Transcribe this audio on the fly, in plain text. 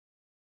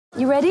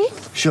You ready?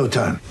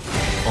 Showtime.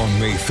 On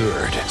May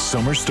 3rd,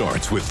 summer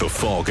starts with The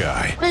Fall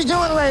Guy. Let's do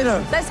it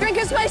later. Let's drink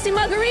a spicy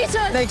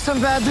margarita. Make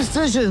some bad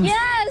decisions.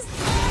 Yes!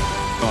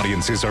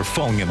 Audiences are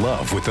falling in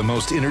love with the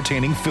most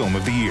entertaining film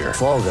of the year.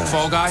 Fall Guy.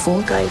 Fall Guy?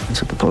 Fall Guy.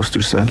 That's what the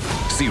poster said.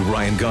 See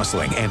Ryan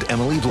Gosling and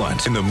Emily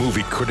Blunt in the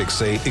movie critics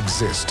say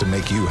exists to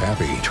make you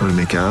happy. Trying to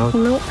make it out?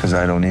 Nope. Because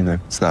I don't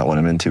either. It's not what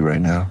I'm into right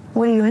now.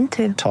 What are you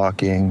into?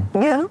 Talking.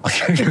 Yeah.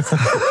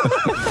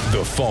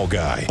 The Fall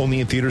Guy.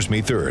 Only in theaters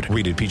May 3rd.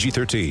 Rated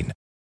PG-13.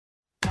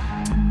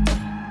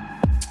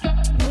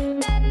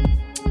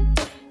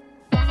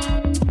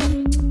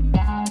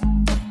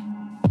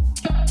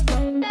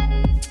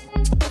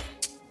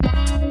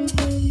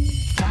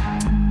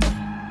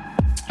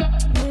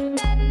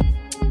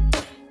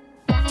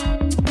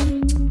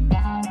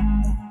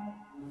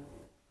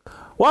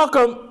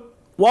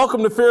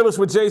 Welcome to Fearless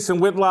with Jason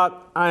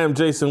Whitlock. I am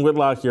Jason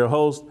Whitlock, your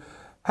host.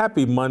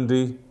 Happy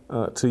Monday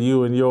to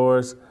you and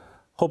yours.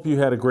 Hope you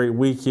had a great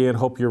weekend.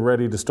 Hope you're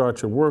ready to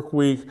start your work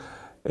week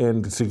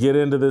and to get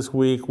into this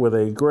week with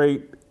a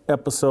great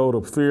episode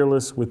of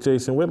Fearless with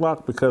Jason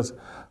Whitlock, because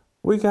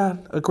we got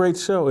a great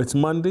show. It's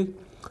Monday.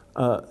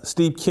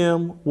 Steve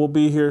Kim will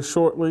be here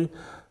shortly.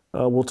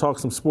 We'll talk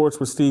some sports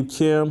with Steve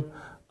Kim.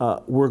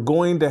 We're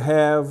going to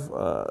have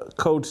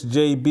Coach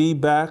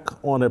JB back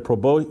on a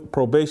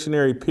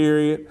probationary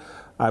period.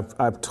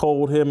 I've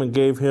told him and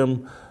gave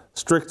him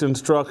strict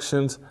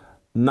instructions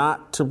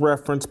not to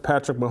reference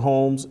Patrick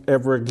Mahomes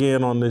ever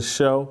again on this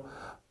show.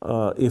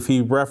 If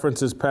he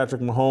references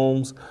Patrick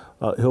Mahomes,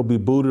 he'll be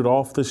booted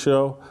off the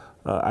show.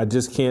 I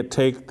just can't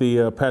take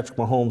the Patrick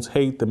Mahomes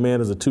hate. The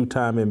man is a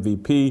two-time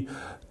MVP,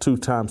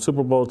 two-time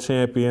Super Bowl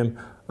champion.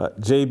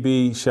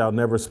 JB shall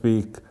never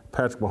speak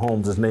Patrick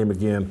Mahomes' name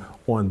again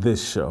on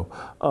this show.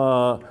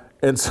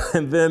 And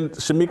then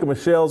Shamika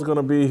Michelle's going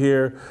to be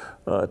here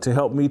to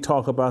help me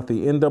talk about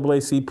the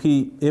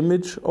NAACP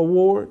Image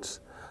Awards.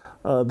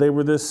 They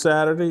were this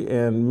Saturday,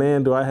 and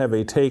man, do I have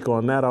a take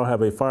on that. I'll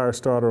have a fire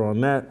starter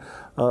on that.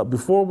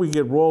 Before we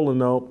get rolling,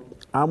 though,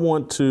 I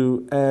want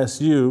to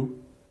ask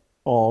you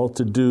all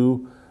to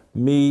do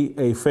me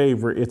a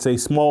favor. It's a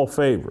small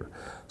favor.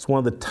 It's one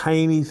of the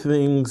tiny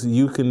things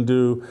you can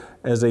do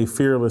as a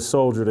fearless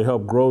soldier to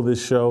help grow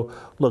this show.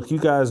 Look, you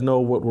guys know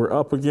what we're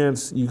up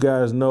against. You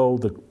guys know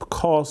the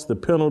cost, the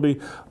penalty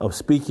of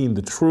speaking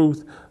the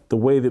truth the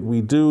way that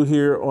we do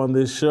here on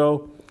this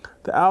show.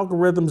 The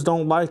algorithms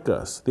don't like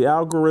us. The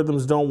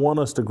algorithms don't want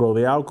us to grow.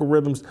 The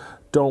algorithms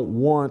don't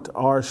want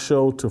our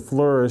show to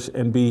flourish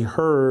and be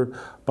heard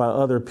by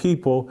other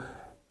people.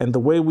 And the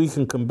way we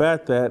can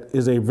combat that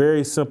is a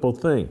very simple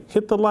thing.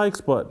 Hit the likes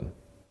button.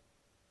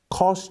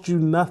 Costs you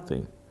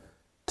nothing.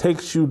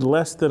 Takes you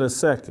less than a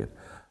second.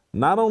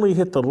 Not only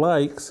hit the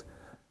likes,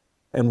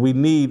 and we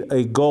need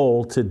a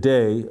goal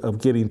today of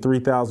getting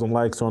 3,000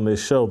 likes on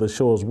this show. The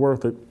show is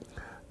worth it.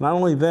 Not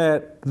only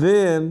that,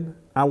 then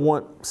I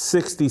want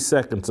 60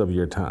 seconds of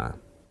your time.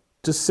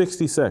 Just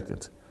 60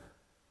 seconds.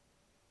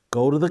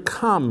 Go to the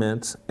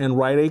comments and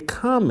write a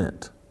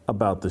comment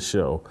about the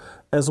show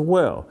as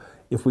well.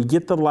 If we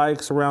get the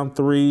likes around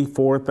 3,000,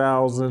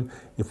 4,000,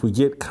 if we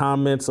get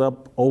comments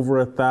up over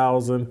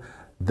 1,000,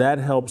 that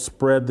helps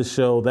spread the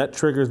show. That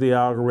triggers the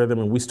algorithm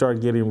and we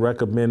start getting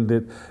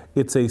recommended.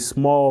 It's a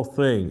small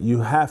thing.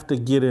 You have to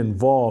get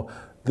involved.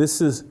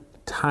 This is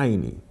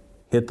tiny.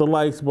 Hit the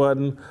likes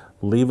button,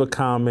 leave a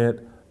comment,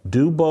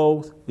 do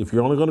both. If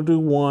you're only going to do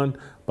one,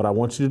 but I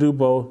want you to do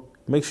both,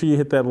 make sure you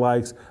hit that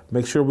likes.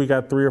 Make sure we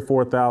got 3,000 or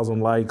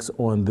 4,000 likes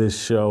on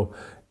this show.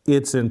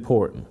 It's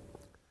important.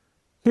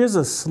 Here's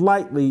a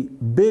slightly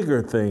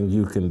bigger thing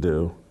you can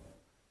do,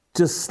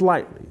 just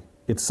slightly.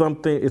 It's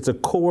a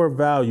core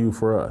value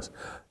for us.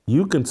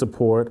 You can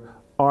support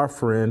our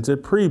friends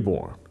at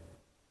Preborn.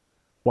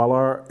 While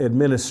our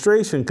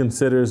administration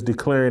considers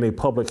declaring a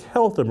public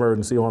health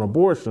emergency on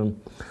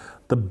abortion,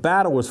 the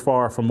battle is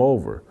far from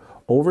over.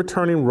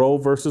 Overturning Roe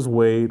versus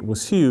Wade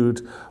was huge,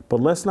 but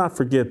let's not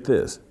forget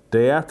this.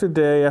 Day after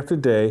day after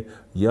day,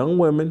 young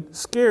women,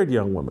 scared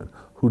young women,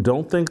 who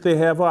don't think they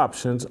have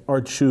options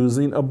are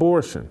choosing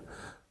abortion.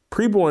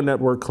 Preborn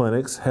Network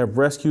clinics have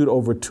rescued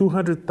over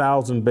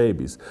 200,000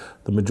 babies.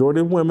 The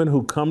majority of women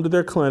who come to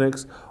their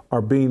clinics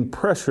are being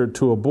pressured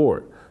to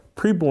abort.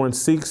 Preborn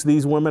seeks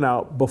these women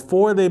out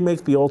before they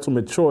make the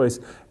ultimate choice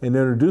and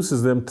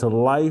introduces them to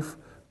life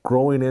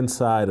growing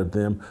inside of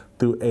them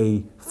through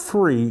a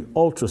free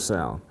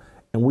ultrasound.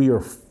 And we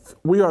are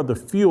the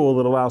fuel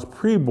that allows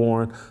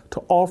Preborn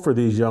to offer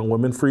these young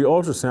women free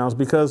ultrasounds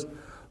because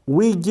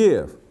we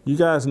give. You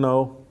guys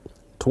know,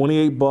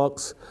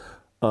 $28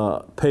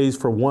 pays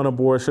for one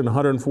abortion, one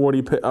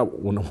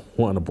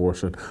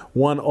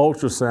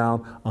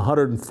ultrasound,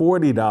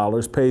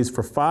 $140 pays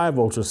for 5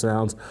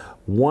 ultrasounds.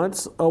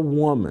 Once a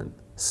woman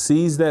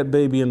sees that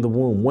baby in the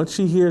womb, once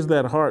she hears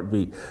that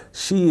heartbeat,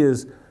 she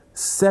is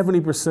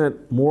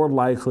 70% more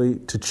likely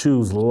to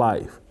choose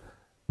life.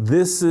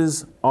 This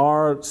is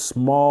our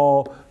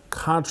small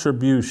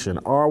contribution,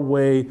 our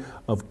way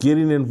of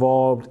getting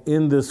involved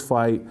in this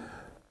fight.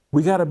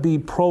 We got to be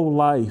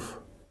pro-life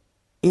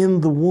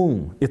in the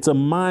womb. It's a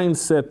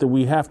mindset that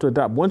we have to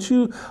adopt. Once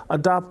you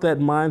adopt that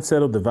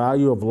mindset of the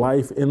value of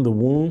life in the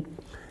womb,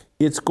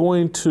 it's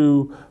going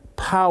to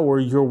power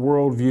your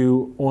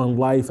worldview on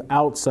life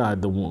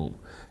outside the womb.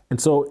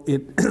 And so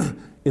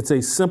it's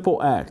a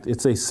simple act.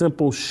 It's a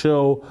simple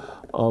show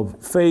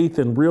of faith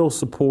and real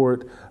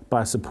support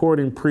by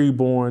supporting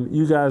Preborn.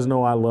 You guys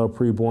know I love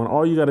Preborn.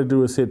 All you got to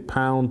do is hit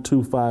pound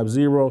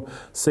 250,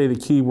 say the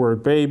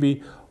keyword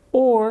baby,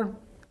 or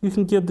you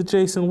can give the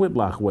Jason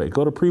Whitlock way.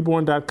 Go to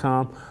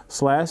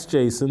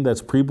preborn.com/Jason.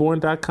 That's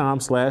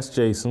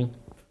preborn.com/Jason.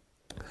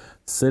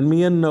 Send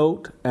me a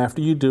note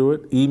after you do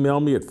it. Email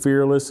me at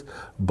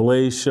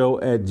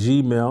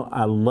fearlessblazeshow@gmail.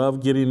 I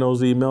love getting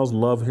those emails.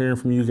 Love hearing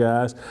from you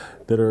guys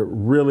that are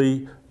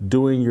really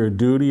doing your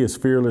duty as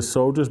fearless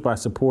soldiers by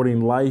supporting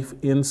life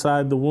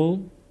inside the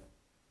womb.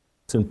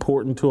 It's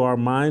important to our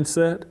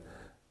mindset.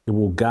 It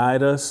will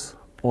guide us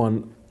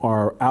on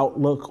our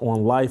outlook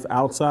on life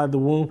outside the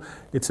womb.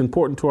 It's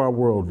important to our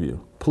worldview.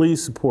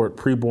 Please support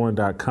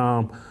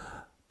preborn.com.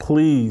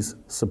 Please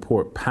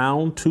support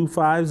pound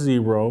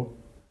 250.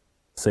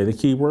 Say the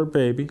keyword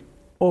baby,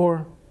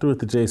 or do it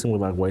the Jason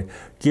Whitlock way.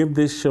 Give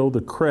this show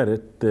the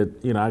credit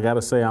that, I got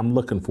to say I'm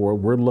looking for it.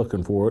 We're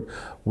looking for it.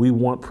 We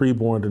want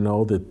Preborn to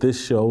know that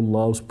this show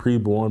loves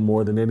Preborn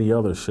more than any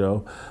other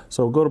show.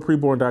 So go to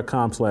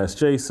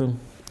preborn.com/Jason.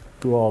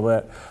 Do all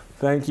that.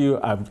 Thank you.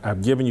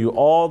 I've given you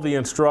all the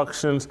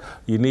instructions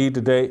you need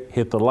today.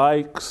 Hit the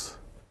likes,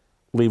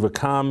 leave a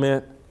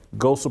comment,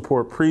 go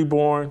support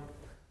Preborn.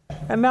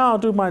 And now I'll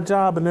do my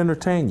job and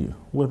entertain you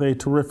with a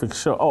terrific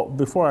show. Oh,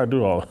 before I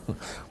do all,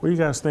 what do you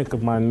guys think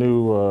of my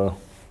new,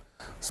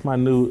 it's my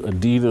new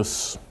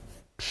Adidas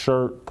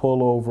shirt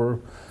pullover.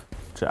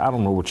 I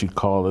don't know what you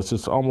call it.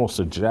 It's almost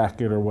a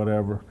jacket or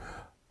whatever.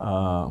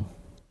 I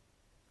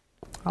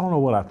don't know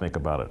what I think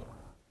about it.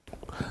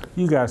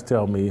 You guys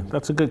tell me.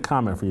 That's a good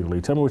comment for you to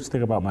leave. Tell me what you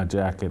think about my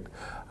jacket.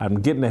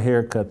 I'm getting a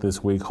haircut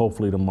this week.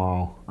 Hopefully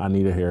tomorrow. I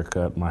need a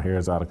haircut. My hair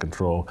is out of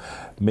control.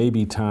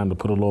 Maybe time to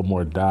put a little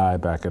more dye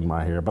back in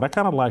my hair. But I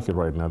kind of like it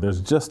right now. There's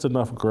just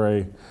enough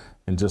gray.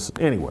 And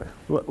anyway,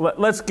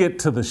 let's get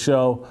to the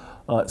show.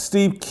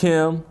 Steve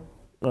Kim,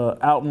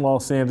 out in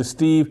Los Angeles.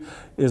 Steve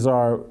is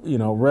our,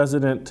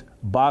 resident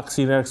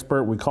boxing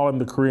expert. We call him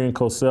the Korean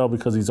Cosell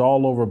because he's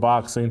all over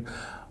boxing.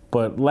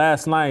 But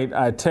last night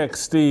I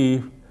text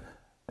Steve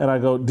and I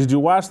go, "Did you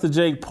watch the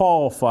Jake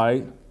Paul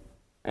fight?"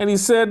 And he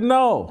said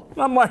no.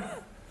 And I'm like,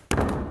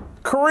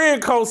 Korean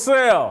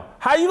Cosell,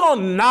 how you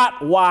gonna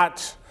not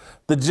watch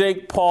the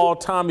Jake Paul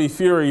Tommy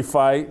Fury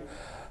fight?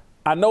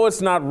 I know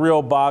it's not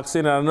real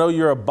boxing, and I know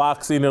you're a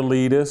boxing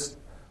elitist,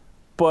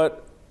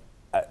 but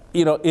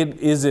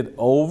is it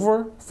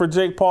over for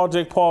Jake Paul?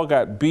 Jake Paul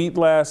got beat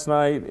last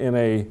night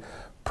in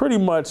pretty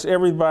much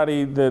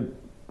everybody that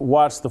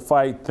watched the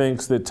fight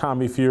thinks that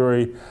Tommy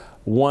Fury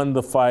won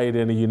the fight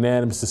in a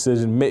unanimous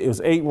decision. It was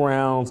 8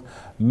 rounds.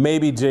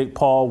 Maybe Jake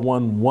Paul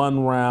won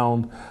 1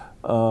 round.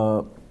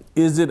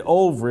 Is it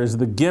over? Is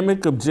the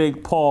gimmick of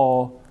Jake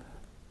Paul,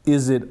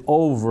 is it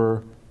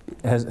over?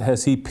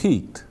 Has he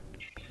peaked?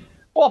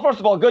 Well, first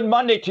of all, good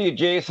Monday to you,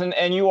 Jason,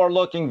 and you are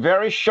looking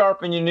very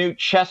sharp in your new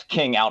Chess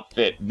King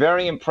outfit.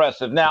 Very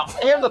impressive. Now,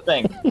 here's the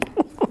thing.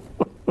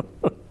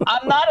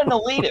 I'm not an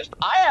elitist.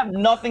 I have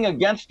nothing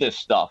against this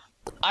stuff.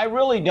 I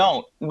really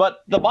don't.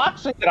 But the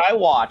boxing that I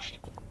watched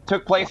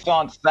took place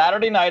on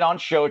Saturday night on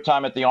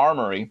Showtime at the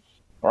Armory,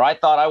 where I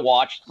thought I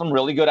watched some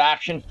really good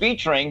action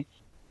featuring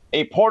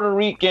a Puerto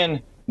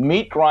Rican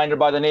meat grinder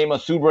by the name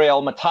of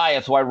Subriel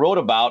Matias, who I wrote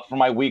about for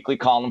my weekly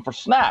column for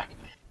Snack.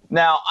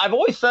 Now, I've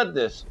always said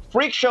this.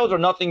 Freak shows are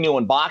nothing new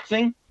in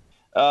boxing.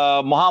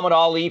 Muhammad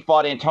Ali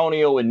fought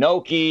Antonio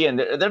Inoki, and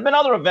there have been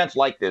other events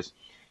like this.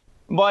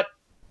 But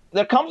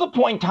there comes a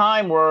point in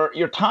time where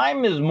your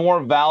time is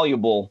more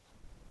valuable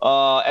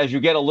as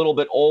you get a little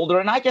bit older.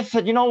 And I just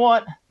said, you know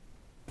what?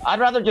 I'd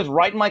rather just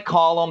write my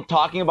column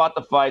talking about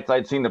the fights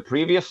I'd seen the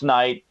previous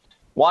night,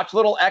 watch a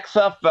little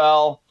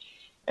XFL,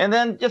 and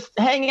then just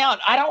hang out.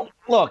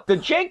 Look, the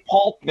Jake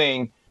Paul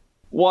thing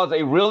was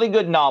a really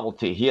good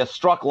novelty. He has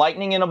struck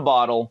lightning in a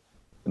bottle.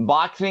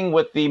 Boxing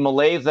with the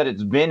malaise that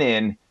it's been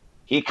in,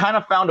 he kind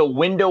of found a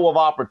window of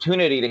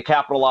opportunity to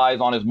capitalize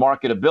on his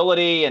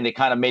marketability, and they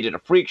kind of made it a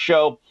freak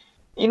show.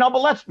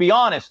 But let's be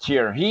honest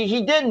here.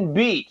 He didn't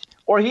beat,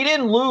 or he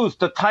didn't lose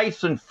to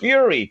Tyson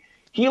Fury.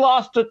 He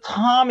lost to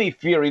Tommy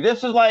Fury.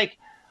 This is like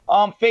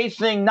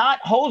facing not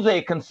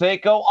Jose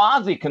Canseco,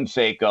 Ozzy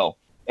Canseco.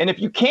 And if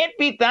you can't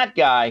beat that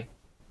guy,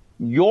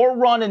 your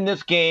run in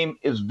this game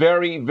is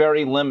very,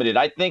 very limited.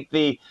 I think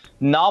the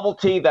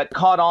novelty that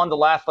caught on the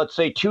last, let's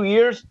say, 2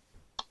 years,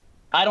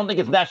 I don't think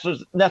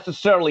it's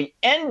necessarily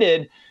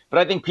ended, but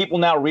I think people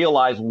now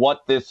realize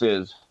what this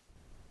is.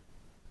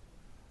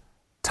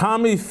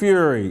 Tommy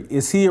Fury,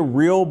 is he a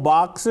real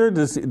boxer?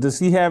 Does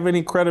he have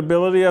any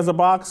credibility as a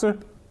boxer?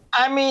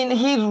 I mean,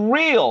 he's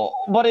real,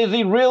 but is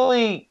he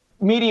really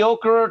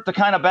mediocre to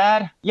kind of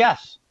bad?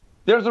 Yes.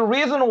 There's a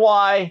reason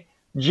why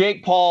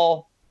Jake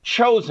Paul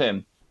chose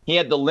him. He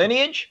had the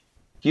lineage,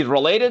 he's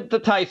related to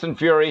Tyson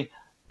Fury,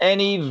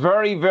 and he's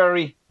very,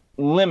 very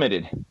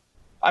limited.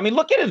 I mean,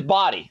 look at his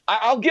body.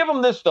 I'll give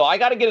him this, though. I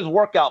got to get his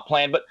workout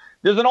plan. But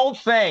there's an old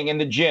saying in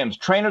the gyms.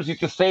 Trainers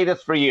used to say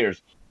this for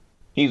years.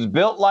 He's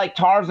built like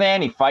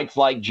Tarzan. He fights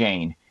like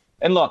Jane.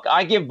 And look,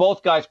 I give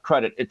both guys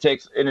credit. It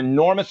takes an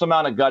enormous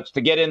amount of guts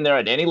to get in there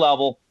at any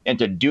level and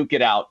to duke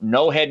it out.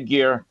 No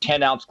headgear,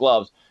 10-ounce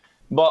gloves.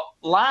 But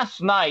last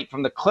night,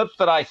 from the clips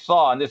that I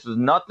saw, and this is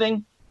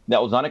nothing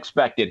that was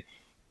unexpected,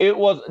 it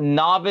was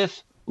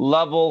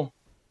novice-level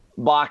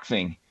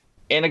boxing.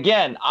 And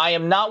again, I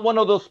am not one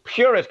of those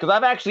purists because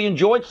I've actually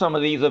enjoyed some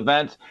of these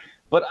events.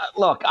 But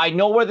look, I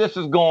know where this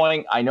is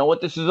going. I know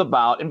what this is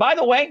about. And by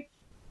the way,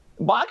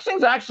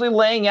 boxing's actually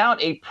laying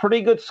out a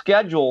pretty good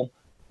schedule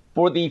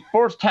for the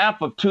first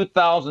half of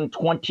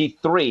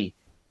 2023.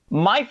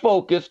 My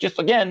focus, just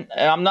again,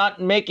 I'm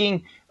not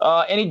making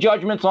any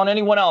judgments on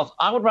anyone else.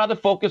 I would rather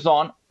focus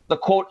on the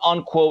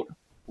quote-unquote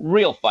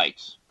real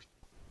fights.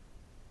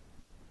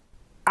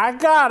 I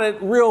got it,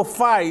 real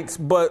fights,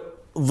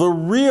 but the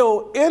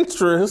real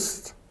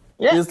interest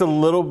is a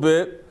little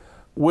bit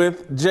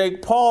with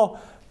Jake Paul.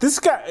 This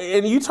guy,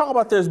 and you talk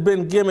about there's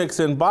been gimmicks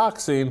in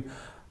boxing.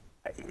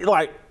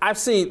 Like, I've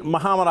seen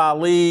Muhammad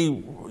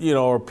Ali,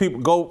 or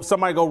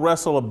somebody go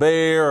wrestle a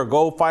bear or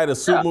go fight a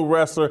sumo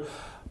wrestler.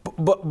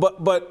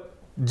 But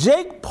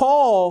Jake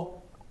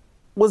Paul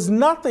was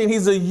nothing.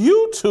 He's a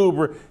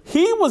YouTuber.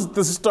 He was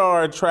the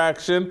star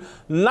attraction,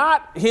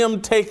 not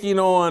him taking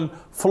on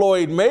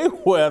Floyd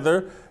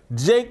Mayweather.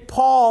 Jake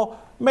Paul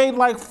made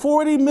like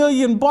 $40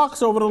 million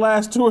over the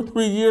last 2 or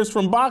 3 years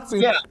from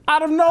boxing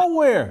out of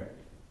nowhere.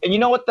 And you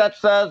know what that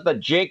says? That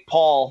Jake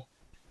Paul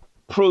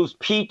proves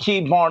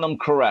P.T. Barnum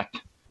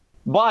correct.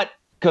 But,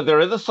 because there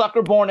is a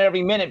sucker born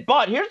every minute.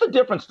 But here's the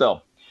difference,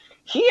 though.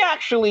 He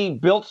actually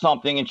built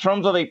something in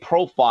terms of a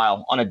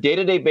profile on a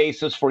day-to-day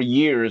basis for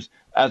years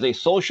as a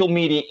social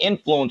media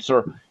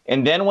influencer,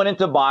 and then went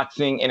into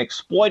boxing and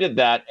exploited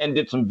that and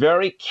did some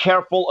very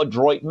careful,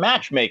 adroit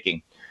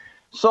matchmaking.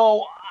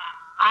 So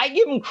I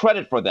give him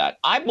credit for that.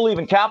 I believe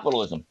in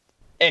capitalism,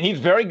 and he's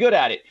very good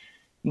at it.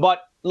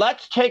 But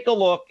let's take a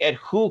look at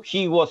who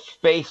he was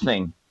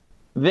facing.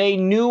 They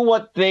knew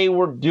what they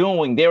were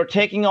doing. They were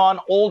taking on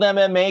old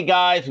MMA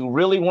guys who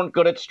really weren't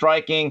good at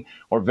striking,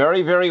 or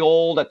very, very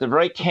old at the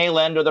very tail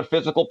end of their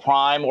physical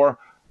prime, or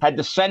had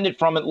descended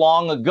from it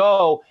long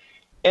ago.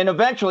 And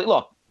eventually,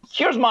 look,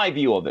 here's my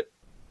view of it.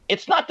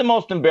 It's not the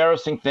most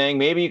embarrassing thing.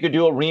 Maybe you could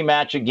do a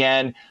rematch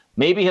again.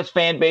 Maybe his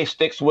fan base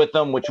sticks with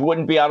him, which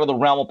wouldn't be out of the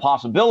realm of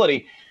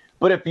possibility.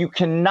 But if you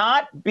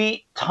cannot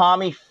beat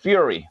Tommy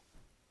Fury,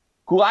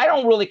 who I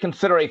don't really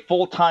consider a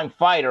full-time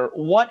fighter,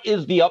 what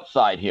is the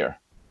upside here?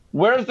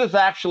 Where is this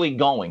actually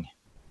going?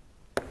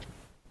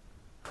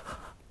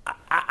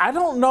 I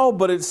don't know,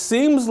 but it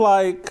seems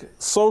like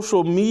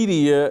social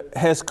media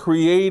has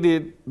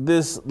created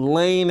this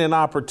lane and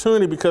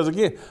opportunity because,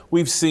 again,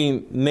 we've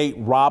seen Nate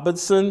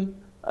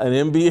Robinson, an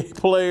NBA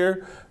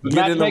player,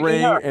 get in the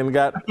ring and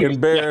got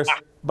embarrassed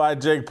by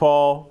Jake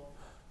Paul.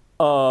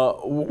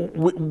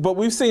 But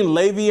we've seen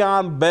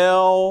Le'Veon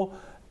Bell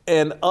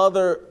and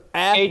other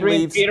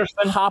athletes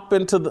hop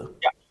into the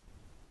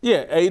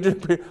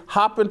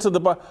hop into the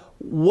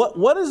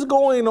what is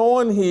going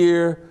on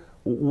here?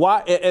 Why?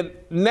 And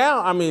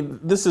now, I mean,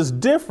 this is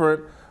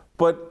different,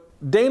 but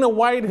Dana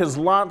White has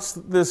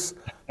launched this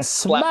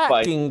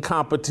smacking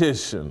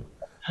competition.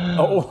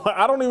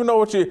 I don't even know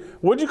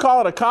would you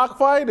call it, a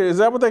cockfight? Is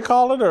that what they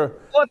call it? Or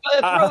well,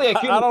 it's really a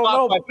human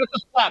cockfight, but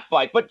it's a slap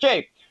fight. But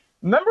Jake,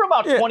 remember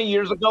about 20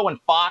 years ago when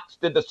Fox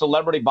did the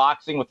celebrity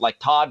boxing with like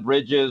Todd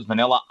Bridges,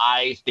 Vanilla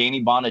Ice,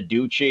 Danny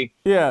Bonaducci?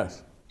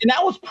 Yes. And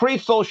that was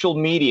pre-social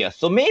media.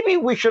 So maybe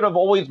we should have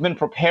always been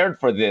prepared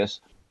for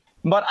this.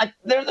 But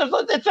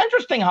it's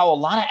interesting how a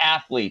lot of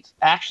athletes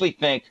actually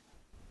think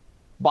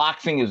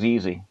boxing is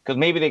easy because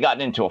maybe they got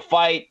into a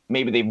fight,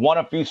 maybe they've won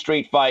a few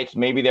street fights,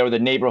 maybe they were the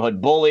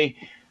neighborhood bully.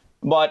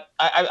 But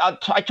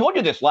I told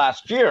you this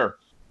last year.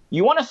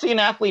 You want to see an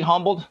athlete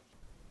humbled?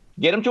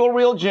 Get them to a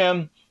real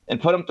gym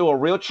and put them through a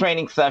real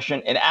training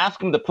session and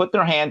ask them to put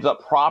their hands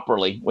up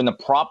properly in the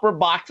proper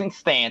boxing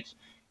stance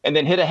and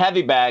then hit a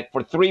heavy bag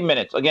for 3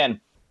 minutes.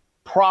 Again,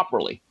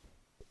 properly.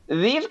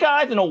 These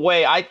guys, in a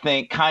way, I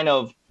think,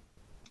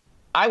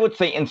 I would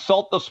say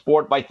insult the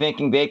sport by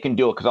thinking they can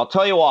do it. Because I'll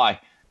tell you why.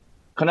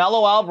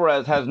 Canelo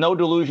Alvarez has no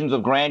delusions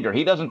of grandeur.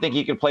 He doesn't think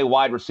he can play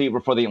wide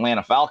receiver for the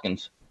Atlanta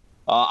Falcons.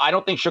 I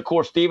don't think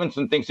Shakur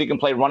Stevenson thinks he can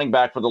play running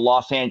back for the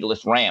Los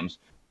Angeles Rams.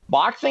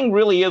 Boxing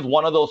really is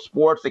one of those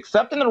sports,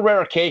 except in the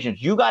rare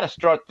occasions, you got to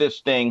start this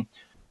thing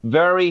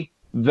very,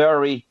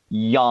 very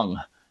young.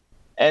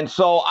 And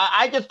so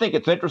I just think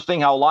it's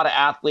interesting how a lot of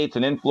athletes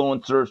and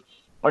influencers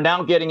are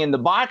now getting into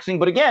boxing.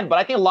 But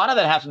I think a lot of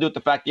that has to do with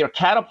the fact they're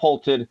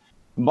catapulted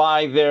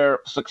by their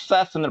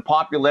success and their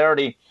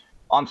popularity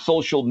on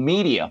social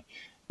media.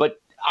 But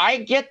I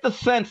get the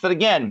sense that,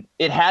 again,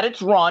 it had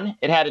its run.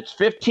 It had its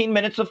 15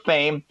 minutes of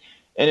fame.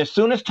 And as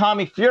soon as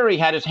Tommy Fury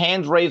had his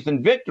hands raised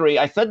in victory,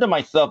 I said to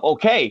myself,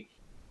 okay,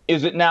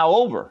 is it now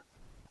over?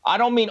 I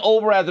don't mean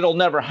over as it'll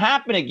never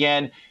happen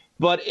again,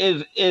 but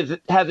has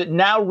it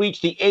now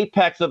reached the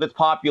apex of its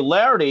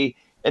popularity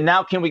And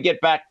now can we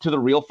get back to the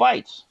real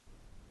fights?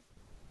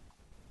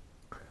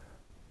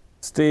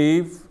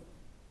 Steve,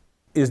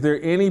 is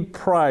there any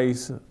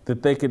price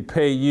that they could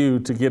pay you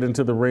to get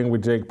into the ring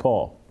with Jake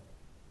Paul?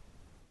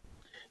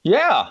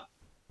 Yeah,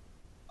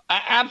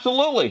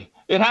 absolutely.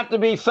 It'd have to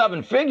be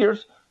 7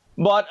 figures.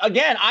 But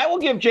again, I will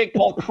give Jake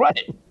Paul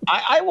credit.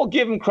 I will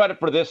give him credit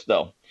for this,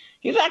 though.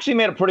 He's actually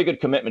made a pretty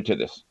good commitment to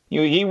this.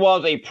 He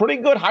was a pretty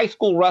good high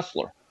school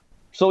wrestler.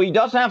 So he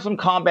does have some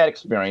combat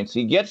experience.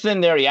 He gets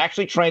in there. He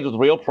actually trains with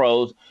real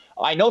pros.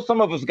 I know some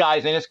of his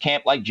guys in his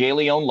camp, like Jay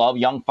Leon Love,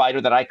 young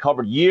fighter that I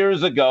covered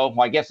years ago, who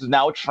I guess is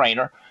now a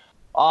trainer.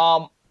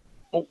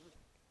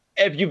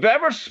 If you've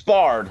ever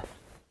sparred,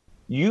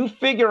 you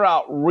figure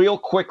out real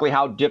quickly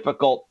how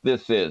difficult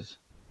this is.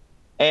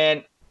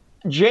 And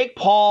Jake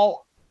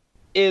Paul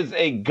is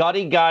a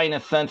gutty guy in a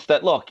sense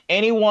that, look,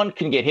 anyone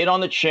can get hit on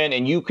the chin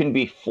and you can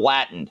be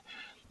flattened.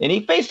 And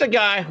he faced a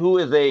guy who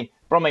is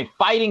from a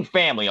fighting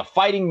family, a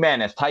fighting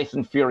man, as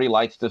Tyson Fury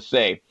likes to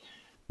say.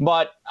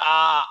 But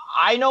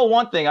I know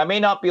one thing. I may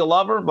not be a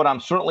lover, but I'm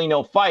certainly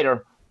no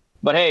fighter.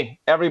 But hey,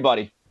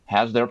 everybody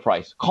has their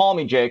price. Call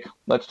me, Jake.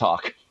 Let's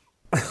talk.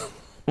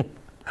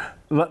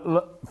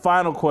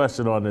 Final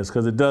question on this,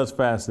 because it does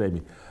fascinate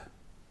me.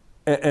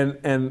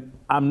 And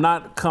I'm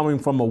not coming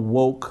from a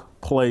woke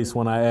place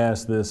when I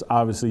ask this.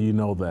 Obviously, you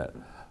know that.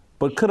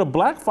 But could a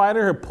black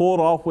fighter have pulled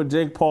off what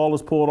Jake Paul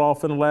has pulled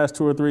off in the last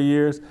 2 or 3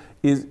 years?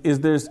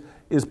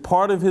 Is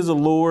part of his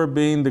allure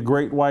being the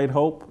great white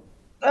hope?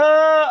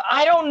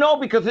 I don't know,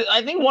 because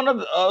I think one of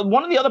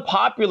the other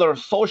popular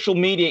social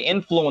media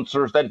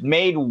influencers that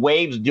made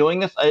waves doing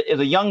this is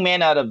a young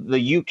man out of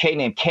the UK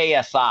named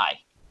KSI.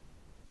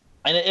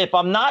 And if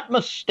I'm not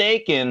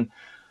mistaken,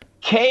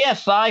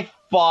 KSI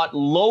fought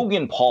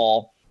Logan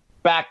Paul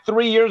back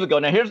 3 years ago.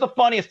 Now, here's the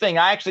funniest thing.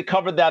 I actually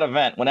covered that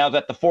event when I was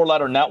at the Four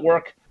Letter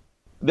Network.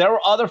 There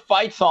were other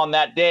fights on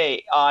that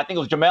day. I think it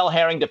was Jamel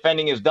Herring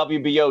defending his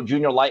WBO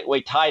junior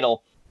lightweight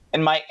title.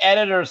 And my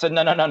editor said,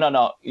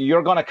 no,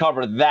 you're going to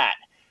cover that.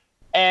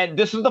 And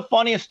this is the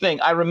funniest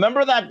thing. I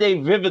remember that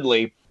day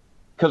vividly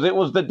because it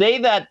was the day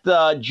that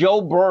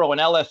Joe Burrow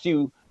and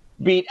LSU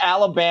beat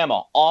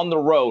Alabama on the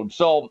road.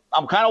 So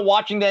I'm kind of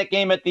watching that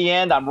game at the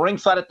end. I'm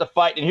ringside at the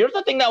fight. And here's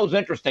the thing that was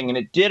interesting, and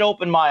it did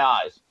open my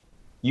eyes.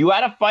 You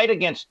had a fight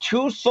against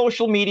 2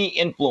 social media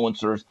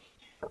influencers,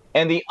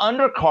 and the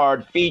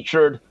undercard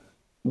featured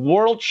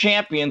world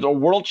champions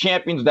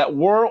that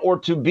were or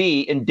to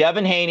be in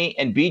Devin Haney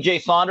and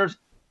BJ Saunders.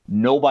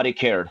 Nobody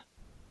cared.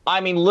 I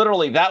mean,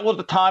 literally, that was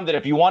the time that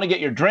if you want to get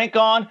your drink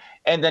on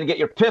and then get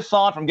your piss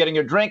on from getting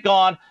your drink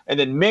on and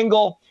then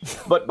mingle.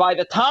 But by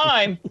the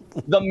time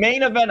the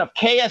main event of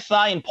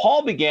KSI and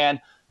Paul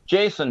began,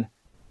 Jason,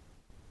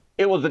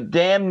 it was a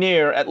damn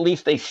near at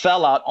least a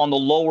sellout on the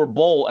lower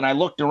bowl. And I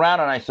looked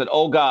around and I said,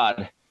 oh,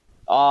 God,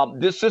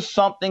 this is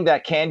something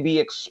that can be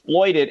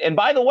exploited. And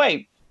by the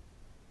way,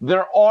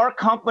 there are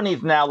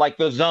companies now like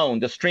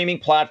DAZN, the streaming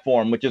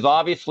platform, which has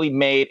obviously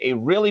made a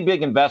really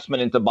big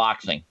investment into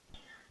boxing.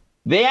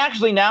 They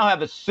actually now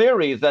have a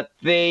series that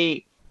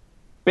they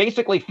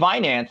basically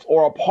finance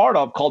or are part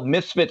of called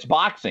Misfits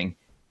Boxing,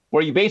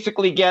 where you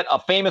basically get a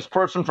famous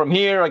person from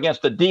here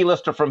against a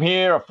D-lister from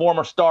here, a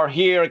former star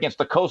here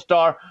against a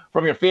co-star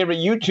from your favorite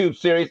YouTube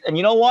series. And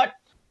you know what?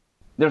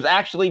 There's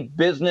actually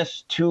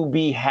business to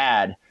be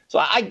had. So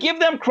I give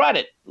them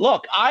credit.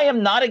 Look, I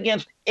am not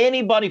against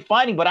anybody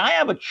fighting, but I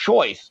have a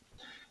choice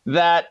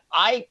that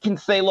I can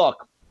say,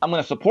 look, I'm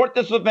going to support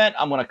this event.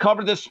 I'm going to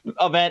cover this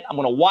event. I'm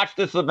going to watch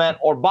this event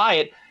or buy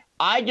it.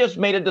 I just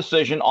made a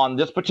decision on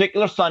this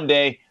particular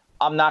Sunday.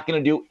 I'm not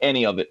going to do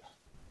any of it.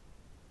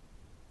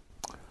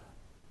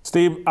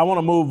 Steve, I want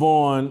to move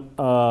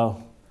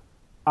on.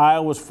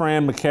 Iowa's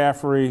Fran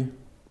McCaffrey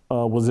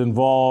was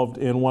involved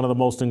in one of the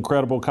most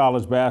incredible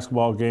college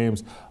basketball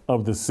games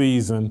of the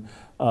season.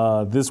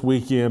 This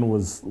weekend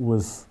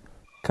was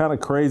kind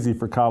of crazy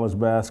for college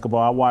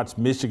basketball. I watched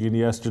Michigan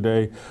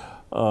yesterday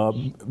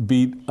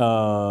beat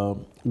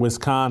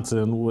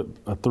Wisconsin with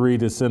a 3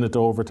 to send it to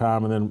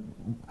overtime and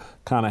then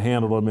kind of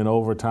handled them in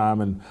overtime.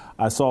 And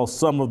I saw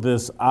some of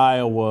this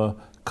Iowa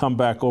come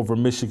back over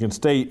Michigan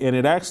State. And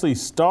it actually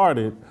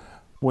started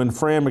when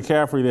Fran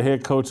McCaffrey, the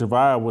head coach of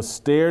Iowa,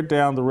 stared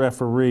down the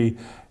referee.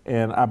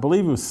 And I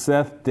believe it was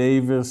Seth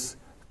Davis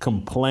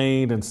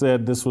complained and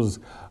said this was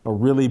a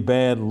really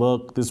bad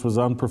look. This was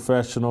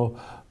unprofessional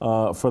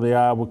for the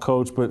Iowa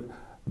coach. But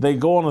they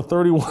go on a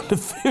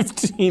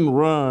 31-15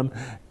 run,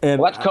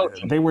 and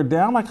they were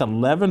down like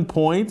 11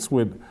 points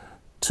with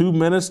 2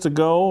 minutes to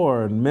go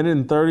or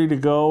 1:30 to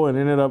go, and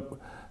ended up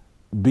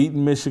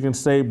beating Michigan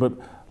State. But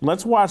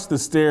let's watch the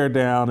stare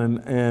down,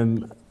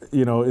 and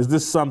you know, is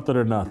this something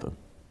or nothing?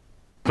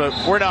 But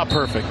we're not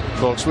perfect,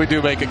 folks. We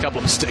do make a couple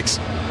of mistakes.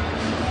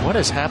 What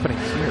is happening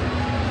here?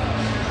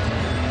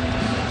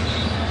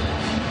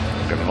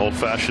 Got an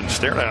old-fashioned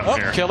stare down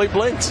here. Kelly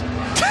blinks.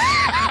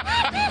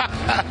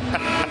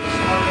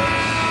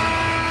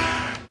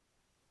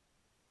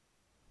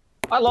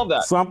 I love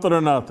that. Something or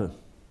nothing.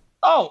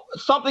 Oh,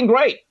 something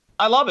great.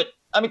 I love it.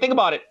 I mean, think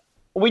about it.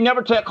 We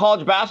never took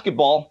college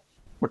basketball.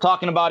 We're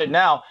talking about it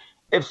now.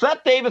 if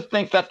Seth Davis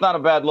thinks that's not a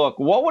bad look,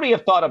 what would he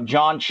have thought of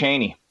John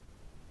Chaney?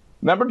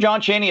 Remember John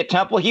Chaney at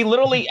Temple? He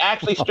literally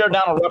actually stared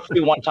down a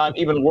referee one time,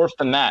 even worse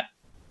than that.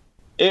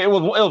 It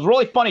was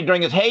really funny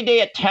during his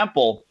heyday at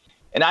Temple,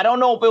 and I don't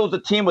know if it was a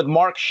team with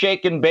Mark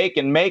Shakin,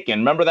 Bacon, Macon.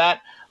 Remember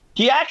that?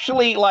 He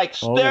actually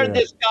stared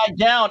this guy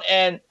down,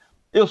 and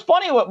it was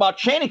funny about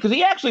Chaney because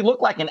he actually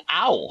looked like an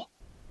owl,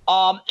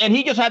 and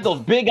he just had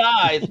those big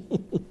eyes.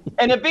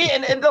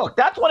 and look,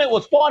 that's when it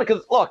was fun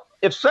because look,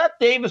 if Seth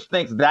Davis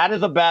thinks that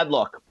is a bad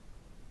look,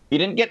 he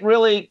didn't get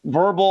really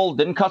verbal,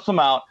 didn't cuss him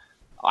out.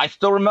 I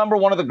still remember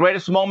one of the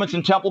greatest moments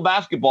in Temple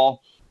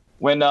basketball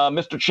when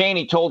Mr.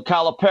 Chaney told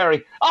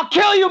Calipari, "I'll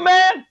kill you,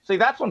 man." See,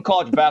 that's when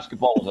college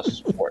basketball was a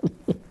sport.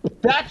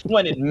 That's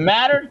when it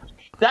mattered.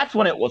 That's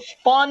when it was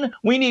fun.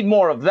 We need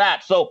more of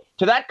that. So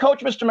to that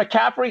coach, Mr.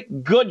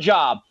 McCaffrey, good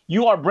job.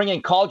 You are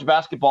bringing college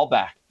basketball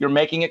back. You're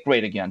making it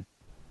great again.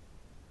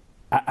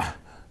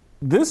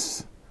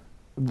 This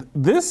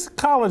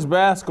college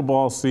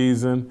basketball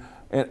season,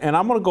 and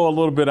I'm going to go a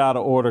little bit out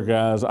of order,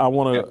 guys. I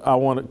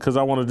want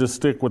to just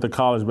stick with the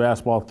college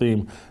basketball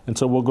theme, and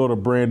so we'll go to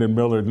Brandon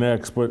Miller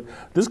next. But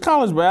this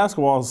college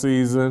basketball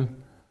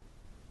season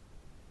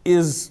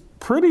is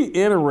pretty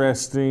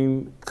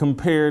interesting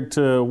compared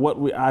to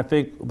what I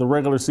think the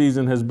regular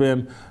season has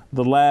been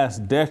the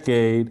last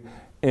decade.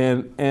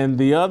 And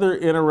the other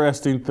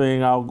interesting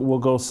thing, we'll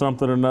go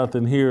something or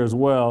nothing here as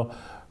well.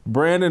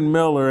 Brandon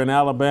Miller in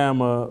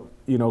Alabama,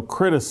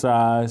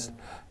 criticized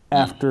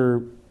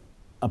after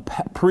a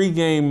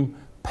pregame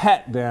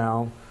pat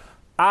down.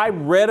 I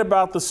read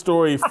about the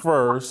story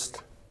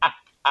first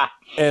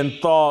and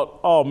thought,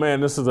 oh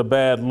man, this is a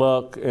bad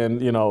look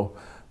and,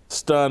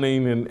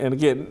 stunning. And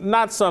again,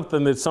 not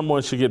something that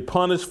someone should get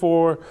punished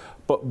for,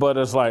 but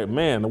it's like,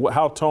 man,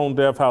 how tone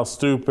deaf, how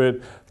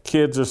stupid,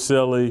 kids are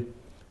silly.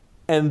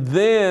 And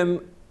then,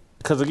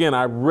 because again,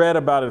 I read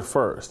about it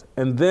first,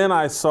 and then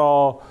I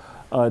saw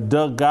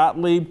Doug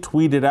Gottlieb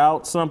tweeted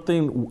out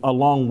something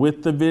along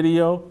with the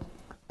video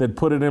that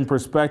put it in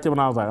perspective, and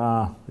I was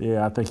like,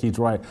 yeah, I think he's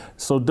right.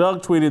 So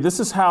Doug tweeted,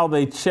 "This is how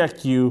they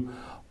check you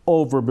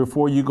over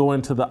before you go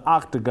into the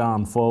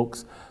octagon,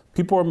 folks.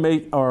 People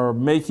are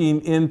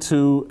making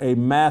into a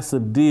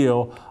massive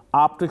deal.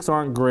 Optics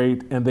aren't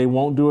great, and they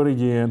won't do it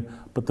again,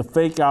 but the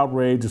fake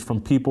outrage is from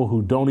people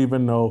who don't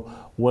even know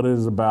what it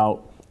is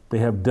about. They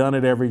have done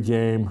it every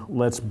game.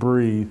 Let's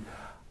breathe."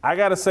 I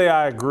got to say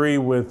I agree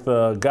with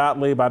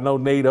Gottlieb. I know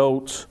Nate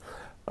Oates,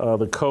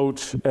 the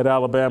coach at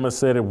Alabama,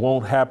 said it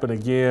won't happen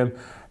again.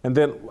 And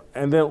then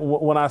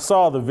when I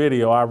saw the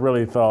video, I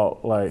really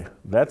thought,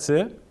 that's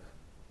it?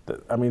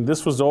 I mean,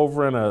 this was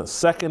over in a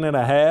second and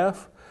a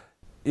half.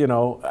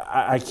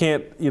 I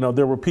can't,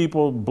 there were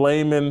people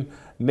blaming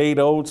Nate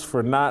Oates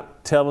for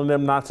not telling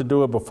them not to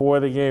do it before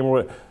the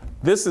game.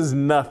 This is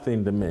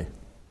nothing to me.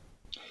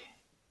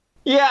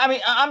 Yeah, I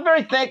mean, I'm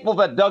very thankful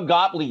that Doug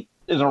Gottlieb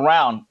is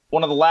around,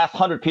 one of the last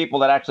 100 people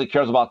that actually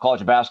cares about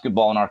college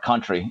basketball in our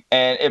country.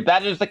 And if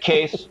that is the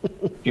case,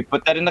 if you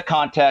put that into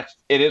context,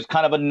 it is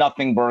kind of a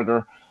nothing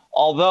burger.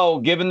 Although,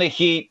 given the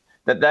heat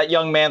that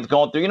young man's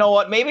going through, you know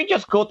what? Maybe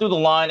just go through the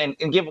line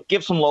and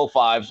give some low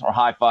fives or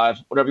high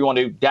fives, whatever you want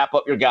to do, dap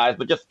up your guys,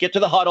 but just get to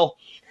the huddle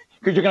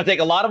because you're going to take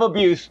a lot of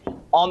abuse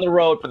on the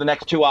road for the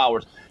next 2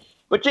 hours.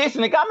 But,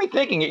 Jason, it got me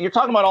thinking. You're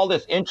talking about all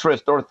this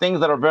interest or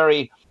things that are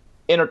very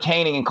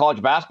entertaining in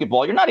college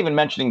basketball. You're not even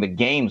mentioning the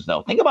games,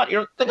 though. Think about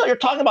you're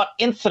talking about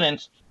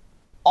incidents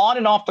on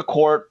and off the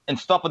court and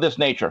stuff of this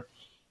nature.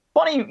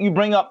 Funny you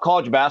bring up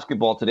college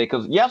basketball today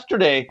because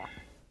yesterday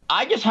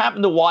I just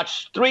happened to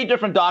watch 3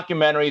 different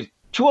documentaries,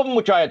 2 of them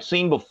which I had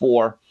seen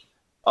before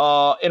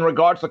in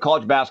regards to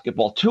college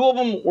basketball. 2 of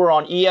them were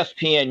on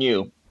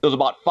ESPNU. It was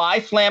about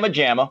Phi Slamma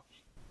Jamma,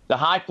 the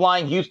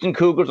high-flying Houston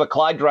Cougars of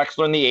Clyde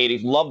Drexler in the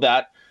 80s.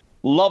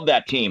 Love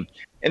that team.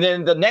 And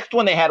then the next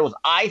one they had was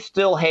I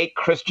Still Hate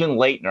Christian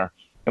Laettner,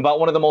 about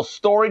one of the most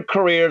storied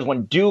careers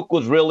when Duke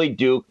was really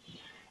Duke.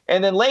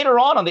 And then later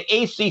on the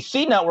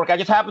ACC network, I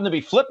just happened to be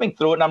flipping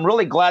through it, and I'm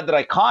really glad that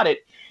I caught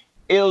it.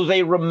 It was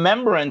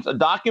a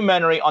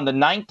documentary on the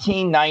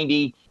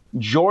 1990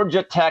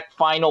 Georgia Tech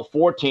Final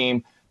Four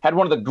team. Had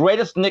one of the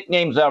greatest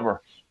nicknames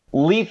ever,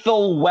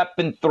 Lethal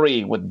Weapon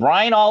 3, with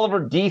Brian Oliver,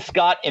 D.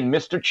 Scott, and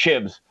Mr.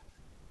 Chibbs,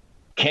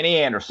 Kenny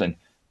Anderson.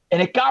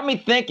 And it got me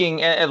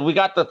thinking, as we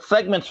got the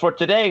segments for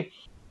today,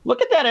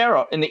 look at that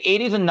era in the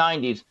 80s and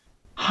 90s,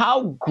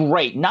 how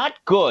great, not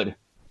good,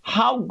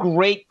 how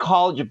great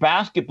college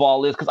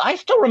basketball is. Because I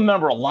still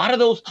remember a lot of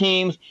those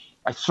teams.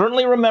 I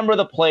certainly remember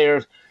the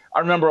players.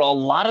 I remember a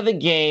lot of the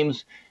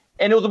games.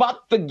 And it was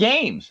about the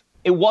games.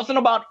 It wasn't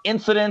about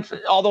incidents,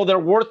 although there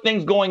were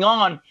things going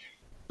on.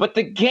 But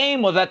the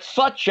game was at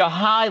such a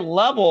high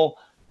level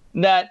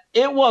that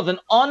it was an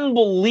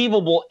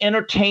unbelievable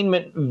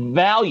entertainment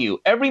value.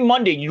 Every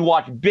Monday, you'd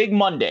watch Big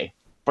Monday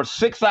for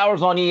 6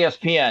 hours on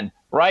ESPN,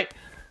 right?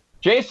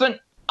 Jason,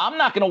 I'm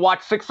not going to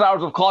watch 6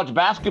 hours of college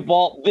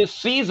basketball this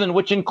season,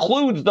 which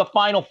includes the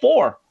Final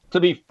Four,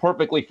 to be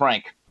perfectly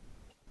frank.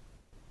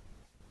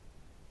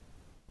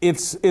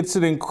 It's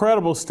an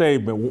incredible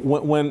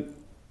statement.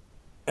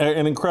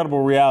 an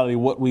incredible reality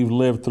what we've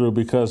lived through,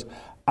 because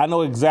I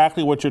know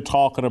exactly what you're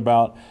talking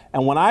about.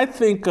 And when I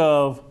think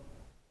of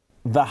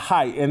the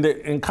height,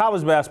 and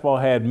college basketball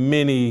had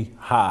many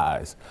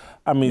highs.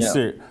 I mean,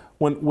 seriously,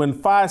 when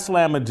Phi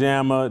Slamma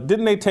Jamma,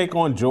 didn't they take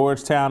on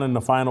Georgetown in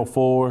the Final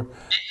Four?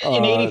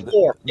 In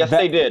 '84, yes,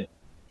 they did.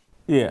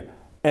 Yeah,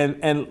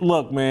 and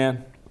look,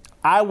 man,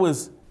 I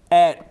was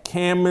at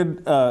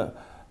Cameron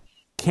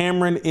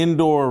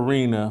Indoor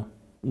Arena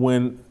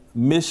when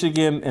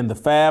Michigan and the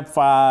Fab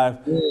Five,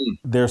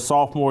 their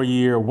sophomore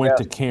year, went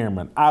to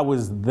Cameron. I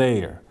was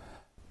there.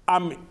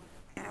 I'm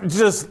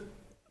just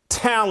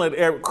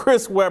talent.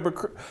 Chris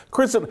Webber,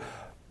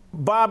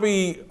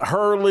 Bobby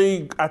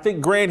Hurley, I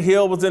think Grant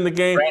Hill was in the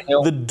game.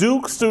 The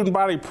Duke student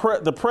body,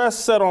 the press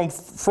sat on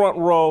front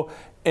row,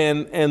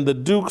 and the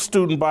Duke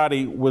student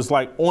body was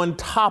like on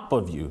top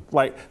of you.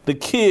 Like the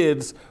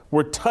kids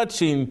were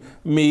touching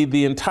me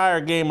the entire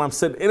game I'm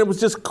sitting, and it was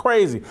just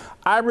crazy.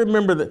 I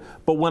remember that.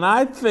 But when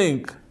I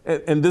think,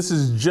 and this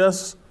is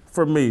just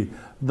for me,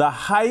 the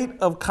height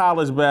of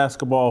college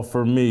basketball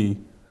for me,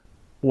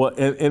 well,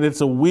 and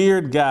it's a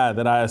weird guy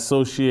that I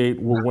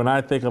associate with when I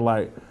think of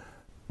like,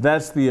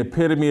 that's the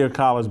epitome of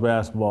college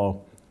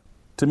basketball.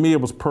 To me, it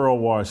was Pearl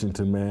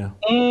Washington, man.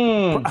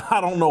 I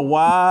don't know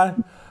why.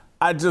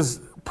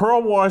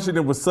 Pearl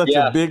Washington was such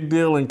a big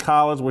deal in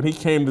college when he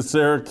came to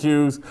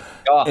Syracuse.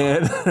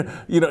 And,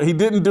 he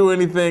didn't do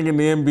anything in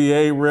the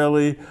NBA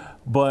really,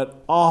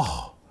 but,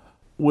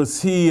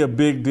 was he a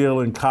big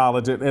deal in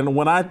college. And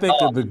when I think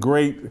of the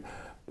great,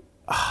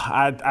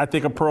 I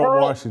think of Pearl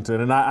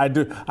Washington, and I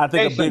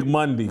think of Big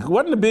Monday.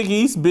 Wasn't the Big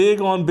East big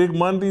on Big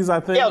Mondays,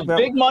 I think? Yeah,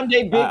 Big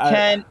Monday, Big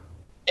Ten,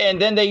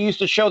 and then they used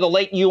to show the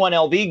late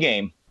UNLV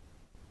game.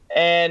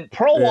 And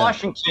Pearl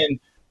Washington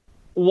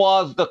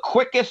was the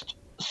quickest,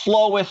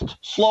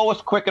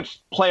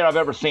 quickest player I've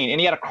ever seen.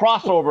 And he had a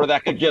crossover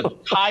that could just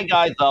tie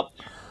guys up.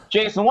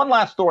 Jason, one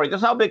last story.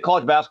 This is how big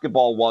college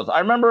basketball was. I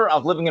remember I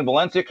was living in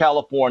Valencia,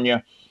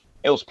 California.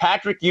 It was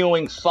Patrick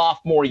Ewing's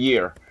sophomore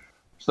year.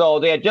 So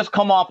they had just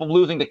come off of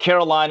losing to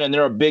Carolina, and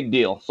they're a big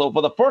deal. So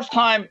for the first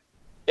time,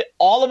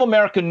 all of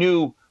America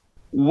knew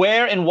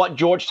where and what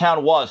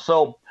Georgetown was.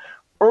 So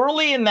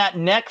early in that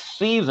next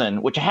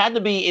season, which had to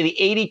be the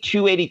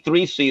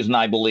 82-83 season,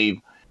 I believe,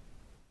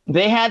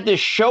 they had this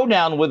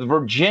showdown with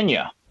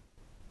Virginia,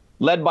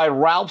 led by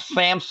Ralph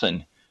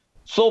Sampson.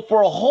 So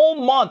for a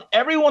whole month,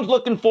 everyone's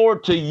looking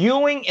forward to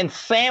Ewing and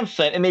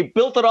Sampson, and they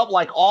built it up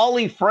like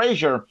Ollie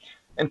Frazier.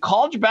 And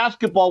college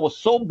basketball was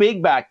so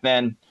big back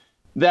then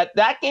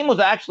that game was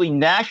actually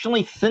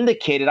nationally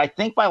syndicated, I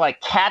think, by like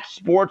Catch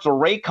Sports or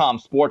Raycom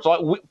Sports.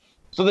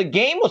 So the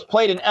game was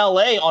played in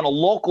L.A. on a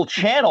local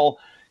channel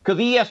because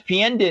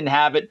ESPN didn't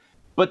have it.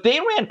 But they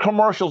ran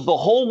commercials the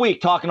whole week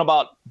talking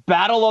about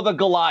Battle of the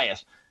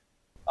Goliath.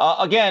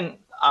 Again,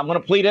 I'm going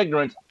to plead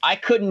ignorance. I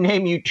couldn't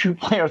name you two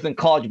players in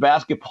college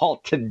basketball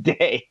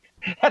today.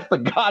 That's the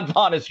God's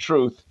honest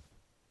truth.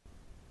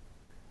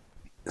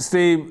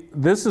 Steve,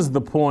 this is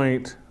the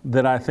point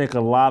that I think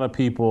a lot of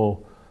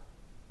people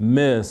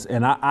miss,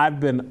 and I've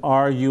been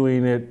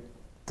arguing it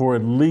for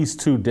at least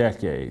 2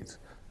 decades,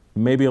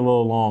 maybe a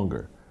little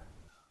longer.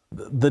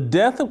 The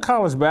death of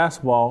college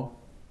basketball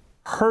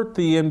hurt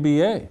the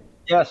NBA.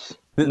 Yes,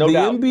 no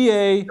doubt. The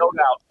NBA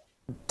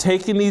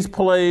taking these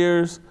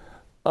players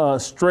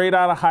straight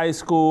out of high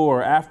school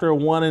or after a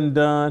one and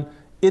done,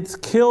 it's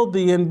killed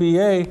the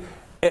NBA,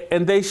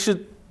 and they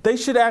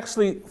should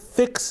actually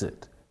fix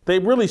it. They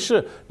really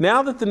should.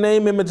 Now that the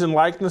name, image, and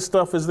likeness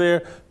stuff is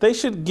there, they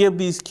should give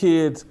these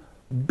kids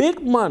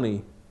big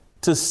money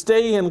to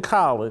stay in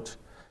college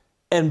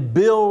and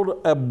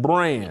build a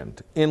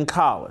brand in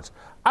college.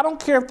 I don't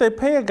care if they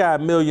pay a guy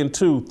 $1 million,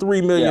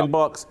 $3 million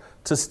bucks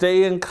to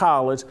stay in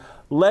college.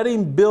 Let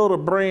him build a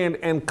brand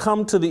and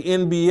come to the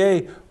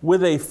NBA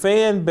with a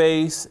fan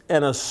base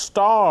and a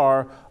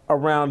star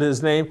around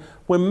his name.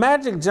 When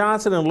Magic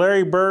Johnson and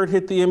Larry Bird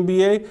hit the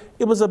NBA,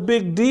 it was a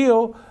big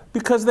deal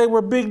because they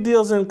were big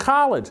deals in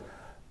college.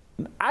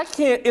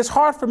 It's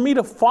hard for me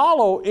to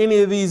follow any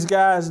of these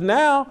guys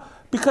now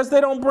because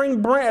they don't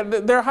bring brand.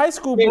 Their high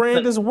school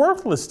brand is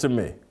worthless to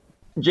me.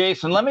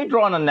 Jason, let me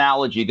draw an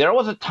analogy. There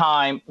was a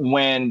time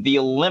when the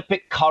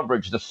Olympic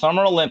coverage, the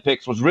Summer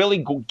Olympics, was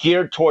really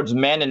geared towards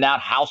men and not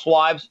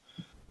housewives.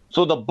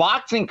 So the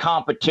boxing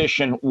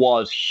competition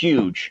was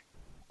huge,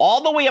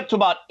 all the way up to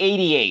about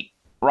 88,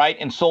 right,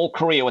 in Seoul,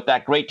 Korea, with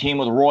that great team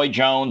with Roy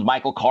Jones,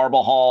 Michael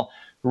Carbajal,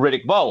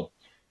 Riddick Bowe.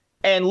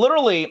 And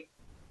literally,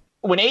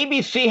 when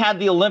ABC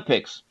had the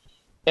Olympics,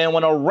 and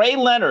when a Ray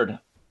Leonard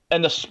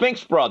and the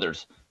Spinks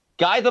brothers,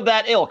 guys of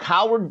that ilk,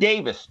 Howard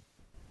Davis,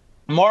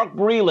 Mark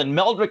Breland,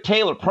 Meldrick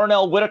Taylor,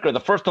 Pernell Whitaker, the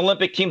first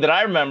Olympic team that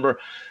I remember,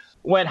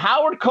 when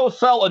Howard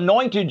Cosell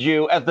anointed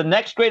you as the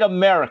next great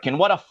American,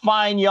 what a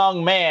fine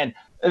young man.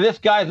 This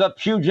guy's a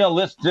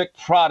pugilistic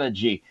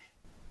prodigy.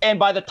 And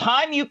by the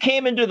time you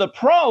came into the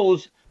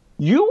pros,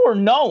 you were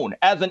known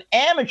as an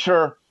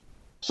amateur.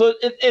 So,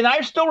 and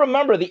I still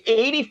remember the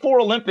 84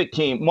 Olympic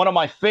team, one of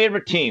my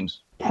favorite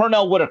teams,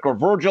 Pernell Whitaker,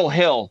 Virgil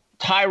Hill,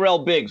 Tyrell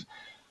Biggs.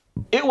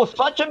 It was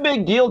such a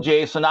big deal,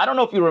 Jason. I don't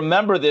know if you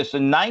remember this.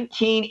 In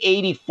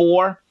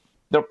 1984,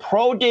 the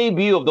pro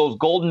debut of those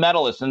gold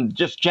medalists and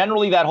just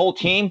generally that whole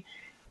team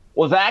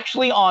was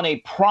actually on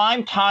a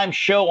primetime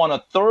show on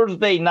a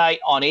Thursday night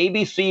on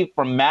ABC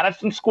from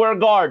Madison Square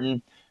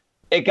Garden.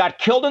 It got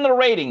killed in the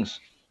ratings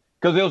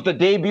because it was the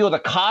debut of the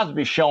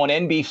Cosby Show on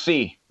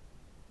NBC.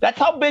 That's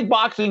how big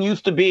boxing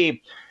used to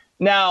be.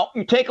 Now,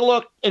 you take a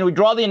look and we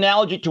draw the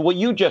analogy to what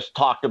you just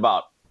talked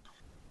about.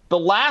 The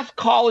last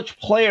college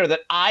player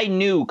that I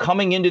knew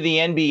coming into the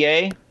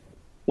NBA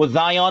was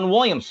Zion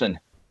Williamson.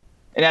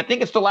 And I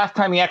think it's the last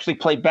time he actually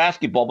played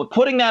basketball. But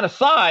putting that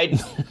aside,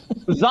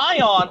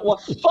 Zion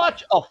was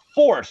such a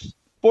force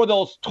for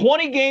those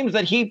 20 games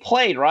that he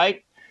played,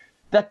 right?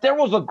 That there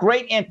was a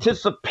great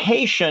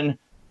anticipation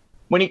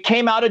when he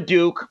came out of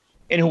Duke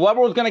and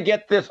whoever was going to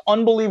get this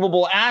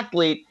unbelievable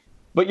athlete.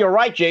 But you're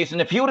right, Jason.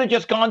 If he would have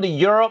just gone to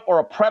Europe or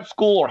a prep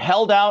school or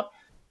held out,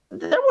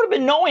 there would have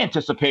been no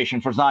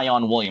anticipation for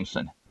Zion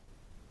Williamson.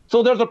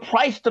 So there's a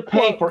price to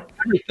pay for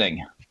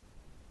everything.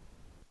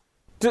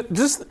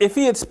 Just if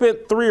he had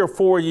spent 3 or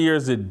 4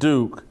 years at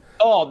Duke.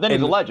 Oh, then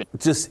he's a legend.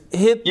 Just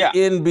hit the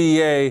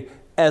NBA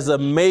as a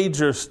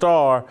major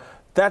star.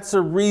 That's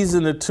a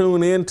reason to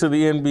tune into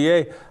the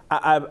NBA.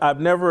 I've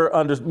never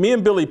understood. Me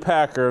and Billy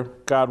Packer,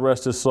 God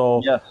rest his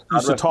soul,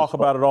 used to talk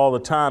about it all the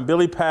time.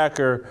 Billy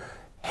Packer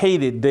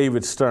hated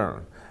David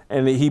Stern,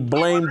 and he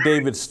blamed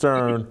David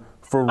Stern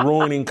for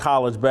ruining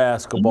college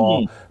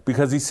basketball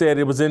because he said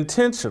it was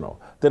intentional,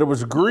 that it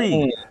was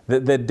greed,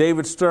 that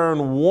David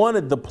Stern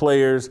wanted the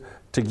players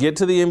to get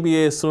to the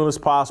NBA as soon as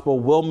possible.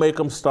 We'll make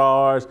them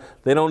stars.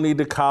 They don't need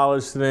the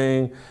college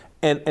thing.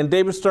 And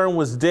David Stern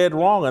was dead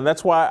wrong, and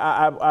that's why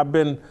I've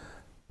been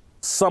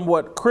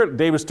somewhat critical.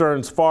 David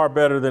Stern's far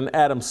better than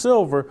Adam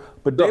Silver,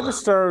 but David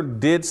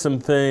Stern did some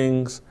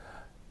things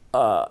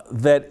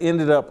that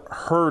ended up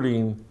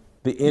hurting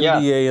the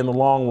NBA in the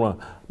long run.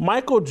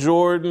 Michael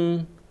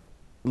Jordan,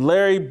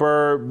 Larry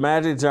Bird,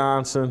 Magic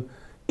Johnson,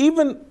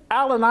 even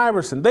Allen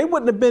Iverson, they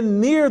wouldn't have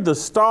been near the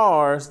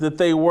stars that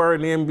they were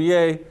in the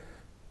NBA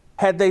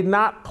had they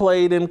not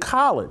played in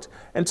college.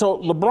 And so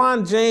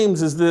LeBron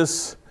James is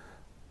this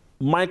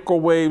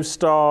microwave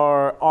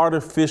star,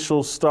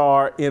 artificial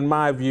star, in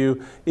my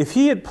view. If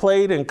he had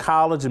played in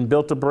college and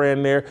built a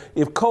brand there,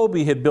 if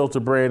Kobe had built a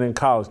brand in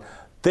college,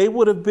 they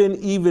would have been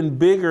even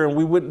bigger,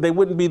 and they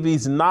wouldn't be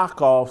these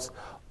knockoffs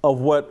of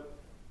what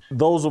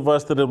those of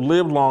us that have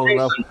lived long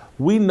enough,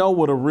 we know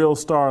what a real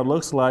star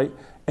looks like.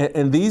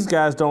 And these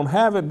guys don't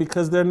have it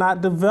because they're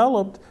not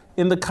developed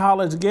in the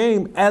college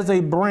game as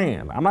a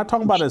brand. I'm not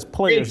talking about as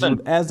players,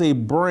 but as a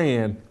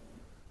brand,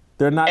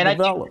 they're not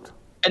developed.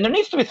 And there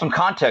needs to be some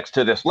context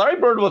to this. Larry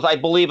Bird was, I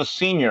believe, a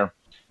senior,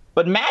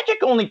 but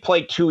Magic only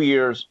played 2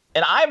 years,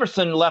 and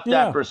Iverson left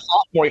after his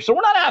sophomore year. So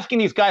we're not asking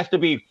these guys to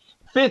be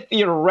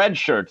fifth-year red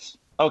shirts,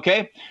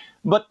 okay?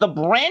 But the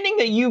branding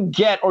that you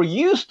get or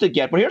used to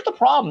get, but here's the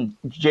problem,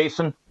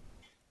 Jason.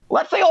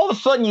 Let's say all of a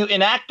sudden you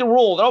enact a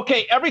rule that,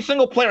 okay, every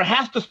single player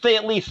has to stay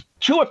at least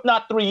 2, if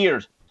not 3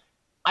 years.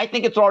 I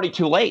think it's already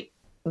too late.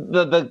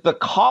 The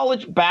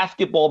college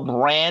basketball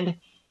brand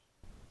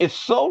is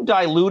so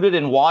diluted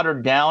and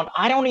watered down,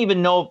 I don't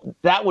even know if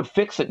that would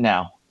fix it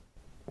now.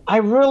 I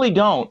really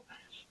don't.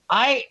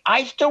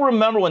 I still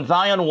remember when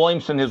Zion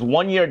Williamson, his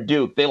 1 year at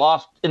Duke, they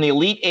lost in the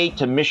Elite Eight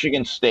to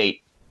Michigan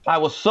State. I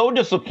was so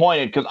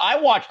disappointed because I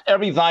watched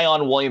every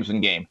Zion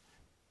Williamson game.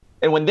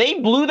 And when they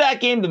blew that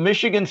game to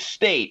Michigan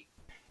State,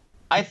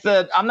 I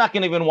said, I'm not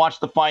going to even watch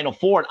the Final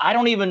Four.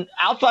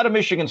 Outside of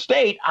Michigan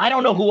State, I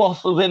don't know who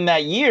else was in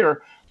that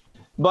year.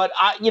 But,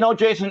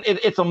 Jason,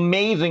 it's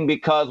amazing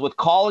because with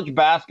college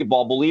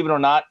basketball, believe it or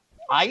not,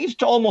 I used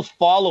to almost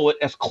follow it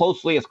as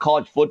closely as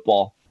college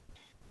football.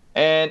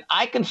 And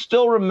I can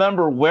still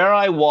remember where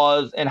I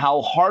was and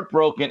how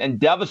heartbroken and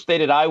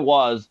devastated I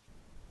was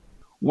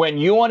when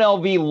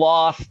UNLV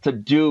lost to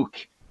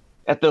Duke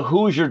at the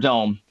Hoosier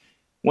Dome.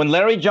 When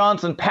Larry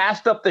Johnson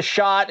passed up the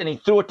shot and he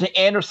threw it to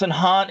Anderson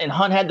Hunt, and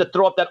Hunt had to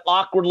throw up that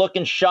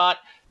awkward-looking shot,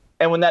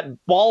 and when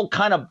that ball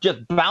kind of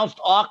just bounced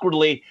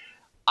awkwardly,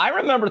 I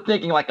remember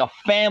thinking like a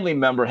family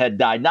member had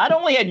died. Not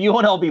only had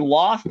UNLV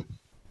lost,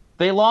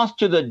 they lost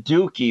to the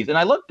Dukies. And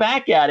I look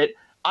back at it,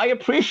 I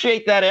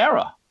appreciate that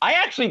era. I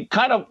actually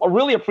kind of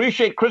really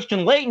appreciate Christian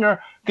Laettner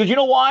because you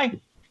know why?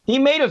 He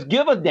made us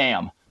give a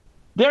damn.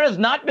 There has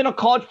not been a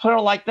college player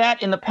like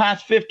that in the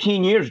past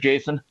 15 years,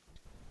 Jason.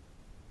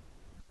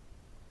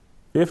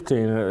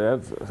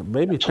 15,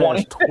 maybe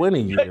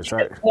 20 years,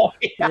 right?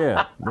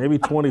 Yeah, maybe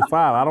 25.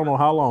 I don't know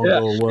how long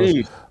ago it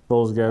was.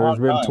 Those guys. It's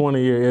been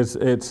 20 years.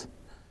 It's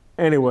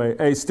anyway.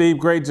 Hey, Steve,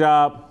 great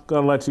job.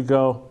 Gonna let you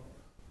go.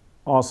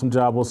 Awesome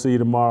job. We'll see you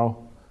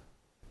tomorrow.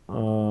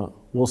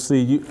 We'll see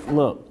you.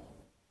 Look,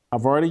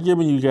 I've already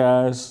given you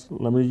guys.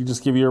 Let me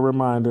just give you a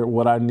reminder.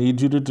 What I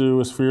need you to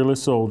do as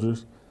Fearless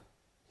Soldiers,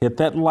 hit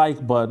that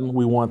like button.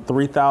 We want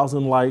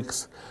 3,000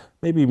 likes.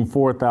 Maybe even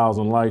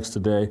 4,000 likes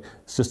today.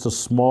 It's just a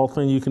small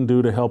thing you can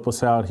do to help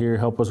us out here,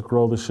 help us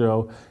grow the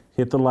show.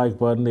 Hit the like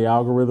button. The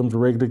algorithm's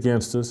rigged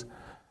against us.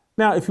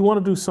 Now, if you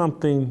want to do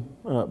something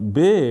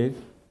big,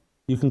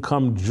 you can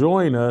come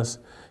join us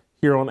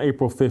here on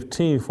April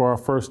 15th for our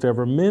first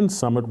ever Men's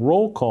Summit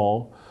roll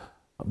call.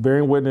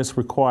 Bearing witness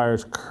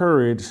requires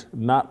courage,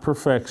 not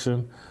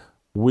perfection.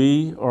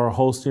 We are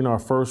hosting our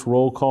first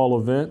roll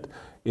call event.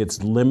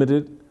 It's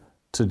limited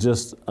to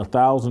just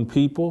 1,000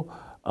 people.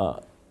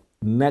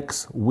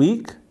 Next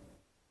week,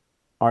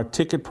 our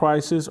ticket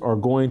prices are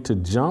going to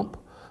jump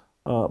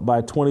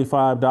by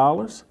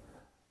 $25.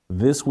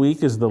 This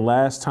week is the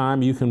last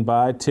time you can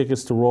buy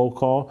tickets to roll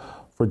call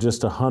for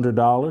just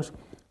 $100.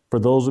 For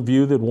those of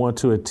you that want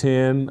to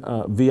attend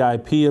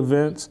VIP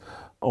events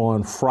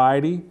on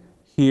Friday,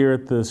 here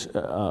at this,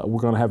 we're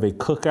going to have a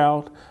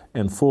cookout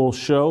and full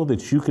show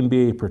that you can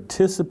be a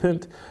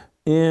participant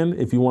in.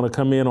 If you want to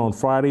come in on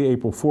Friday,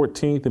 April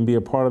 14th, and be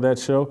a part of that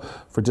show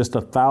for just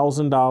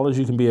 $1,000,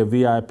 you can be a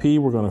VIP.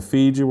 We're going to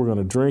feed you, we're going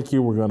to drink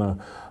you, we're going to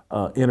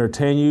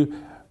entertain you.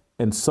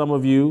 And some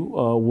of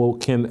you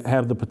can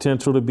have the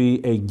potential to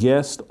be a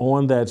guest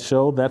on that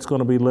show. That's going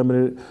to be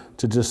limited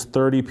to just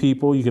 30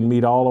 people. You can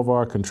meet all of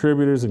our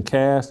contributors and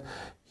cast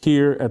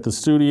here at the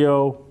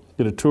studio,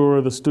 get a tour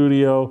of the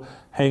studio,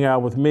 hang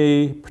out with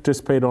me,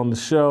 participate on the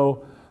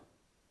show,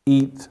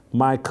 eat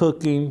my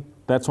cooking.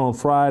 That's on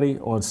Friday.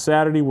 On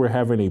Saturday, we're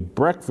having a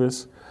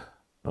breakfast,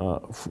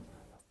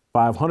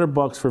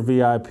 $500 for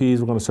VIPs.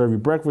 We're going to serve you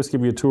breakfast,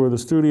 give you a tour of the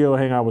studio,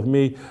 hang out with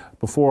me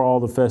before all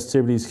the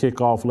festivities kick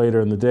off later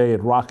in the day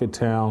at Rocket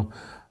Town.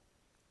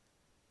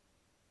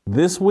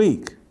 This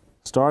week,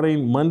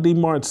 starting Monday,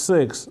 March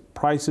 6th,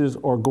 prices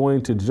are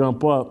going to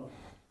jump up.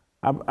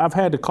 I've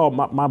had to call,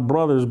 my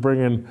brother's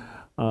bringing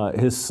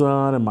his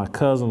son, and my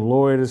cousin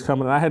Lloyd is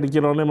coming. I had to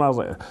get on them. I was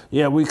like,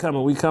 yeah, we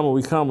coming.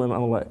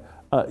 I'm like,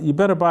 you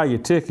better buy your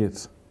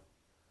tickets,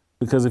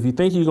 because if you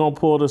think you're going to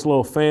pull this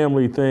little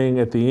family thing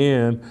at the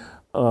end,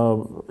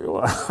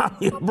 I'm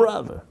your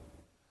brother.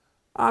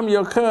 I'm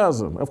your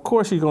cousin. Of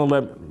course you're going to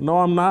let me. No,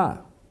 I'm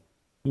not.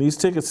 These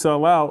tickets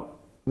sell out.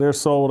 They're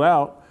sold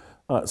out.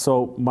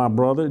 So my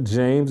brother,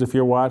 James, if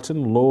you're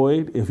watching,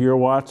 Lloyd, if you're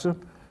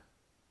watching,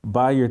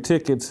 buy your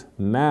tickets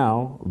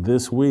now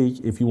this week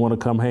if you want to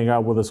come hang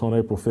out with us on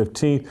April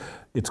 15th.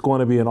 It's going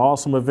to be an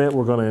awesome event.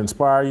 We're going to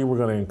inspire you. We're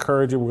going to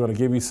encourage you. We're going to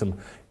give you some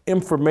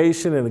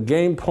information and a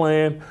game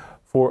plan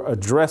for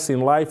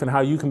addressing life and how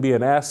you can be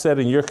an asset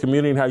in your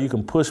community and how you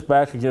can push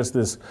back against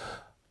this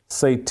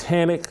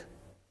satanic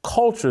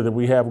culture that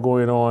we have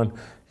going on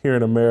here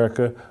in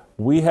America.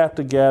 We have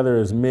to gather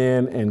as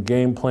men and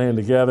game plan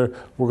together.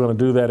 We're going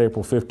to do that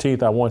April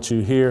 15th. I want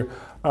you here.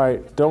 All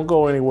right, don't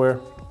go anywhere.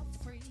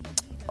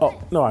 Oh,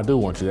 no, I do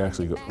want you to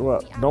actually go.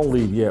 Well, don't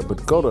leave yet,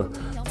 but go to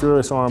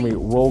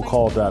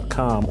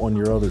FuriousArmyRollCall.com on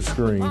your other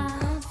screen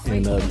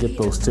and get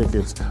those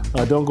tickets.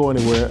 Don't go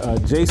anywhere.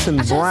 Jason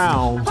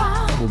Brown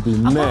will be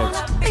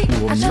next. He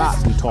will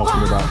not be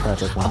talking about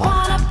Patrick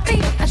Mahomes.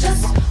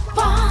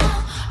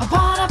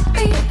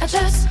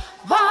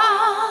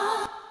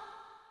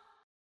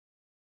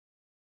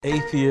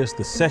 Atheists,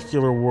 the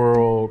secular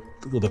world,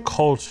 the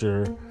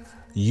culture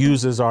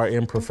uses our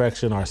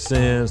imperfection, our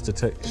sins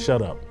to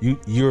shut up.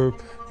 You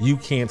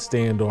can't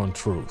stand on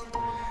truth.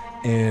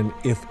 And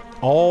if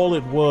all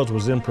it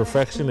was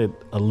imperfection, it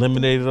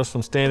eliminated us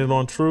from standing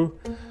on truth,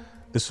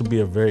 this would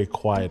be a very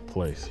quiet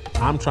place.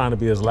 I'm trying to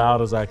be as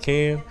loud as I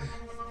can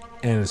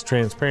and as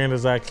transparent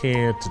as I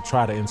can to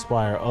try to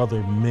inspire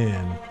other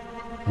men.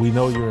 We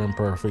know you're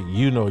imperfect.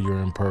 You know you're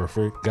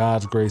imperfect.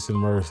 God's grace and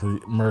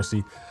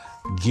mercy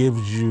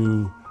gives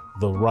you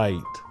the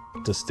right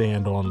to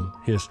stand on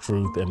his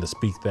truth and to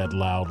speak that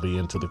loudly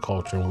into the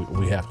culture, and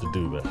we have to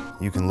do that.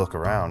 You can look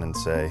around and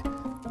say,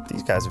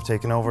 these guys have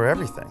taken over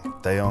everything.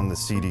 They own the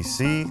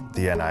CDC,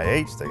 the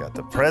NIH, they got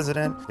the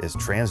president. Is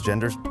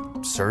transgender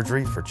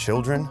surgery for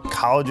children?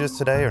 Colleges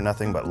today are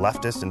nothing but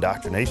leftist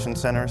indoctrination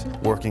centers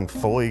working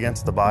fully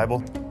against the Bible.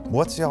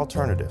 What's the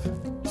alternative?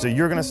 So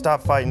you're gonna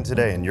stop fighting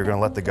today and you're gonna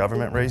let the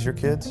government raise your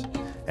kids?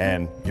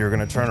 And you're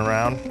gonna turn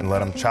around and let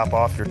them chop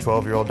off your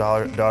 12-year-old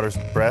daughter's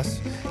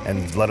breasts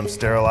and let them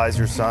sterilize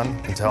your son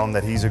and tell him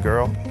that he's a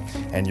girl?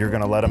 And you're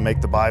gonna let them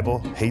make the Bible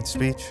hate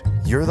speech?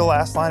 You're the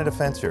last line of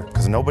defense here,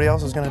 because nobody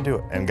else is gonna do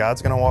it, and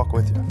God's gonna walk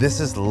with you. This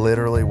is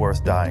literally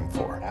worth dying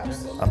for.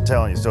 Absolutely. I'm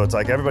telling you. So it's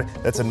like everybody,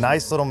 that's a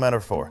nice little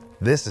metaphor.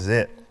 This is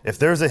it. If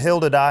there's a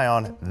hill to die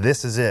on,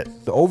 this is it.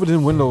 The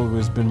Overton window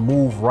has been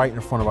moved right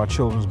in front of our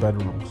children's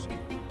bedrooms.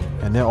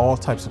 And there are all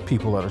types of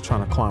people that are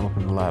trying to climb up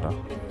in the ladder.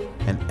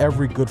 And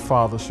every good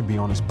father should be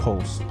on his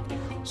post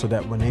so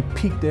that when they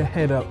peek their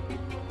head up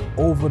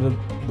over the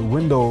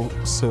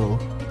windowsill,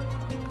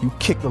 you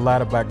kick the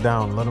ladder back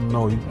down and let them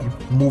know you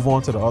move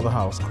on to the other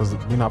house, because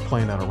we're not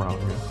playing that around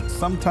here.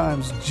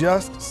 Sometimes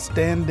just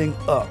standing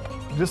up,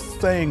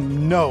 just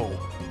saying, no,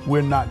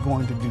 we're not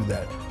going to do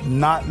that.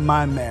 Not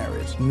my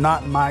marriage,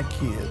 not my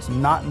kids,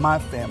 not my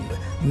family,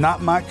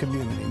 not my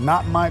community,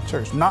 not my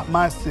church, not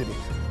my city.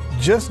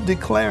 Just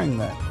declaring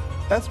that,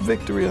 that's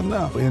victory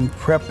enough. In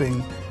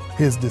prepping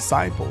his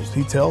disciples,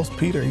 he tells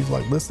Peter, he's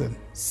like, listen,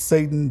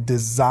 Satan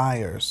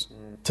desires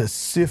to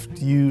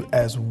sift you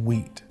as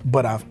wheat,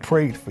 but I've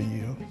prayed for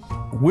you.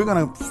 We're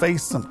gonna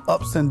face some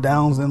ups and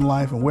downs in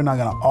life, and we're not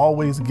gonna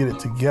always get it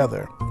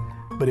together.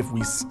 But if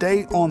we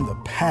stay on the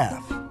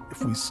path,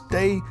 if we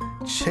stay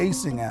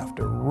chasing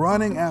after,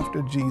 running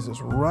after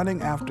Jesus,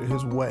 running after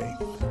his way,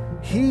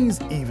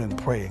 he's even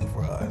praying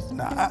for us.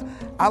 Now,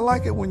 I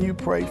like it when you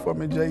pray for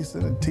me,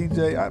 Jason and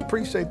TJ. I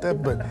appreciate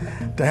that, but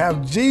to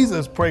have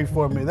Jesus pray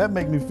for me, that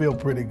makes me feel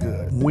pretty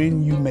good.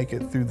 When you make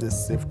it through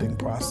this sifting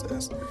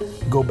process,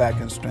 go back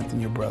and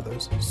strengthen your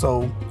brothers.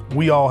 So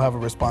we all have a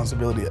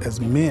responsibility as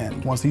men.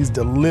 Once he's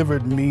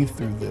delivered me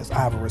through this, I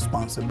have a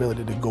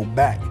responsibility to go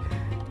back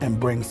and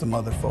bring some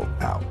other folk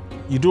out.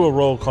 You do a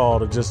roll call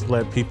to just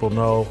let people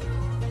know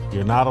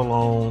you're not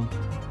alone,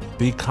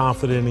 be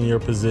confident in your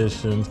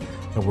positions,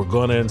 and we're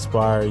going to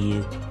inspire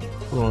you.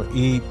 We're going to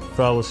eat,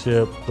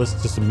 fellowship, listen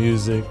to some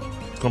music.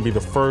 It's going to be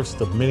the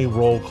first of many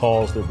roll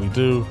calls that we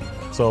do.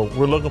 So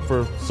we're looking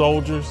for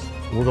soldiers.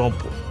 We're going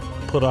to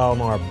put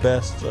on our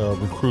best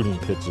recruiting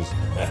pitches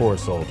for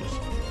soldiers.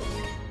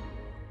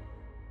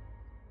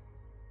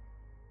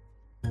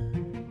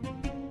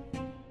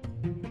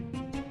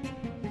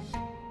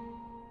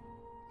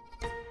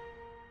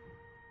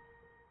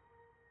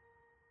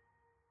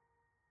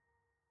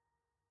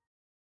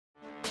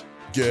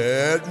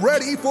 Get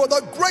ready for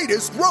the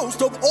greatest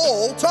roast of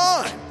all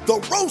time,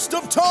 the Roast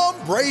of Tom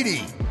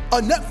Brady,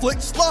 a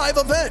Netflix live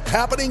event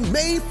happening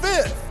May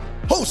 5th.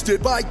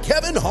 Hosted by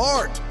Kevin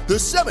Hart, the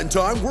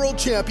 7-time world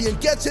champion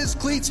gets his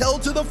cleats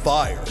held to the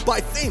fire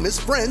by famous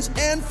friends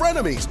and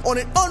frenemies on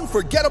an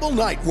unforgettable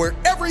night where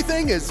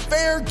everything is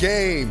fair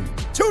game.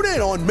 Tune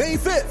in on May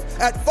 5th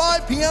at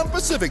 5 p.m.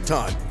 Pacific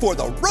time for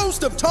the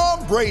Roast of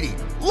Tom Brady,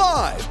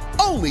 live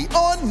only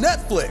on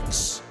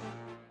Netflix.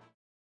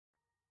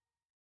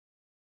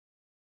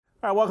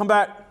 All right, welcome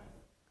back.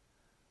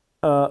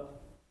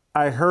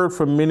 I heard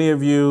from many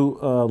of you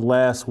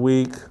last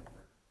week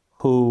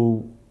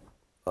who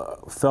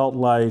felt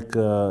like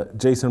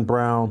Jason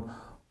Brown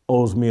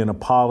owes me an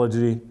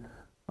apology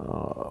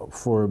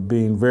for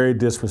being very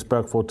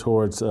disrespectful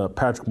towards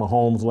Patrick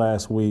Mahomes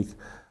last week.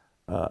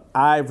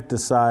 I've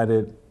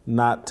decided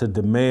not to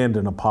demand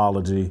an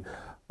apology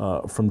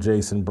from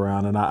Jason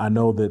Brown, and I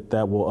know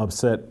that will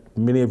upset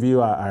many of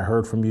you. I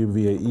heard from you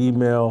via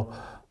email.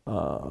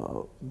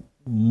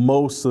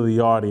 Most of the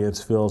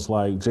audience feels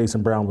like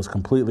Jason Brown was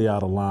completely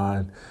out of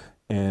line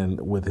and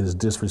with his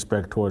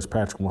disrespect towards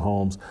Patrick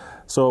Mahomes.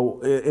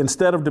 So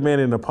instead of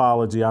demanding an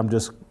apology,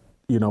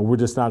 we're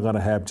just not going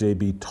to have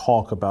JB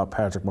talk about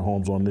Patrick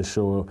Mahomes on this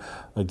show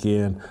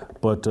again.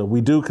 But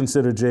we do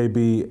consider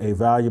JB a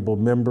valuable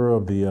member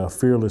of the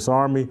Fearless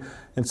Army.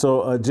 And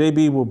so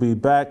JB will be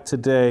back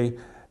today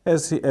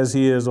as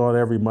he is on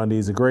every Monday.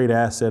 He's a great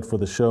asset for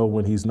the show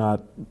when he's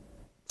not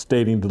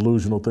stating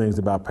delusional things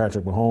about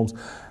Patrick Mahomes.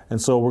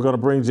 And so we're going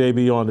to bring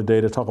JB on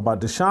today to talk about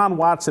Deshaun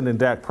Watson and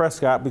Dak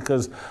Prescott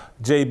because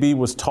JB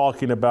was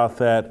talking about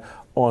that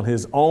on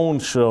his own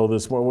show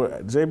this morning.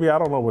 JB, I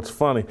don't know what's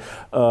funny,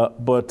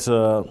 but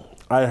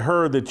I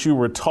heard that you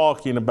were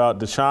talking about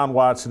Deshaun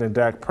Watson and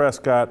Dak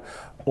Prescott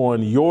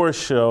on your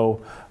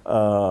show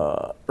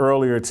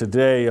earlier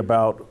today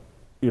about,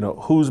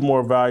 who's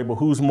more valuable,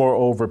 who's more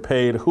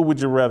overpaid, who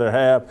would you rather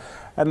have?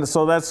 And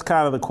so that's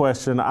kind of the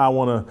question. I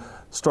want to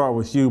start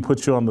with you,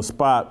 put you on the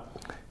spot.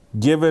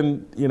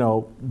 Given,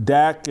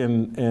 Dak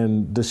and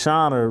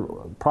Deshaun are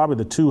probably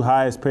the two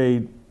highest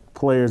paid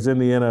players in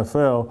the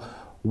NFL,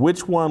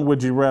 which one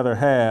would you rather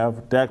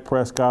have, Dak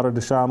Prescott or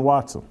Deshaun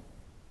Watson?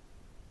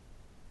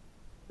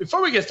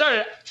 Before we get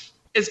started,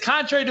 it's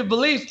contrary to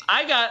belief.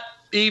 I got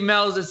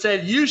emails that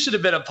said you should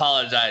have been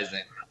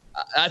apologizing.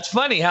 That's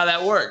funny how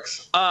that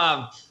works.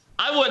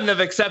 I wouldn't have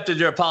accepted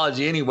your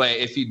apology anyway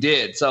if you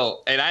did.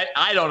 So, and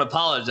I don't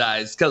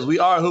apologize because we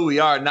are who we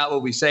are, not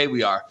what we say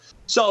we are.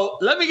 So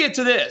let me get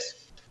to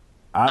this.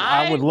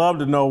 I would love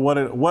to know what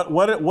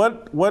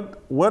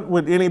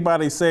would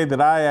anybody say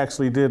that I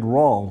actually did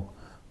wrong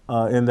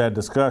in that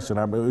discussion?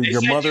 I mean,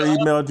 your mother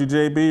emailed you,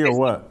 JB, or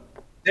what?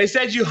 They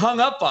said you hung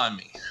up on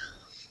me.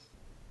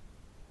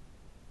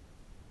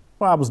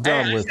 Well, I was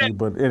done with you,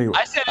 but anyway,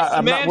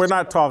 we're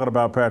not talking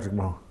about Patrick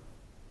Mahomes.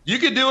 You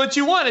can do what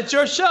you want. It's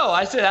your show.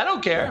 I said I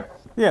don't care.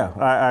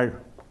 Yeah,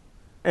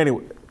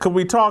 anyway, could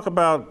we talk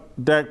about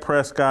Dak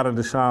Prescott and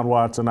Deshaun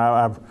Watson?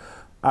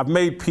 I've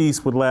made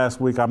peace with last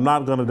week. I'm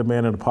not going to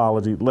demand an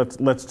apology.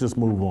 Let's just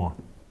move on.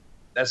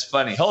 That's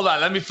funny. Hold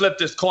on. Let me flip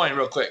this coin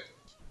real quick.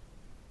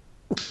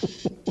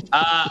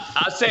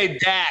 I'll say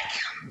Dak.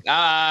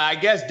 I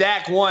guess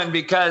Dak won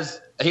because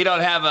he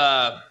don't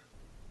have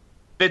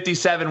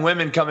 57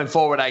 women coming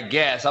forward, I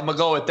guess. I'm going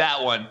to go with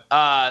that one.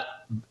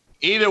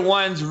 Either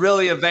one's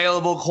really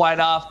available quite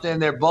often.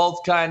 They're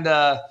both kind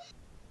of,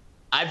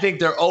 I think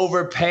they're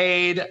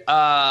overpaid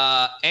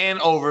and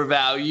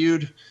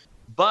overvalued.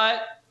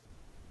 But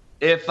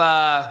if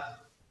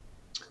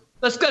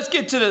let's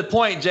get to the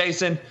point,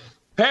 Jason.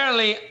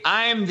 Apparently,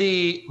 I'm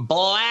the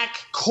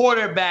black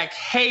quarterback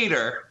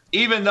hater,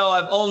 even though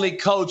I've only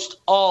coached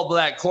all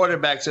black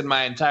quarterbacks in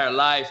my entire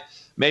life.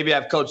 Maybe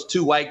I've coached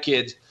 2 white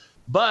kids.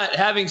 But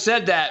having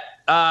said that,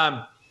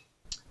 I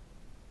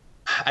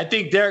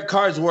think Derek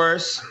Carr's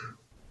worse.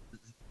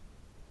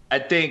 I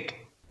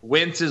think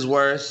Wentz is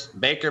worse.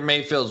 Baker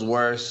Mayfield's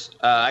worse.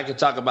 I could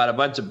talk about a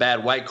bunch of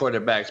bad white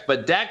quarterbacks.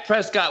 But Dak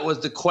Prescott was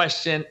the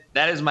question.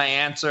 That is my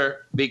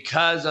answer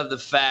because of the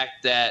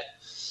fact that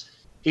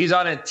he's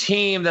on a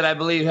team that I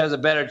believe has a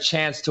better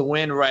chance to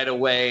win right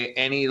away,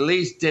 and he at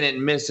least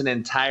didn't miss an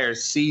entire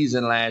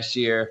season last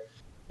year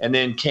and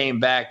then came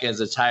back as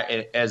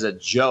a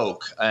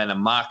joke and a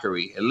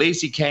mockery. At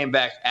least he came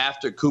back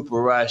after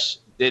Cooper Rush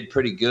did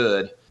pretty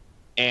good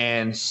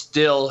and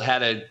still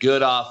had a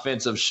good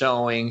offensive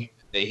showing.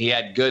 He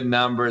had good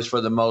numbers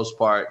for the most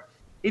part.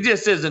 He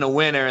just isn't a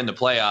winner in the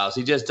playoffs.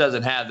 He just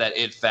doesn't have that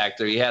it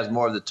factor. He has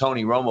more of the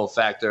Tony Romo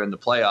factor in the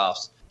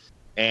playoffs.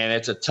 And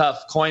it's a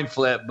tough coin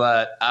flip,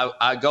 but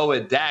I go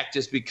with Dak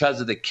just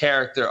because of the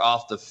character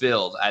off the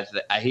field.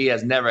 He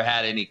has never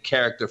had any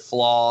character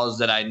flaws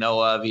that I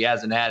know of. He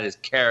hasn't had his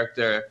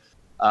character.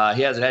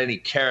 He hasn't had any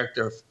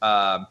character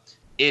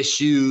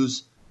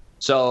issues.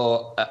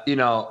 So,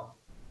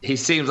 he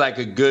seems like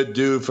a good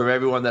dude from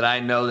everyone that I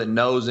know that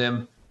knows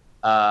him.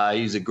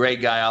 He's a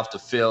great guy off the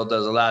field,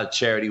 does a lot of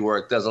charity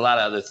work, does a lot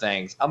of other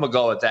things. I'm going to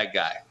go with that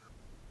guy.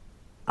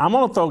 I'm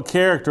going to throw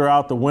character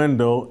out the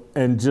window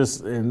and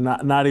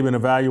not even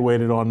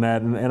evaluate it on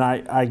that. And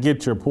I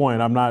get your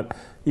point. I'm not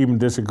even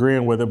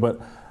disagreeing with it. But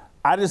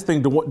I just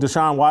think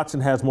Deshaun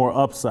Watson has more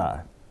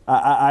upside.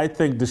 I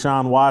think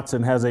Deshaun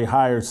Watson has a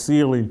higher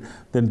ceiling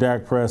than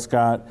Dak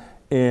Prescott.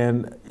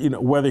 And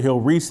whether he'll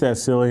reach that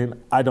ceiling,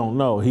 I don't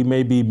know. He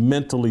may be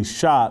mentally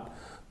shot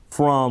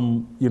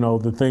from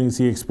the things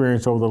he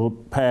experienced over the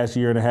past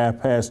year and a half,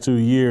 past 2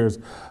 years.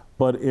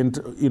 But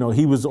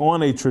he was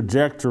on a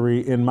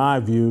trajectory, in my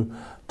view,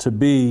 to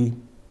be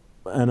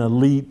an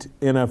elite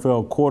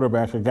NFL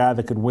quarterback, a guy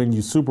that could win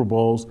you Super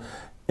Bowls.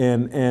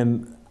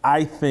 And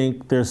I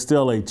think there's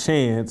still a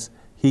chance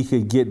he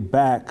could get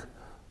back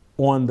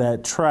on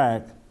that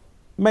track.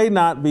 May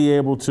not be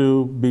able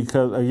to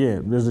because,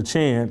 again, there's a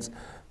chance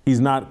he's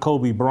not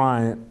Kobe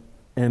Bryant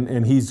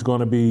and he's going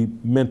to be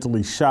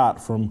mentally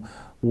shot from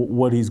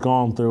what he's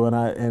gone through.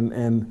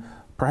 And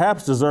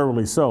perhaps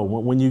deservedly so.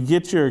 When you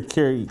get your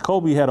carry,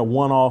 Kobe had a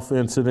one-off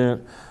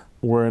incident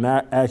where an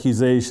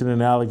accusation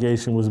and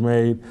allegation was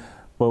made.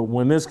 But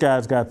when this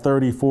guy's got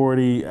 30,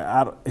 40,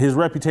 his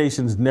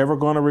reputation's never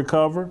going to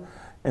recover.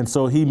 And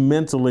so he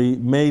mentally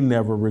may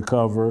never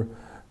recover.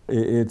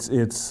 I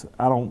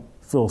don't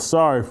feel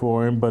sorry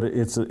for him, but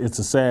it's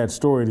a sad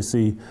story to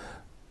see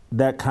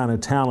that kind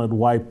of talent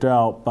wiped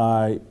out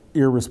by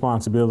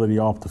irresponsibility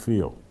off the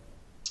field.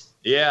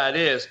 Yeah, it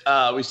is.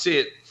 We see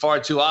it far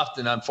too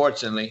often,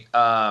 unfortunately.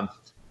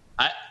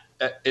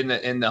 In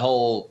the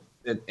whole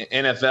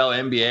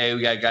NFL, NBA,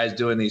 we got guys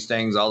doing these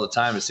things all the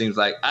time. It seems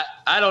like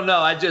I don't know.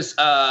 I just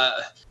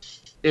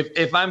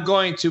if I'm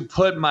going to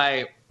put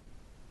my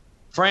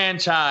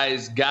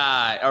franchise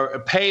guy or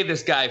pay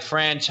this guy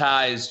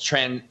franchise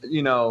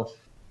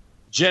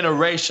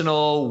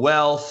generational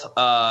wealth,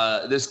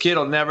 this kid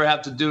will never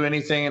have to do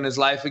anything in his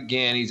life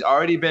again. He's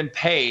already been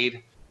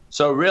paid.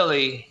 So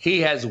really,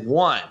 he has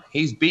won.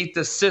 He's beat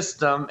the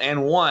system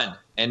and won.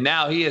 And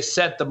now he has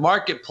set the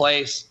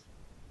marketplace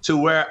to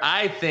where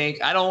I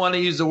don't want to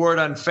use the word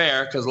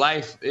unfair because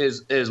life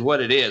is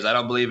what it is. I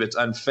don't believe it's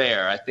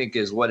unfair. I think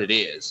is what it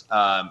is.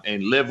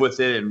 And live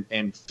with it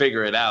and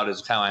figure it out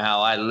is kind of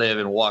how I live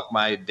and walk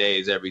my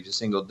days every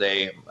single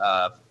day,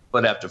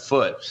 foot after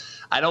foot.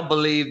 I don't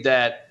believe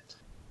that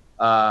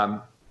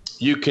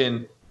you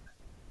can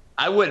 –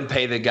 I wouldn't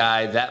pay the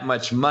guy that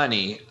much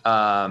money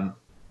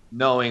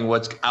knowing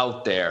what's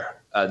out there.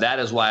 That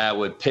is why I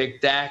would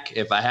pick Dak.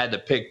 If I had to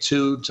pick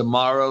two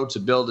tomorrow to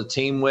build a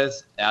team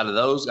with, out of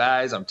those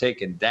guys, I'm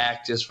taking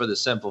Dak just for the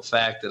simple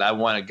fact that I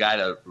want a guy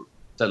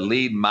to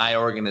lead my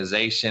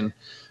organization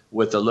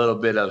with a little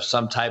bit of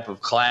some type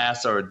of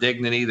class or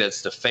dignity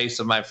that's the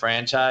face of my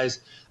franchise.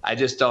 I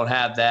just don't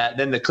have that.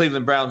 Then the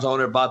Cleveland Browns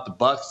owner bought the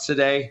Bucs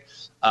today.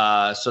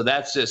 So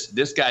that's just –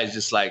 this guy's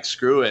just like,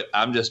 screw it.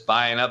 I'm just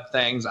buying up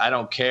things. I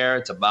don't care.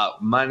 It's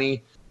about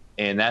money.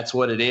 And that's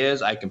what it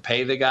is. I can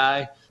pay the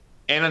guy.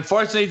 And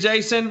unfortunately,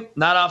 Jason,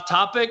 not off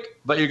topic,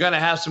 but you're going to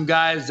have some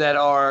guys that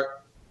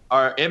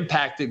are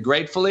impacted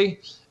gratefully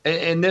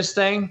in this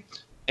thing.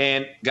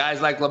 And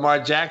guys like Lamar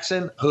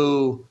Jackson,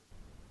 who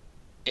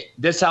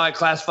this is how I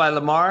classify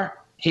Lamar.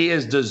 He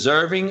is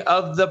deserving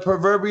of the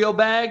proverbial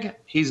bag.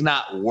 He's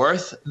not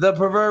worth the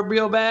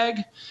proverbial bag.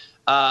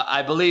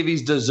 I believe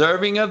he's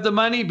deserving of the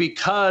money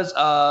because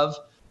of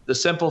the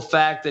simple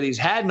fact that he's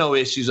had no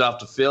issues off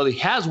the field. He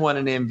has won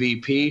an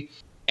MVP,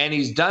 and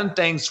he's done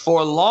things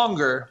for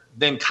longer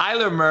than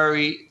Kyler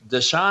Murray,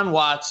 Deshaun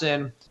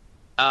Watson,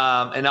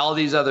 and all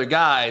these other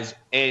guys.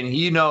 And,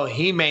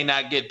 he may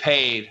not get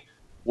paid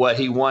what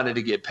he wanted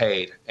to get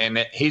paid.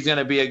 And he's going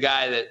to be a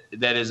guy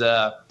that is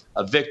a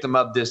victim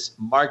of this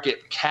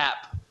market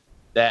cap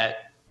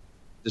that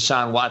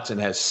Deshaun Watson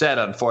has set,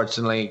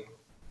 unfortunately.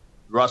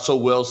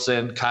 Russell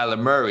Wilson, Kyler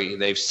Murray,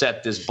 they've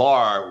set this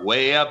bar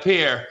way up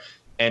here.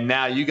 And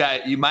now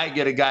you might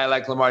get a guy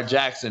like Lamar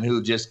Jackson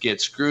who just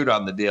gets screwed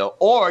on the deal.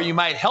 Or you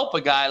might help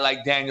a guy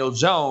like Daniel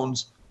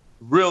Jones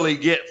really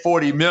get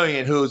 $40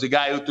 million, who's a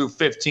guy who threw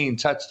 15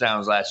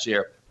 touchdowns last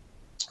year.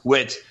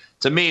 which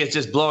to me is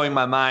just blowing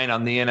my mind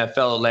on the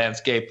NFL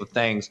landscape of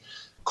things.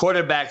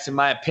 Quarterbacks, in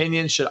my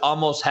opinion, should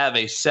almost have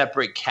a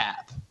separate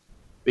cap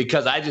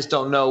because I just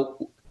don't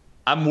know.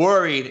 I'm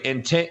worried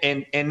in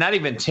 10, and not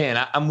even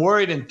 10. I'm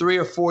worried in 3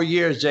 or 4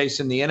 years,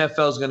 Jason, the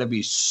NFL is going to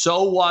be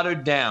so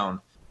watered down,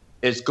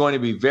 it's going to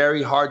be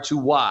very hard to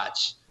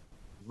watch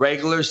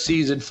regular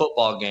season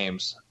football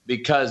games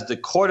because the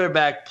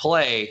quarterback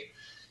play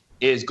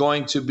is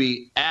going to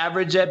be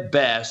average at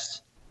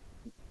best,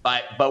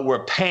 but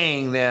we're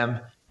paying them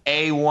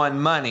A1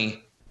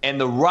 money. And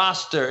the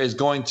roster is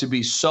going to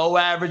be so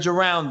average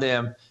around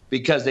them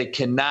because they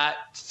cannot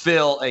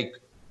fill a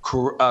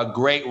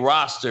great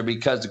roster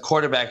because the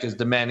quarterback is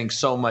demanding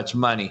so much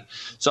money.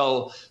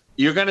 So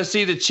you're going to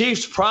see the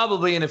Chiefs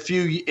probably in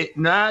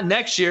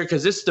next year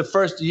because this is the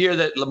first year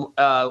that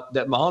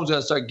Mahomes is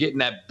going to start getting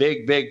that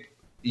big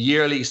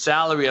yearly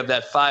salary of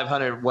that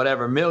 $500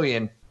 whatever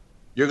million.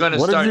 You're going to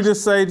What did you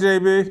just say,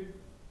 JB?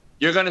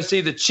 You're going to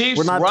see the Chiefs.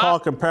 We're not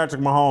talking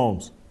Patrick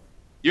Mahomes.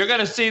 You're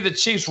going to see the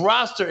Chiefs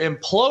roster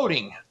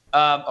imploding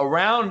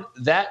around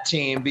that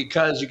team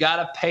because you got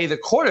to pay the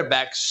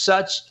quarterback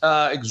such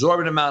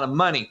exorbitant amount of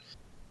money.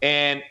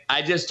 And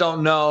I just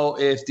don't know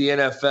if the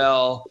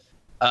NFL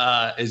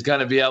is going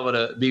to be able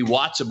to be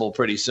watchable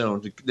pretty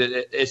soon.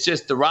 It's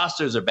just the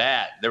rosters are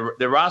bad.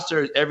 The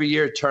roster every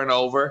year turn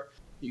over.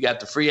 You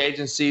got the free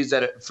agencies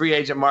free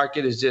agent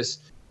market is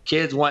just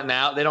kids wanting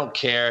out. They don't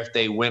care if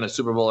they win a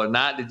Super Bowl or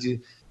not. Did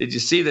you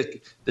see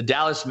the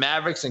Dallas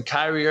Mavericks and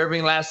Kyrie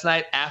Irving last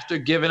night after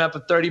giving up a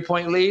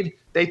 30-point lead?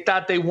 They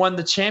thought they won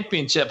the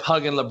championship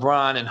hugging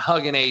LeBron and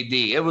hugging AD.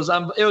 It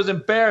was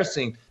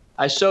embarrassing.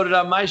 I showed it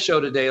on my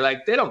show today.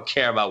 Like, they don't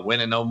care about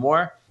winning no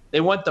more. They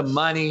want the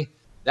money.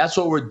 That's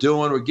what we're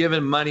doing. We're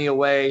giving money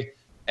away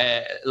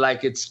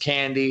like it's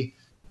candy,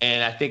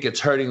 and I think it's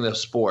hurting the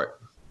sport.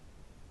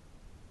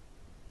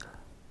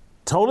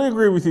 Totally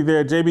agree with you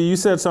there, JB. You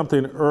said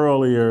something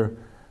earlier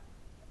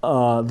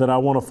that I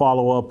want to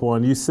follow up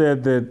on. You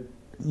said that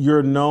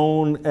you're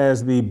known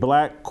as the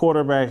black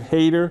quarterback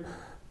hater.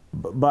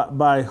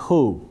 By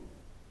who?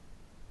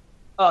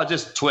 Oh,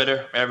 just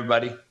Twitter,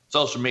 everybody,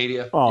 social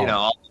media. Oh. You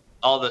know,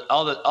 all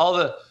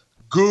the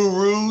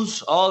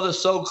gurus, all the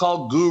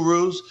so-called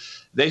gurus.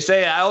 They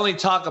say I only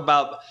talk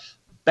about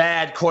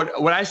bad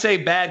when I say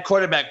bad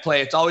quarterback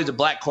play, it's always a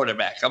black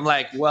quarterback. I'm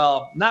like,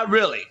 well, not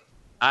really.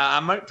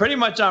 I'm pretty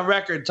much on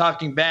record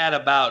talking bad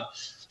about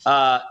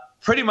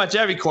pretty much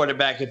every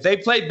quarterback. If they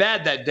played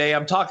bad that day,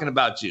 I'm talking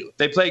about you. If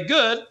they played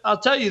good, I'll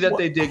tell you that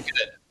they did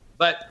good.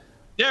 But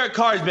Derek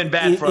Carr has been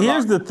bad for a long time.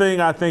 Here's the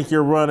thing I think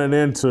you're running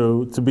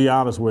into, to be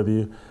honest with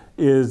you,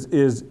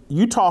 is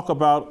you talk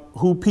about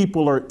who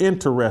people are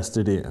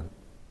interested in.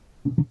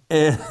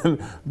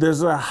 And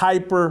there's a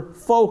hyper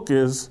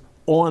focus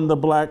on the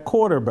black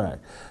quarterback.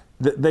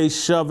 They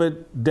shove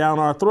it down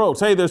our throats.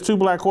 Hey, there's 2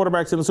 black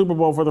quarterbacks in the Super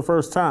Bowl for the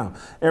first time.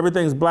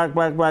 Everything's black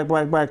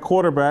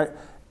quarterback.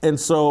 And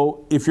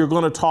so if you're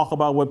going to talk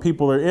about what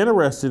people are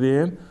interested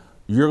in,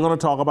 you're going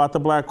to talk about the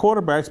black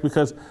quarterbacks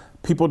because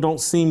people don't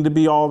seem to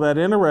be all that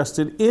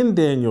interested in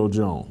Daniel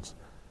Jones.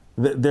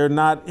 They're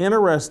not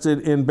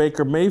interested in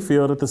Baker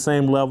Mayfield at the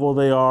same level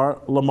they are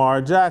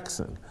Lamar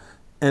Jackson.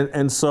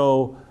 And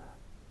so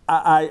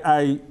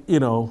I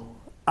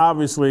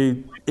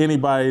obviously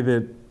anybody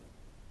that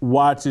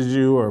watches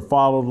you or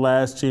followed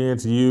Last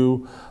Chance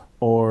U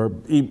or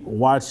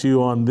watch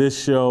you on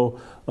this show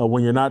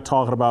when you're not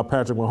talking about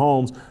Patrick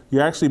Mahomes, you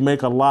actually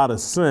make a lot of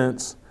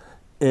sense.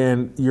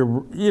 And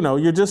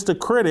you're just a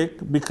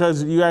critic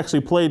because you actually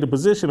played the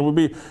position. It would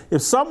be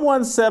if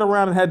someone sat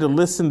around and had to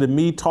listen to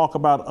me talk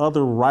about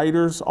other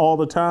writers all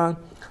the time,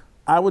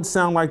 I would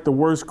sound like the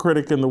worst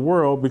critic in the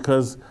world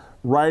because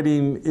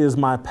writing is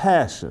my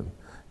passion.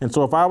 And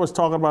so if I was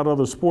talking about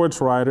other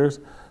sports writers,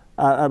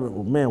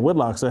 man,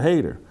 Whitlock's a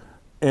hater.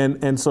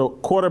 And so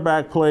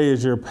quarterback play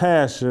is your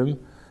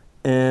passion,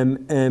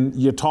 and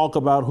you talk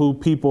about who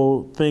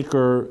people think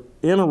are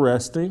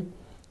interesting.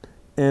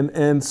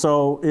 And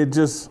so it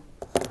just,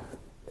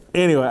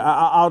 anyway,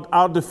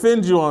 I'll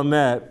defend you on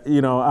that.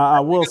 I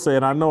will say,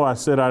 and I know I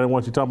said I didn't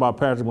want you to talk about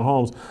Patrick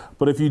Mahomes,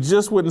 but if you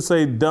just wouldn't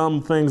say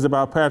dumb things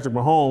about Patrick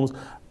Mahomes,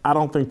 I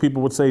don't think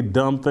people would say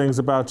dumb things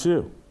about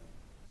you.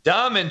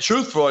 Dumb and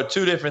truthful are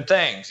 2 different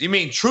things. You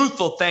mean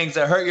truthful things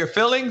that hurt your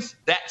feelings?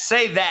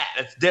 Say that.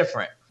 It's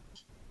different.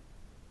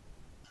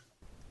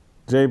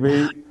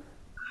 JB,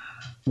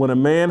 when a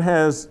man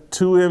has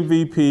 2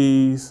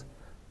 MVPs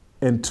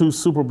and 2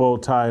 Super Bowl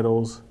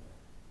titles,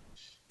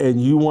 and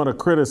you want to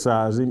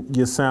criticize him,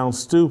 you sound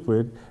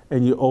stupid,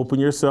 and you open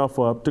yourself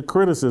up to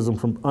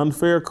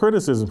unfair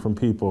criticism from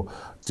people.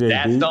 JB,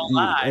 That's don't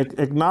lie.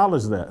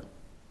 Acknowledge that.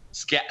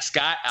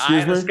 Eye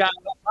in the sky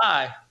don't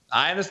lie.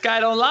 Eye in the sky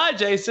don't lie,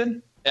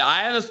 Jason.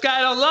 Eye in the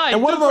sky don't lie.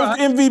 And what are those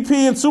MVP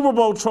and Super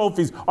Bowl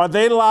trophies? Are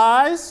they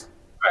lies?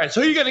 All right,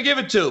 so who are you going to give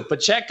it to?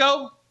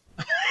 Pacheco?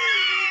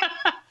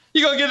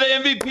 You going to give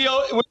the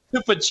MVP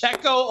to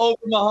Pacheco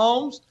over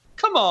Mahomes?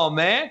 Come on,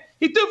 man.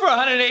 He threw for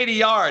 180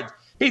 yards.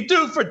 He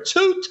threw for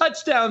 2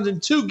 touchdowns in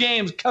 2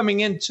 games coming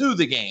into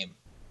the game.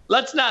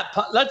 let's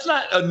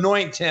not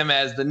anoint him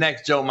as the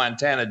next Joe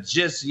Montana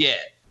just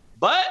yet.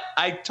 But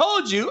I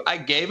told you, I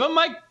gave him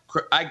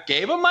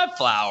my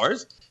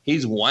flowers.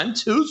 He's won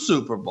 2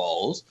 Super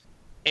Bowls,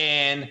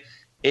 and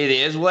it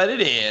is what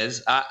it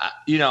is.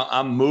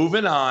 I'm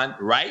moving on.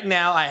 Right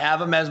now, I have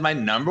him as my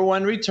number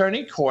 1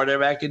 returning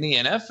quarterback in the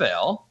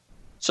NFL.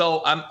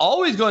 So I'm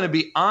always going to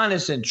be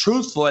honest and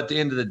truthful at the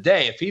end of the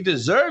day. If he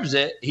deserves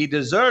it, he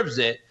deserves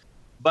it.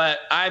 But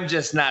I'm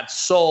just not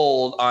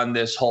sold on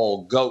this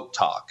whole GOAT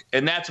talk.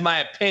 And that's my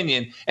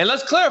opinion. And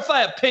let's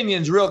clarify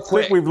opinions real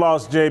quick. I think we've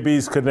lost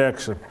JB's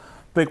connection.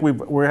 I think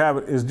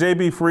is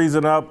JB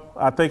freezing up?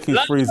 I think he's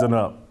freezing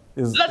up.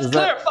 Let's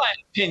clarify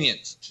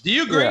opinions. Do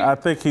you agree? Yeah, I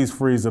think he's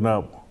freezing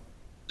up.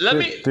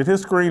 Did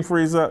his screen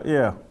freeze up?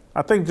 Yeah.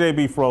 I think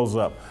JB froze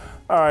up.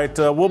 All right,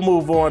 we'll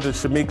move on to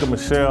Shamika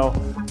Michelle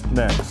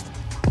next.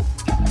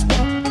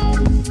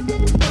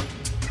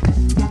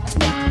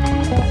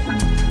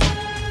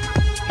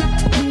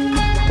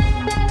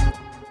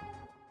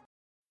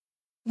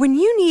 When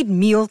you need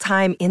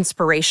mealtime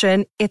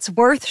inspiration, it's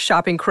worth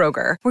shopping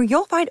Kroger, where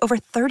you'll find over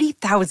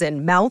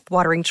 30,000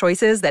 mouth-watering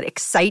choices that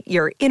excite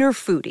your inner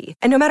foodie.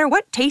 And no matter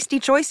what tasty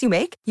choice you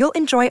make, you'll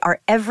enjoy our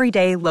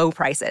everyday low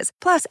prices,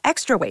 plus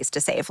extra ways to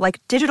save,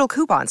 like digital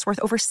coupons worth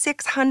over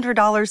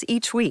 $600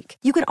 each week.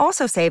 You can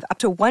also save up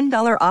to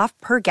 $1 off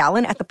per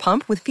gallon at the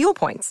pump with fuel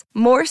points.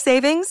 More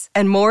savings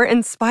and more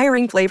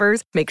inspiring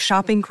flavors make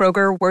shopping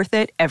Kroger worth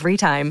it every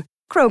time.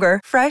 Kroger,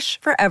 fresh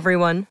for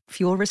everyone.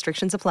 Fuel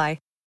restrictions apply.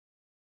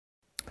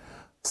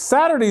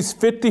 Saturday's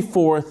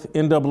 54th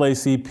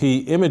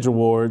NAACP Image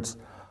Awards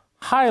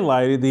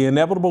highlighted the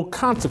inevitable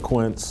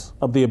consequence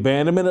of the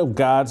abandonment of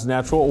God's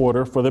natural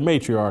order for the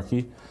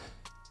matriarchy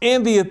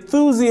and the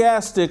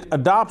enthusiastic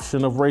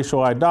adoption of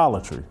racial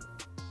idolatry.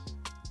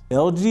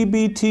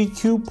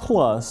 LGBTQ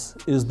plus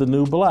is the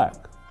new black,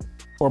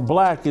 or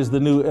black is the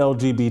new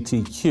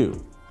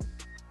LGBTQ.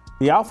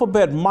 The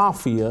alphabet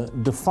mafia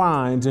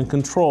defines and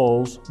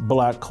controls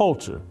black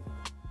culture.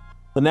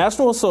 The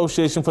National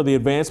Association for the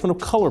Advancement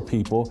of Colored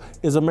People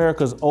is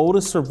America's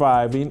oldest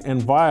surviving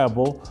and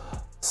viable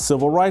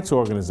civil rights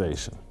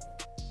organization.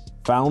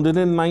 Founded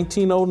in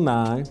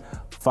 1909,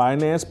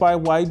 financed by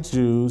white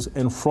Jews,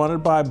 and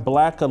fronted by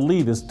black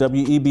elitist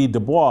W.E.B. Du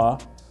Bois,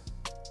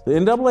 the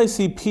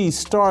NAACP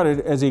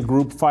started as a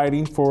group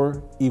fighting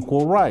for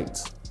equal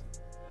rights.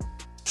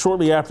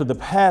 Shortly after the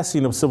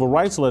passing of civil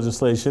rights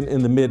legislation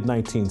in the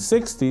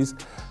mid-1960s,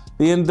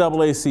 the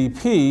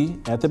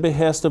NAACP, at the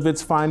behest of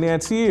its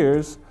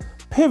financiers,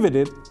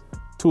 pivoted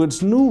to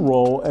its new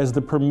role as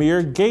the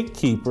premier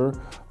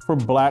gatekeeper for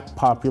black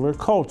popular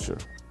culture.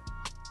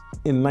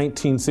 In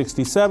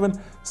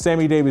 1967,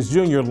 Sammy Davis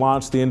Jr.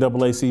 launched the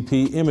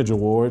NAACP Image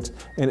Awards,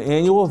 an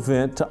annual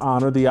event to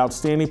honor the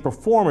outstanding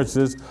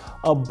performances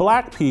of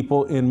black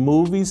people in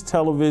movies,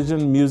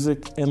 television,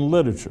 music, and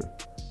literature.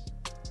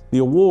 The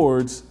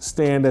awards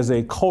stand as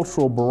a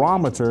cultural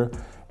barometer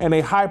and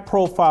a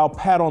high-profile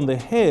pat on the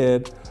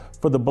head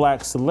for the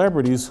black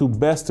celebrities who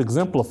best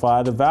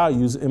exemplify the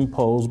values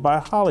imposed by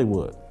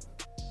Hollywood.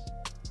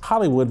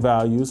 Hollywood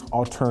values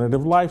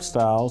alternative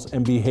lifestyles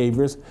and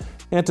behaviors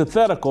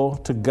antithetical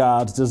to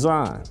God's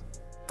design.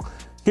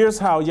 Here's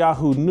how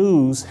Yahoo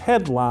News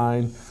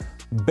headline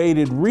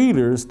baited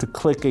readers to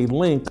click a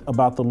link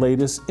about the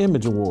latest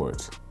Image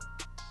Awards.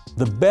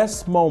 The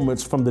best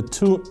moments from the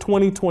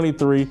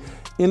 2023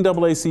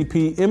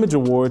 NAACP Image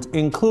Awards,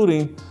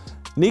 including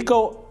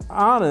Nico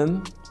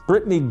Anand,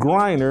 Brittany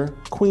Griner,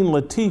 Queen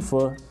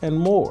Latifah, and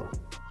more.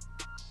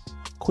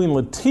 Queen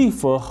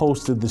Latifah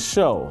hosted the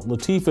show.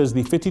 Latifah is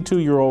the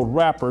 52-year-old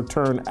rapper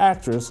turned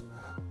actress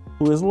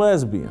who is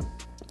lesbian.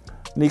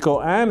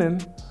 Nico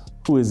Anand,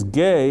 who is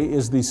gay,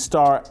 is the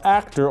star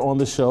actor on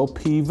the show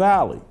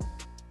P-Valley.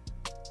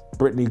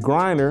 Brittany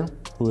Griner,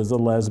 who is a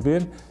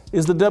lesbian,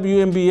 is the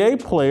WNBA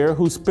player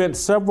who spent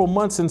several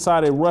months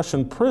inside a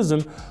Russian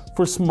prison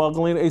for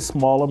smuggling a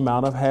small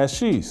amount of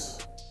hashish.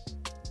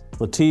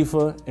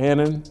 Latifah,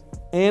 Anand,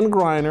 and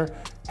Griner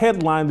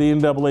headlined the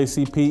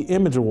NAACP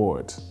Image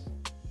Awards.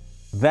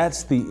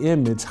 That's the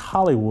image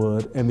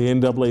Hollywood and the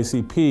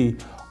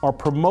NAACP are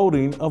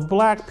promoting of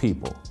black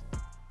people.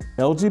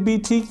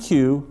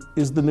 LGBTQ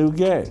is the new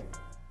gay.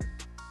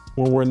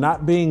 When we're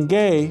not being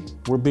gay,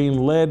 we're being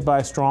led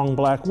by strong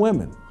black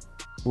women,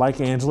 like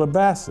Angela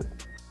Bassett.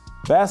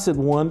 Bassett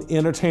won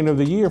Entertainer of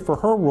the Year for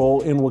her role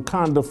in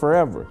Wakanda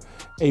Forever,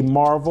 a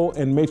Marvel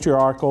and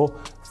matriarchal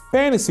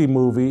fantasy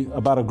movie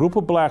about a group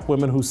of black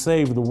women who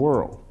saved the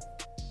world.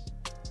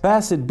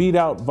 Bassett beat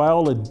out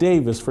Viola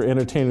Davis for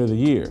Entertainer of the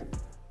Year.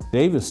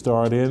 Davis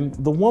starred in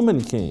The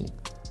Woman King,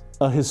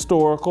 a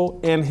historical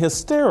and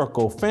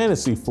hysterical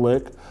fantasy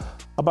flick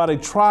about a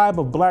tribe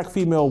of black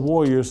female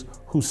warriors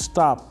who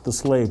stopped the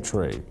slave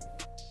trade.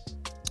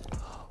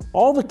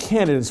 All the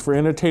candidates for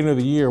Entertainer of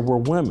the Year were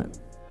women.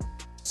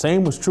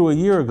 Same was true a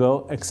year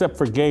ago, except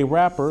for gay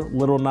rapper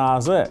Lil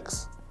Nas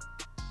X.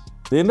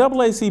 The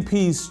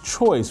NAACP's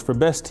choice for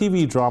Best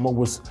TV Drama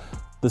was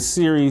the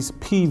series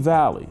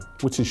P-Valley,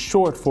 which is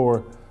short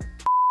for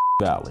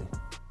Valley.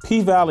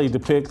 P-Valley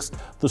depicts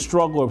the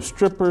struggle of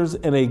strippers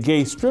and a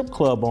gay strip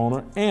club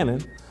owner,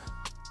 Annan.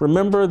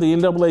 Remember, the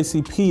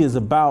NAACP is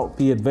about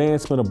the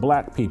advancement of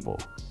black people.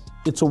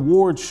 Its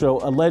awards show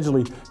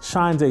allegedly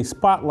shines a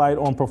spotlight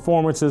on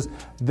performances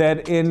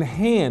that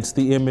enhance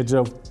the image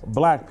of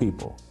black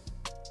people.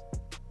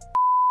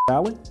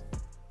 Valley?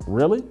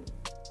 Really?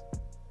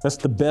 That's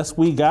the best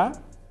we got?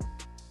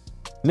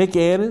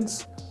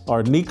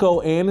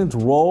 Nico Annan's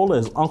role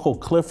as Uncle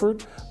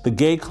Clifford, the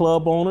gay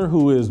club owner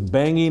who is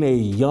banging a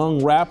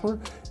young rapper,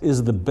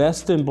 is the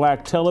best in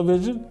black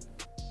television?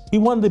 He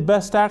won the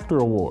Best Actor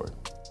award.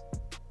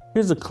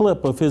 Here's a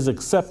clip of his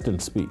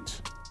acceptance speech.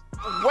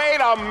 Wait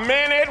a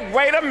minute.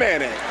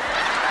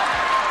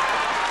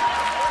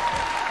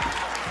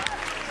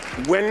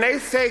 When they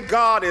say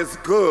God is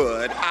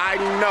good, I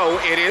know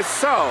it is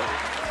so.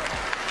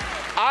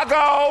 I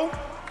go.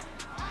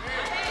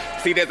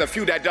 See, there's a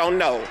few that don't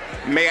know.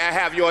 May I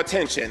have your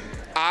attention?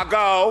 I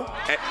go.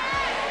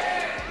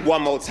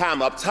 One more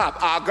time up top.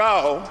 I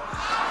go.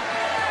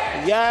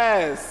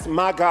 Yes,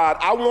 my God.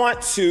 I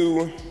want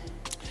to.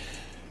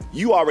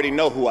 You already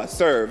know who I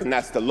serve, and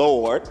that's the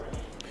Lord.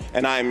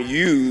 And I am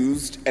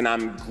used, and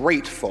I'm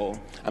grateful.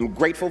 I'm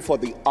grateful for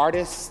the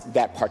artists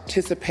that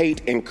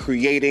participate in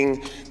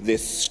creating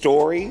this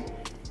story.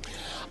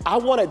 I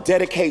want to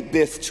dedicate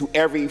this to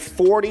every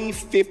 40,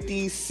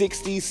 50,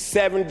 60,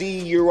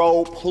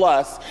 70-year-old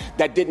plus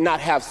that did not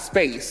have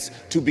space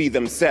to be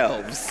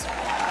themselves.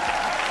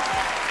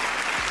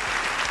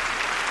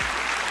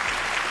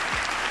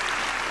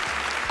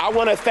 I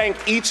want to thank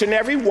each and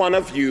every one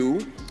of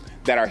you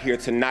that are here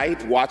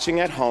tonight,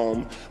 watching at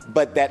home,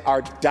 but that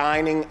are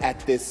dining at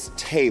this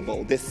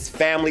table, this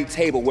family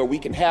table where we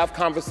can have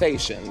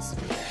conversations.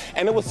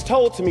 And it was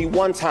told to me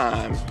one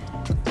time,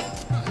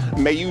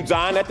 may you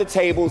dine at the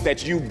tables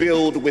that you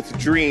build with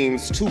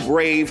dreams too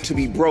brave to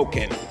be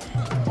broken,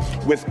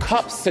 with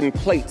cups and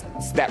plates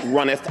that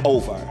runneth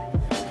over.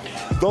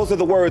 Those are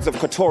the words of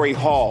Katori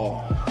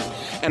Hall.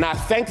 And I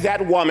thank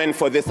that woman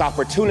for this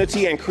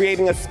opportunity and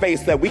creating a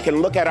space that we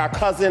can look at our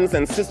cousins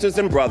and sisters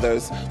and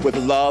brothers with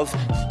love,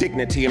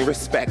 dignity, and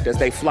respect as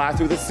they fly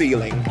through the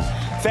ceiling.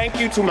 Thank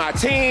you to my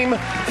team.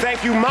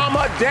 Thank you,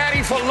 Mama,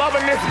 Daddy, for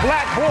loving this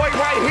black boy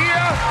right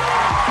here.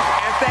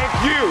 And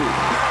thank you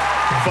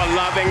for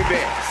loving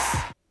this.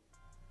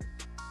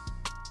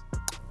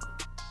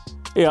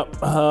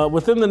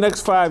 Within the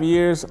next 5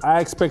 years,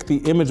 I expect the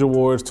Image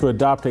Awards to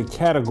adopt a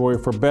category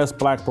for best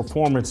black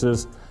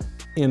performances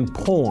in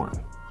porn.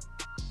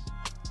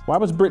 Why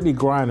was Brittney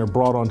Griner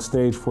brought on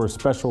stage for a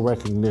special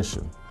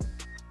recognition?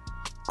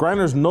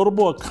 Griner's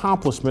notable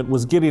accomplishment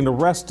was getting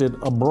arrested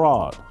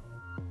abroad.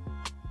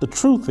 The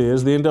truth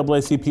is, the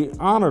NAACP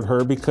honored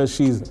her because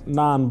she's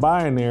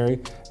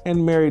non-binary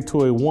and married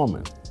to a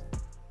woman.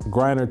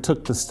 Griner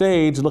took the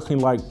stage looking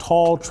like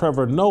tall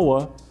Trevor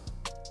Noah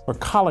or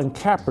Colin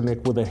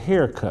Kaepernick with a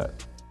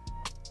haircut.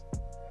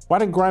 Why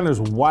did Griner's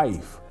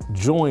wife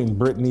join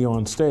Brittney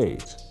on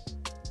stage?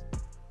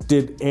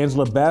 Did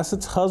Angela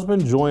Bassett's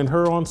husband join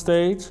her on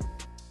stage?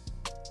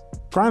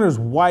 Griner's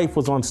wife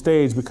was on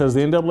stage because the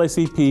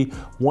NAACP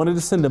wanted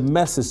to send a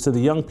message to the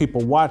young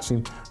people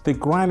watching that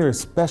Griner is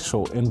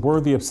special and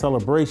worthy of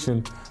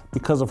celebration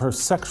because of her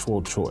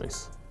sexual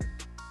choice.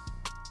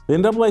 The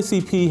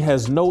NAACP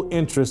has no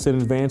interest in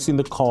advancing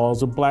the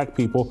cause of black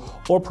people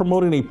or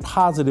promoting a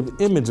positive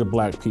image of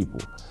black people.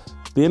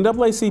 The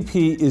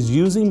NAACP is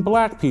using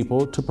black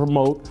people to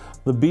promote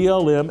the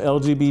BLM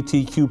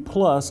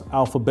LGBTQ+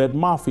 alphabet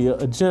mafia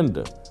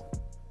agenda.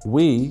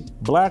 We,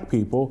 black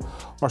people,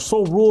 are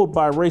so ruled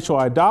by racial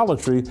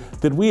idolatry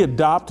that we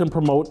adopt and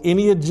promote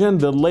any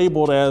agenda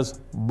labeled as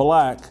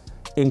black,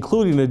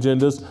 including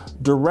agendas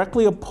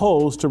directly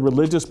opposed to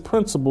religious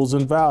principles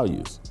and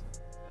values.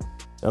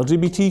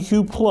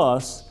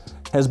 LGBTQ+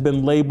 has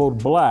been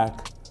labeled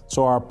black,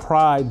 so our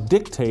pride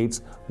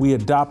dictates we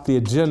adopt the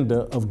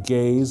agenda of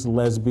gays,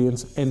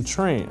 lesbians, and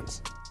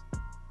trans.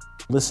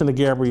 Listen to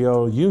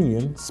Gabrielle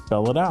Union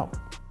spell it out.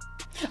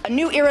 A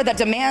new era that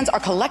demands our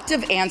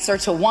collective answer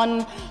to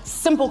one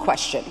simple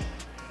question.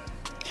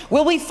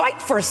 Will we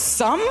fight for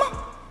some,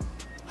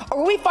 or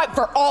will we fight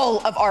for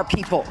all of our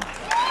people?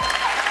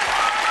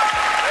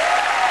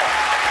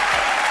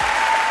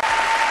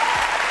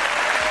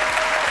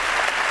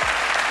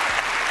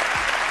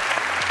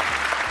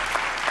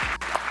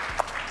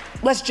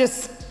 Let's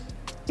just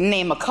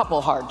name a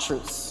couple hard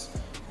truths.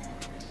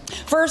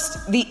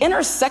 First, the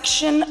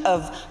intersection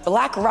of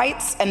black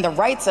rights and the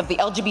rights of the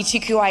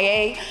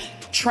LGBTQIA,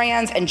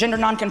 trans, and gender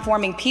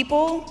nonconforming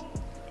people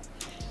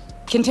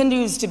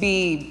continues to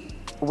be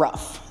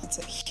rough. It's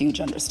a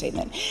huge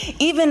understatement.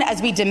 Even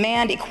as we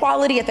demand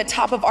equality at the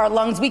top of our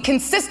lungs, we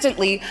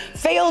consistently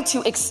fail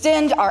to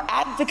extend our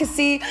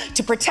advocacy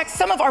to protect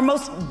some of our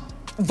most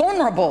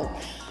vulnerable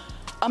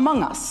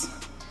among us.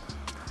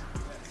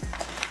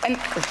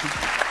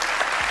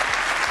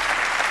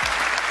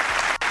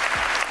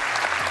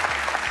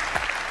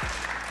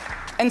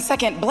 And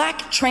second,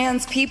 black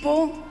trans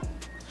people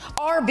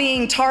are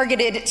being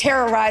targeted,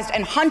 terrorized,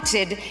 and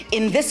hunted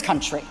in this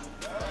country.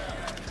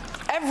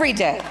 Every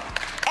day,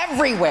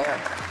 everywhere.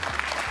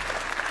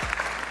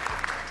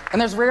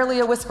 And there's rarely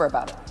a whisper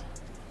about it.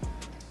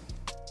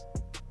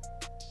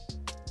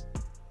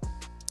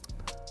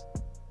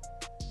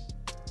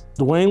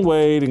 Dwayne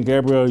Wade and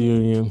Gabrielle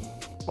Union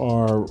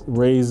are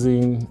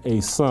raising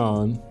a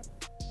son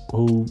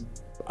who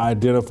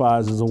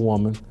identifies as a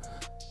woman,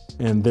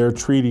 and they're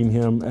treating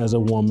him as a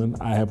woman.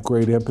 I have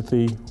great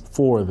empathy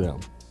for them.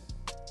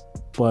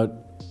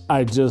 But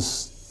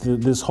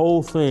this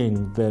whole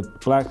thing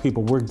that black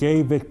people, we're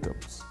gay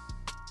victims.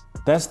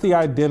 That's the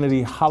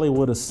identity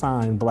Hollywood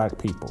assigned black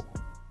people.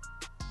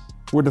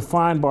 We're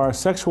defined by our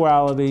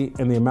sexuality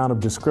and the amount of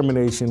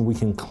discrimination we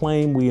can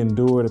claim we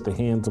endured at the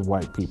hands of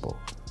white people.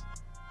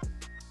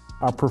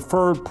 Our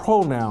preferred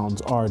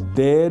pronouns are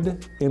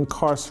dead,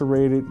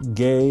 incarcerated,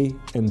 gay,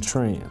 and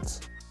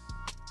trans.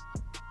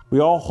 We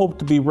all hope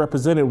to be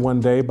represented one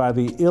day by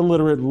the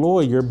illiterate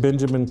lawyer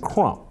Benjamin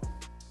Crump.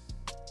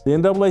 The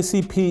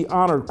NAACP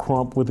honored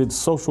Crump with its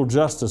Social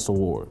Justice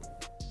Award.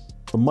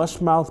 The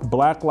much-mouthed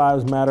Black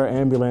Lives Matter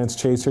ambulance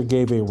chaser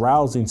gave a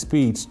rousing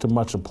speech to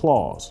much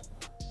applause.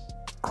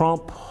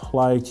 Crump,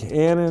 like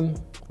Annan,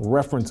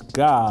 referenced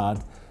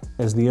God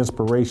as the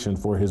inspiration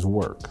for his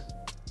work.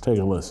 Take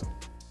a listen.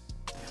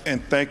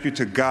 And thank you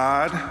to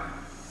God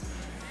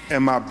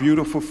and my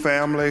beautiful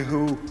family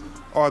who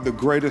are the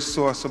greatest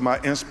source of my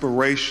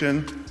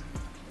inspiration,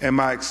 and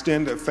my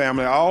extended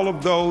family, all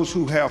of those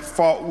who have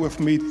fought with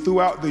me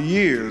throughout the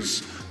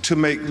years to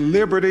make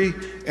liberty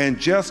and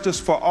justice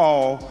for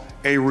all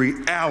a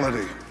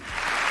reality.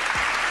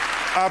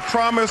 I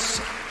promise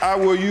I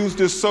will use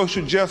this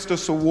Social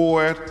Justice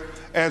Award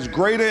as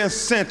greater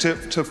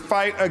incentive to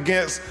fight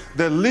against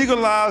the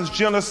legalized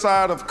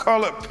genocide of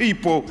colored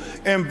people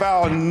and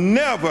vow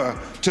never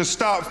to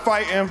stop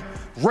fighting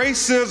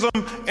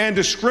racism and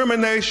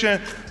discrimination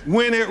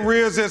when it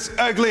rears its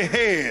ugly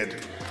head.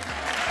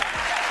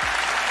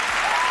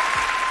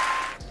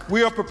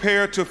 We are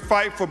prepared to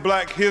fight for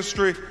Black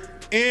history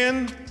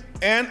in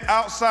and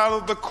outside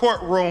of the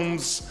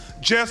courtrooms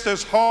just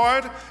as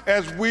hard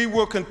as we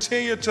will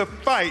continue to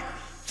fight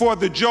for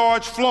the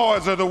George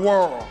Floyds of the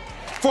world,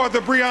 for the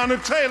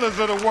Breonna Taylors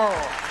of the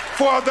world,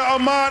 for the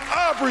Ahmaud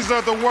Arbery's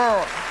of the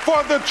world,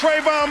 for the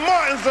Trayvon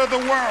Martins of the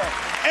world,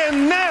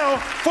 and now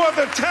for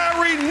the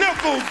Tyree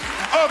Nichols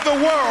of the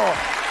world,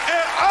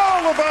 and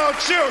all of our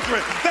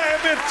children that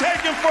have been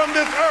taken from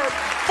this earth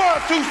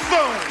far too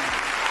soon.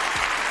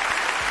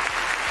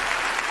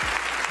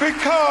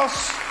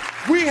 Because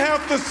we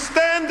have to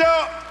stand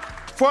up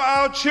for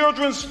our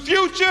children's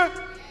future,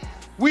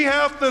 we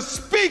have to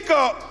speak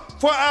up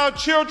for our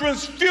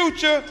children's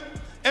future,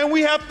 and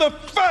we have to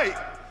fight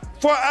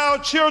for our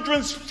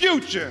children's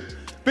future.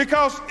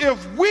 Because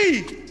if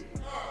we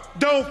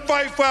don't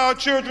fight for our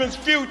children's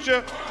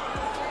future,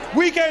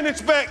 we can't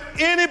expect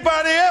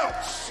anybody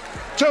else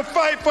to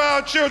fight for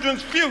our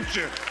children's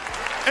future.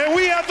 And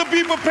we have to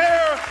be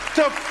prepared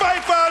to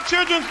fight for our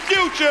children's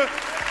future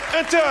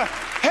until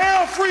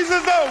hell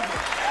freezes over.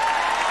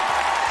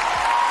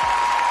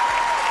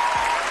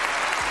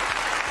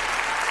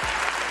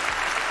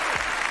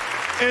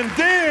 And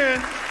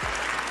then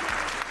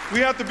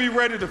we have to be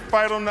ready to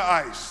fight on the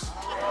ice.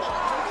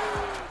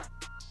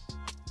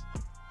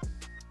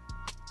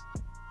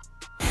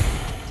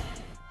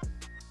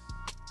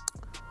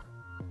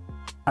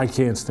 I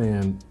can't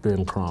stand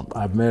Ben Crump.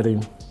 I've met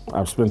him.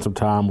 I've spent some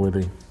time with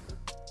him.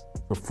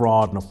 A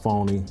fraud and a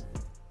phony.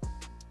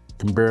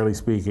 Can barely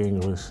speak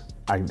English.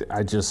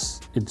 It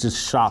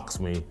just shocks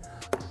me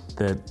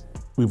that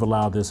we've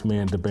allowed this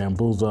man to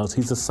bamboozle us.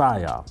 He's a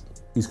psyop.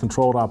 He's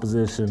controlled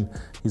opposition.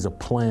 He's a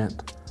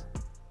plant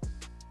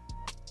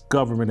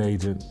government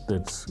agent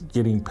that's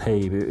getting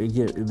paid.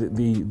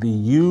 The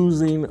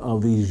using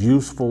of these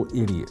useful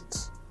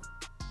idiots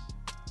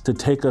to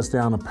take us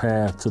down a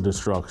path to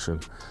destruction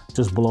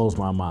just blows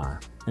my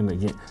mind. And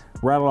again,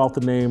 rattle off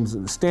the names,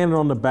 standing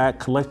on the back,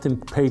 collecting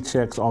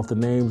paychecks off the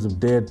names of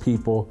dead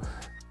people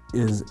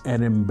is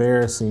an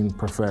embarrassing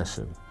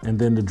profession. And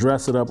then to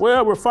dress it up,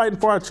 well, we're fighting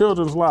for our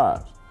children's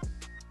lives.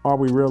 Are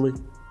we really?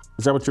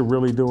 Is that what you're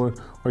really doing?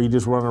 Or are you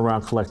just running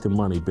around collecting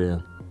money,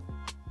 Ben?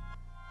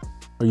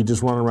 Or are you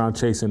just running around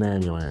chasing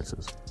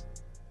ambulances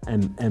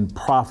and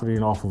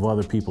profiting off of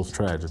other people's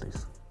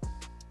tragedies?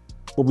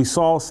 What we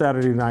saw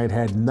Saturday night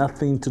had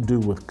nothing to do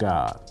with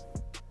God.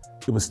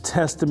 It was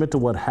testament to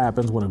what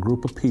happens when a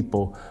group of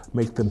people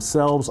make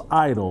themselves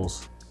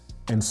idols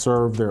and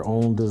serve their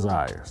own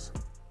desires.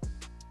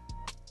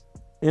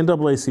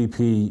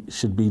 NAACP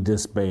should be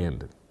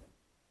disbanded.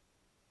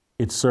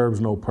 It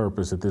serves no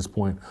purpose at this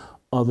point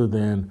other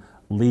than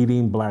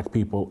leading Black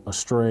people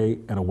astray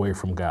and away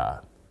from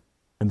God,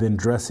 and then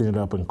dressing it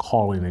up and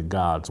calling it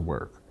God's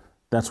work.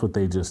 That's what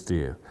they just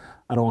did.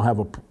 I don't have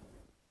a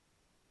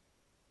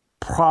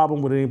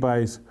problem with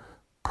anybody's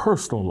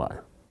personal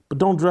life, but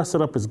don't dress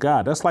it up as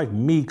God. That's like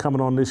me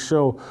coming on this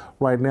show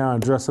right now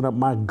and dressing up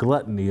my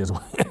gluttony as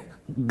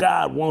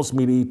God wants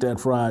me to eat that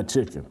fried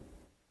chicken.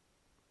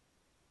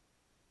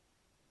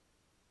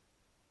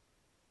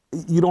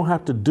 You don't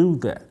have to do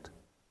that.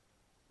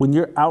 When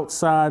you're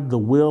outside the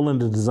will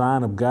and the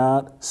design of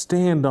God,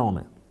 stand on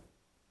it.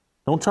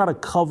 Don't try to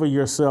cover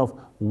yourself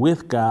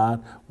with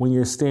God when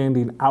you're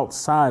standing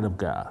outside of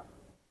God.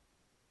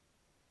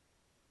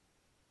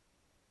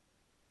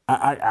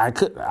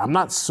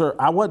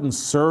 I wasn't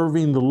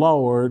serving the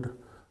Lord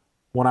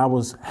when I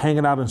was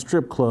hanging out in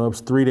strip clubs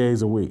 3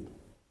 days a week.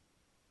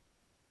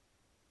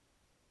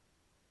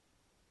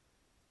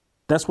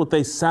 That's what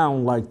they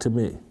sound like to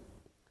me.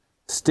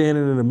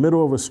 Standing in the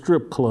middle of a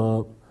strip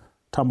club,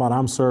 talking about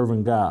I'm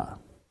serving God.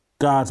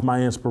 God's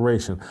my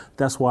inspiration.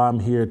 That's why I'm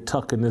here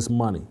tucking this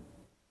money.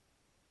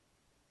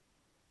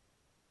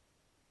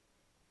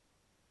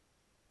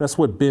 That's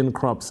what Ben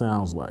Crump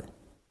sounds like.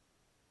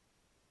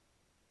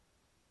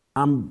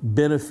 I'm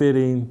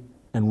benefiting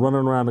and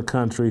running around the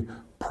country,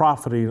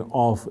 profiting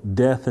off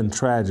death and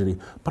tragedy,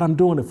 but I'm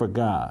doing it for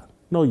God.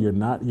 No, you're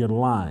not. You're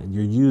lying.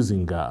 You're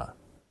using God.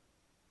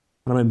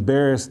 And I'm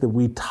embarrassed that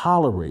we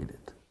tolerate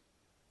it.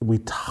 We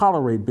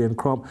tolerate Ben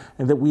Crump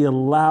and that we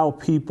allow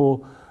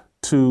people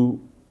to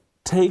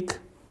take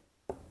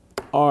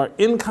our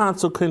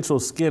inconsequential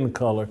skin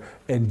color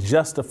and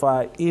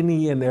justify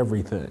any and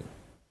everything.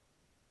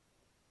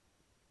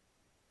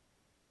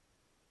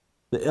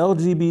 The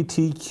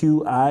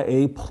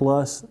LGBTQIA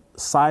plus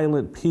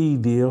silent P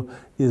deal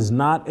is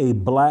not a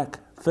black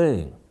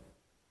thing.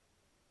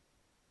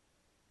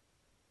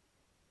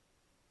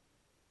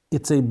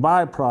 It's a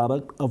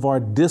byproduct of our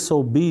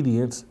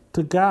disobedience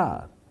to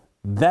God.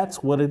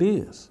 That's what it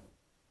is.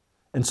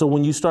 And so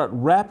when you start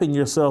wrapping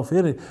yourself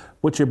in it,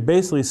 what you're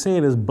basically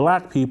saying is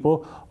black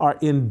people are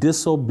in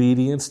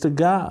disobedience to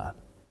God.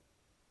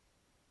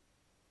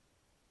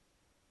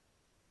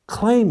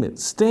 Claim it,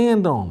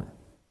 stand on it.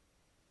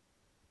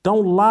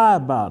 Don't lie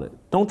about it.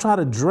 Don't try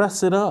to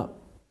dress it up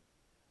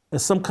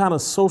as some kind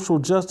of social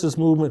justice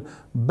movement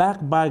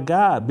backed by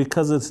God,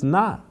 because it's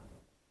not.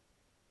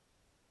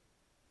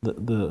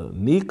 The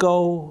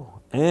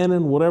Nico,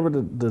 Annan, whatever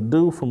the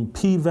dude from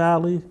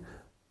P-Valley,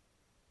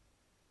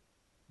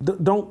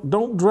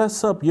 don't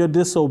dress up your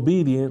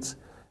disobedience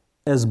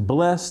as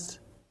blessed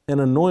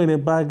and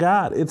anointed by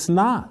God. It's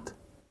not.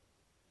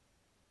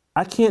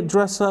 I can't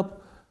dress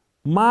up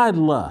my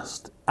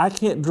lust. I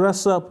can't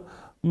dress up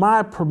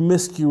my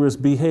promiscuous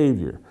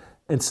behavior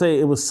and say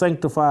it was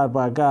sanctified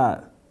by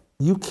God.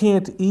 You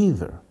can't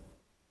either.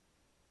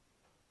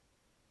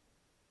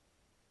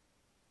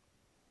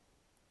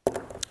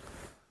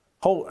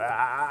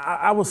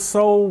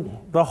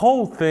 The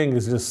whole thing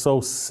is just so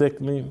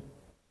sickening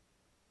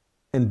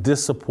and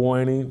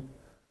disappointing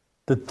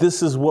that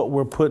this is what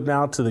we're putting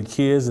out to the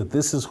kids, that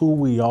this is who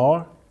we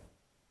are.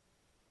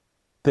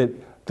 That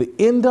the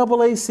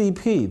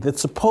NAACP, that's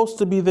supposed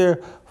to be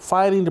there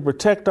fighting to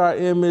protect our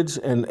image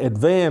and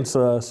advance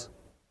us,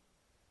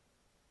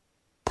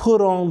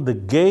 put on the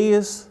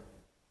gayest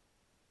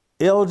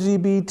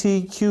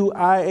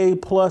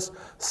LGBTQIA plus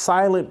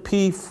silent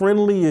P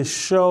friendliest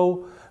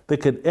show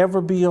that could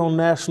ever be on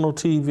national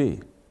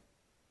TV.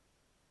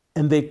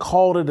 And they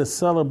called it a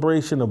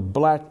celebration of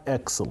black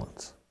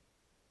excellence.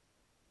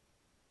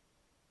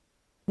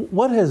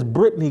 What has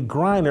Brittney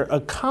Griner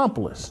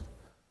accomplished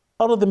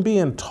other than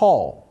being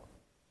tall?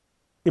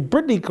 If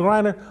Brittney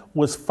Griner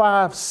was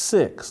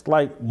 5'6",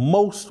 like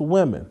most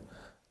women,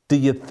 do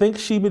you think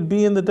she would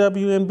be in the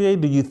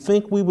WNBA? Do you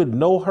think we would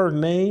know her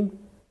name?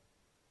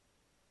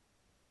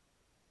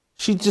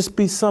 She'd just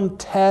be some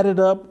tatted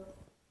up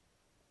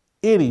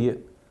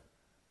idiot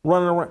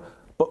running around.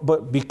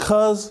 But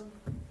because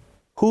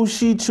who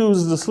she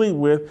chooses to sleep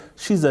with,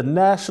 she's a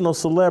national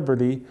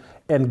celebrity,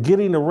 and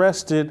getting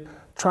arrested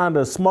trying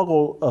to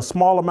smuggle a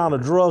small amount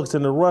of drugs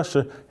into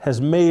Russia has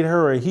made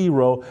her a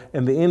hero,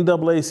 and the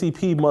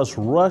NAACP must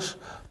rush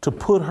to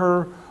put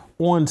her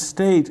on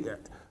stage.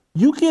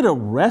 You get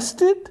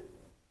arrested,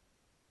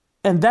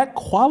 and that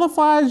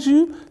qualifies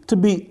you to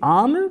be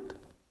honored?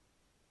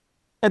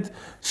 And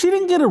she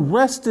didn't get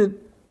arrested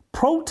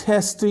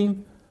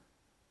protesting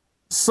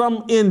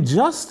some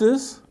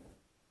injustice.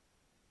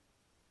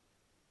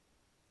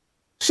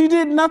 She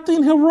did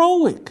nothing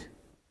heroic.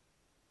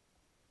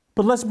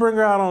 But let's bring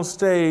her out on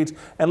stage,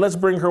 and let's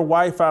bring her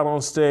wife out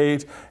on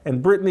stage.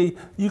 And Brittney,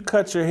 you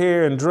cut your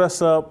hair and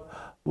dress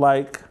up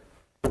like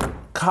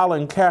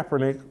Colin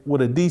Kaepernick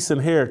with a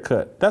decent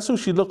haircut. That's who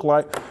she looked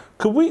like.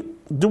 Do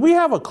we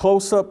have a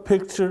close-up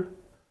picture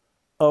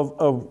of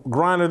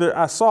Griner there?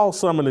 I saw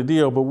some in the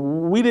deal, but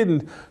we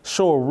didn't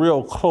show a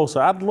real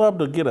close-up. I'd love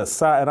to get a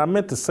side, and I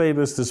meant to say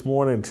this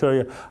morning and tell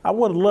you, I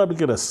would love to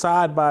get a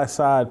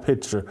side-by-side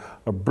picture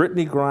of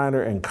Brittney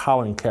Griner and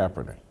Colin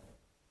Kaepernick.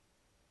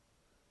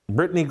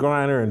 Brittney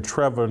Griner and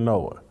Trevor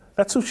Noah.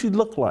 That's who she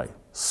looked like,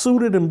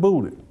 suited and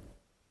booted.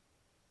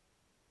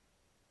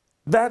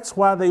 That's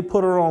why they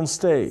put her on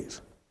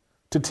stage,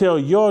 to tell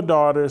your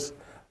daughters,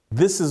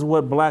 this is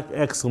what black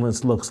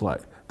excellence looks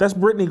like. That's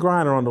Brittney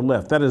Griner on the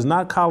left. That is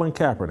not Colin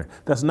Kaepernick.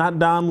 That's not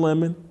Don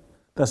Lemon.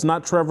 That's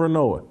not Trevor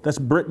Noah. That's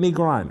Brittney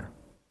Griner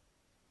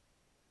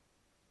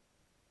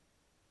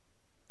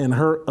and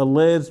her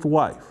alleged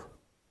wife.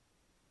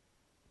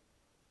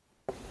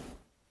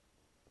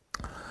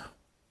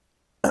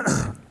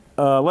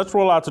 Let's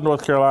roll out to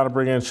North Carolina,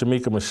 bring in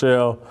Shamika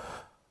Michelle.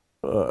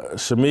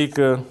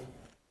 Shamika,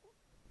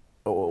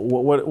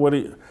 What do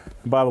you,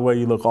 by the way,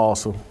 you look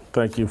awesome.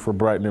 Thank you for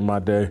brightening my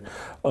day.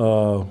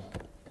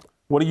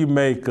 What do you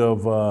make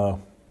of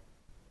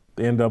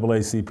the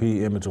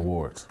NAACP Image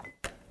Awards?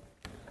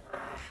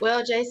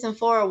 Well, Jason,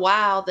 for a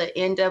while, the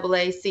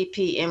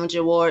NAACP Image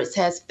Awards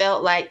has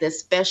felt like the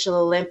Special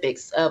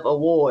Olympics of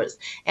awards.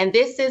 And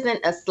this isn't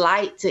a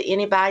slight to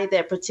anybody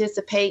that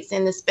participates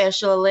in the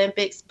Special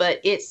Olympics, but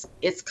it's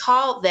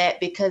called that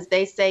because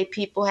they say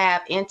people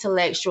have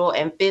intellectual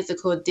and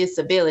physical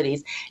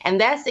disabilities. And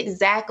that's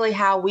exactly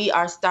how we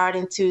are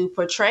starting to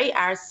portray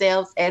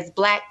ourselves as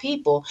Black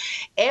people.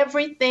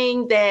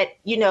 Everything that,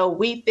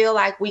 we feel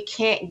like we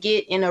can't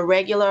get in a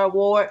regular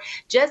award,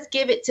 just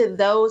give it to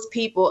those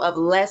people of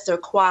lesser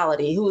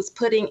quality, who's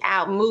putting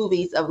out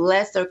movies of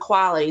lesser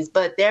qualities,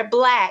 but they're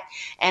Black,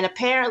 and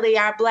apparently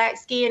our Black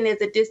skin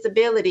is a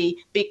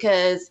disability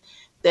because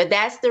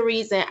that's the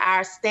reason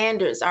our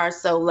standards are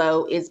so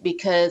low, is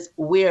because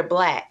we're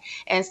Black.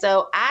 And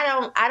so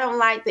I don't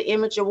like the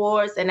Image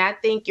Awards, and I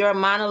think your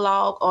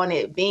monologue on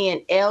it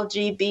being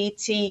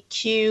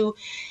LGBTQ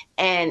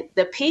and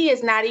the P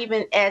is not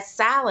even as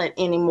silent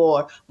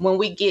anymore when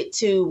we get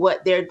to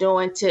what they're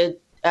doing to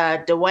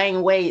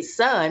Dwayne Wade's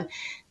son.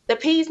 The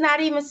P is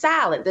not even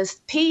silent. The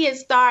P is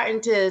starting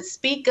to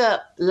speak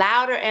up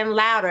louder and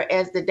louder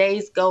as the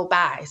days go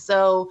by.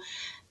 So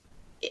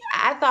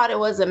I thought it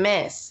was a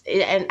mess.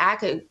 And I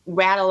could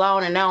rattle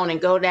on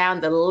and go down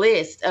the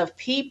list of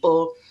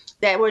people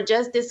that were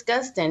just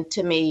disgusting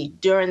to me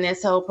during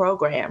this whole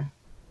program.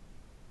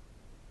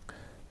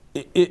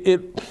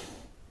 It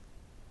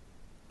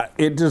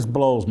just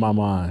blows my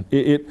mind.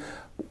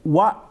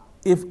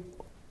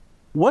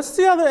 What's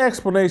the other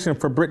explanation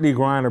for Brittany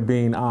Griner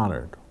being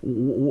honored?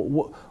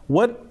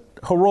 What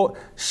heroic?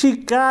 She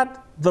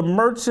got the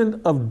Merchant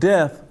of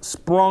Death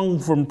sprung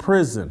from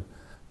prison.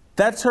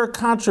 That's her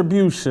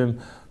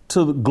contribution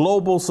to the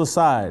global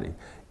society.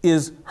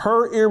 Is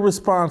her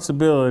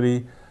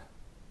irresponsibility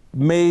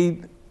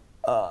made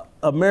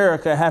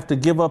America have to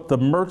give up the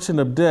Merchant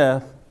of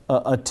Death,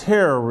 a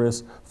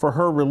terrorist, for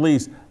her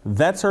release?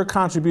 That's her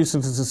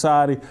contribution to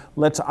society.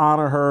 Let's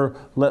honor her.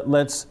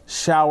 Let's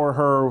shower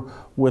her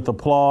with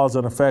applause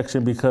and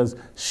affection because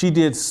she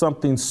did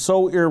something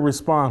so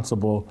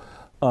irresponsible.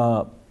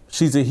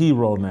 She's a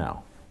hero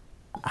now.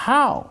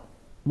 How?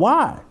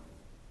 Why?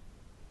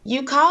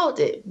 You called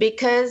it,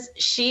 because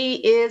she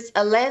is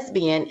a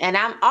lesbian. And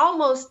I'm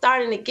almost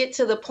starting to get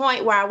to the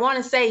point where I want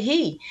to say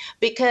he,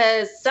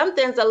 because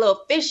something's a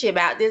little fishy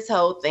about this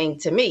whole thing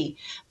to me.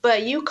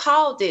 But you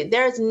called it.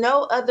 There's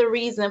no other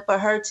reason for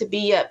her to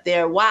be up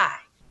there. Why?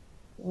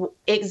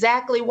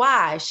 Exactly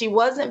why. She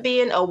wasn't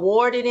being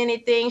awarded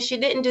anything. She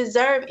didn't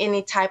deserve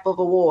any type of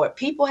award.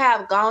 People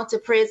have gone to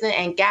prison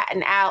and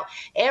gotten out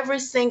every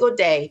single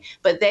day,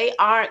 but they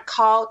aren't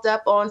called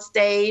up on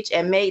stage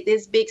and made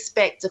this big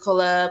spectacle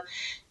of.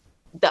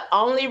 The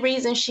only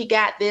reason she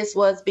got this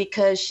was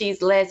because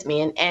she's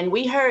lesbian. And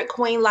we heard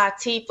Queen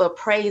Latifah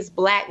praise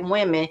Black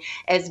women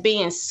as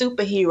being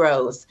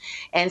superheroes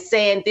and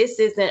saying this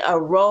isn't a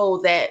role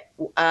that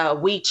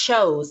we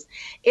chose.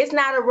 It's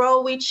not a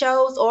role we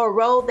chose or a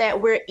role that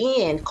we're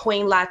in,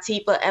 Queen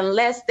Latifah,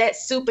 unless that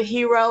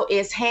superhero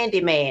is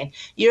Handyman.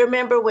 You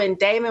remember when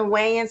Damon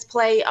Wayans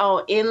played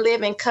on In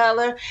Living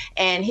Color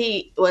and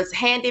he was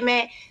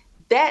Handyman?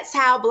 That's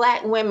how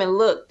Black women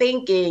look,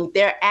 thinking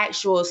they're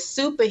actual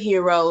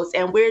superheroes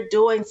and we're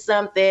doing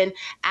something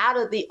out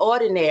of the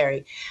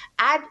ordinary.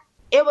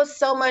 It was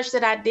so much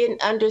that I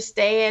didn't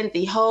understand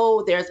the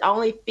whole, there's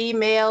only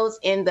females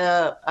in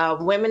the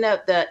Women of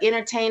the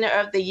Entertainer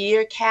of the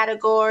Year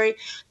category.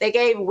 They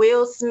gave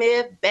Will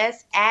Smith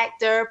Best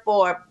Actor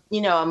for,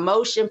 a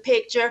motion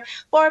picture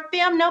for a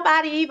film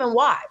nobody even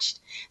watched.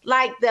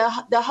 Like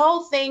the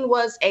whole thing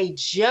was a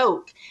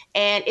joke.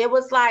 And it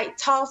was like,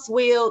 toss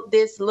Will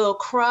this little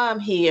crumb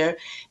here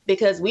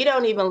because we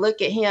don't even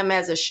look at him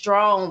as a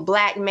strong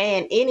Black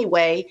man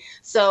anyway.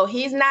 So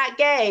he's not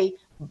gay,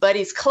 but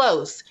he's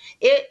close.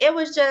 It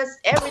was just,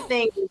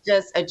 everything was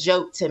just a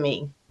joke to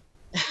me.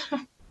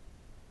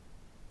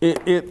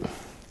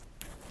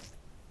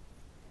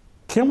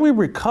 Can we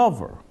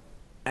recover?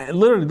 And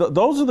literally,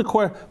 those are the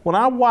questions. When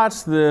I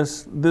watched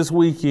this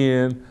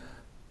weekend,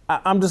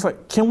 I'm just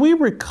like, can we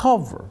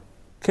recover?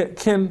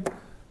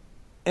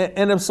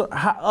 And if so,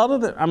 how, other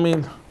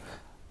than,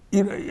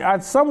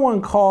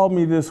 someone called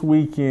me this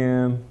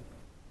weekend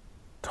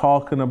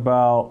talking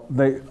about,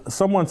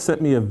 someone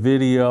sent me a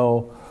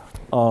video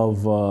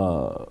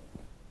of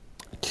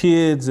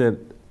kids at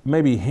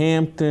maybe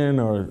Hampton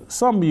or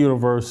some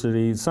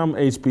university, some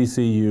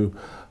HBCU,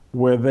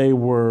 where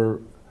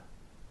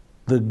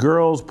the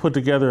girls put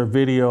together a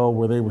video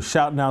where they were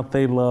shouting out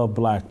they love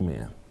Black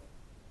men.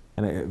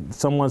 And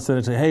someone said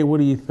it to, hey, what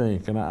do you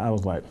think? And I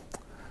was like,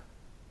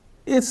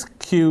 it's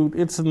cute.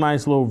 It's a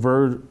nice little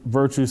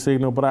virtue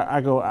signal. But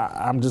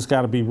I'm just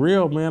got to be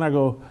real, man.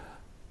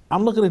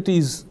 I'm looking at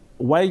these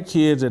white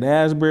kids at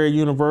Asbury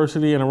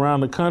University and around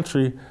the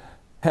country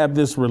have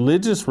this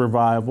religious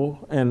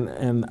revival,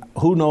 and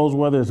who knows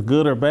whether it's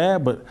good or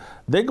bad, but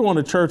they're going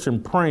to church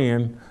and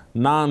praying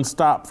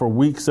nonstop for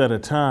weeks at a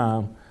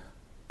time.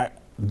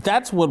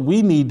 That's what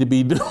we need to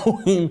be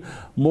doing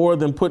more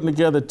than putting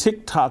together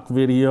TikTok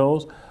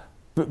videos,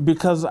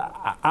 because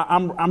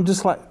I'm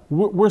just like,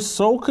 we're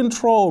so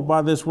controlled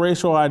by this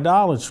racial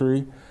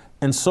idolatry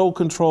and so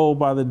controlled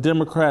by the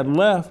Democrat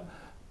left.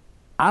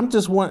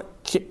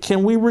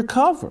 Can we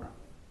recover?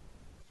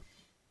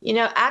 You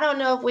know, I don't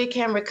know if we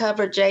can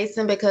recover,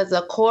 Jason, because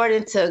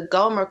according to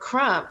Gomer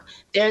Crump,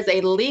 there's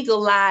a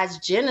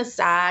legalized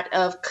genocide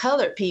of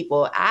colored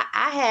people.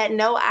 I had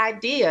no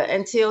idea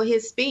until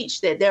his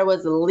speech that there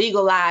was a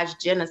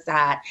legalized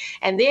genocide.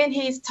 And then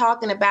he's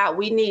talking about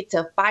we need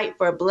to fight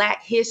for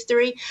Black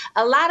history.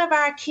 A lot of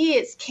our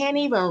kids can't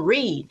even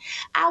read.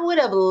 I would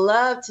have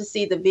loved to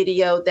see the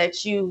video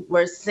that you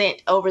were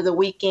sent over the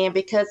weekend,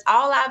 because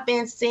all I've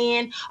been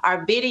seeing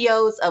are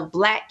videos of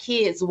Black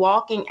kids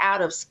walking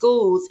out of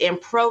schools in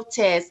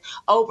protest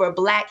over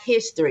Black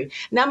history.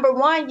 Number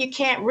one, you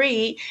can't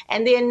read.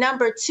 And then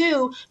number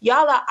two,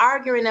 y'all are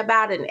arguing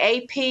about an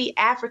AP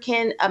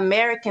African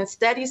American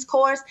Studies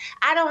course.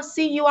 I don't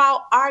see you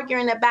all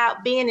arguing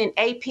about being in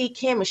AP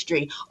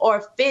chemistry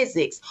or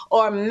physics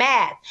or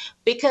math,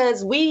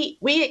 because we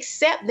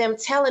accept them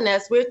telling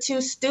us we're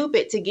too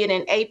stupid to get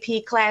in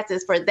AP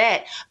classes for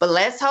that. But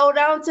let's hold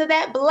on to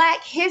that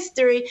Black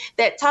history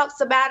that talks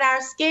about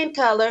our skin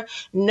color.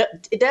 No,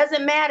 it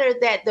doesn't matter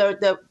that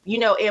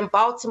in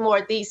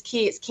Baltimore, these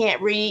kids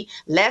can't read.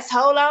 Let's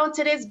hold on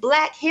to this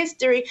Black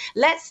history.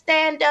 Let's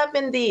stand up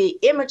in the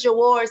Image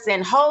Awards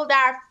and hold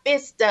our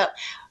fist up.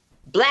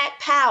 Black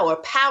power,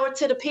 power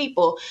to the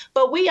people.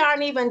 But we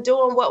aren't even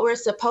doing what we're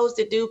supposed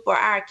to do for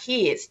our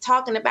kids.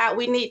 Talking about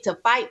we need to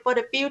fight for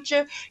the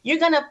future. You're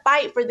going to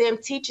fight for them,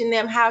 teaching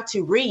them how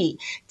to read,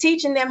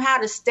 teaching them how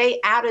to stay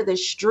out of the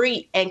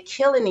street and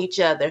killing each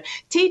other,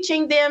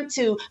 teaching them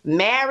to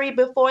marry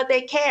before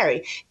they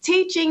carry,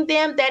 teaching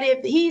them that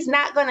if he's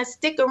not going to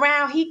stick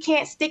around, he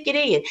can't stick it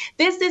in.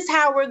 This is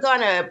how we're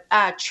going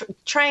to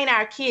train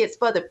our kids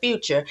for the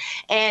future.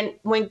 And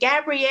when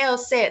Gabrielle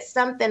said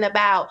something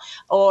about,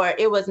 or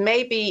it was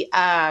maybe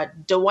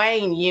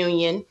Dwayne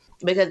Union,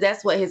 because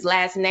that's what his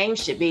last name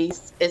should be,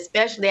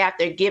 especially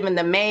after giving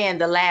the man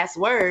the last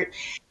word.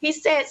 He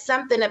said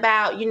something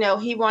about,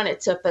 he wanted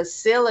to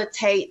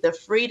facilitate the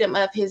freedom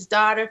of his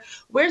daughter.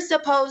 We're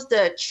supposed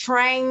to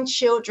train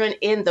children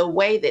in the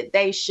way that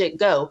they should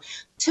go.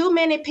 Too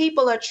many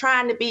people are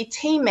trying to be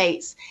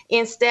teammates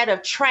instead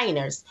of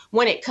trainers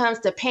when it comes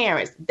to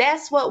parents.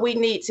 That's what we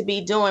need to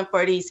be doing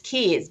for these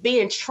kids,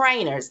 being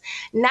trainers,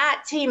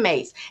 not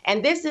teammates.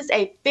 And this is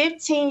a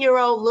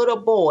 15-year-old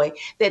little boy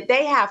that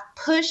they have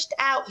pushed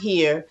out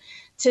here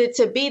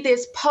to be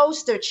this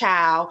poster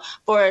child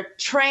for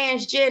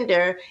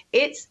transgender.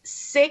 It's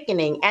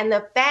sickening. And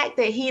the fact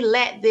that he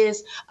let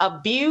this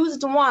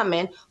abused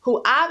woman,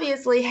 who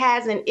obviously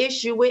has an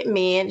issue with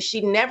men,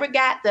 she never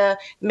got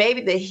maybe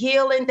the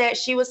healing that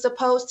she was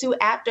supposed to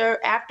after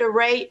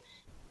rape.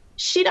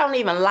 She don't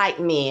even like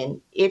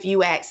men, if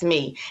you ask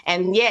me.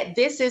 And yet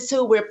this is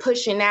who we're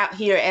pushing out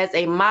here as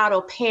a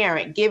model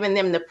parent, giving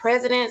them the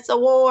President's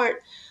Award.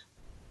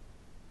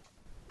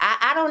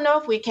 I don't know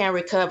if we can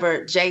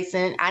recover,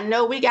 Jason. I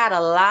know we got a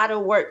lot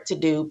of work to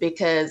do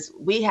because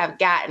we have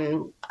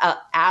gotten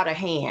out of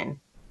hand.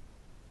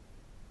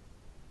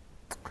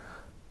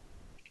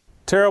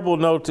 Terrible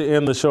note to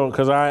end the show,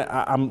 because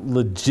I'm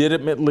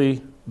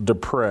legitimately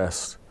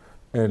depressed,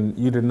 and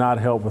you did not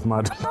help with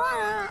my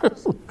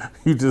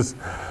you just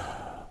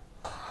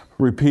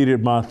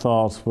repeated my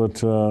thoughts. But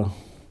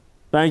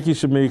thank you,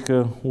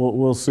 Shamika.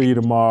 We'll see you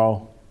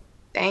tomorrow.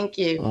 Thank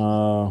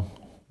you.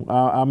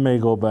 I may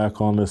go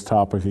back on this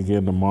topic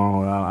again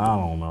tomorrow. I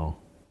don't know.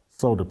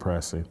 So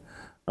depressing.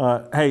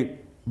 Hey,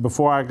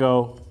 before I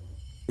go,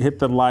 hit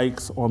the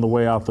likes on the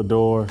way out the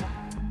door.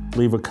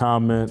 Leave a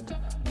comment.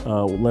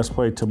 Let's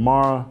play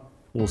tomorrow.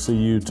 We'll see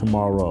you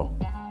tomorrow.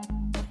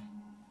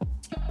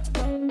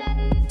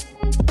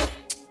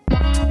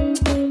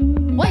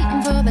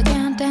 Waiting for the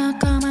countdown,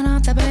 coming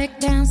off the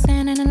breakdown,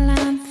 standing in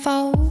line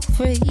for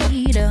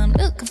freedom.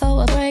 Looking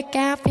for a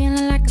breakout,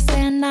 feeling like a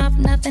standoff,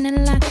 nothing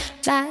in life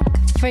like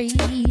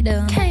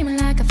freedom. Came in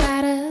like a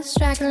fighter,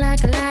 striking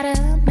like a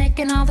ladder,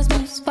 making all these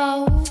moves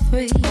for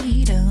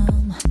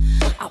freedom.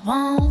 I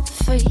want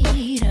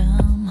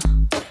freedom.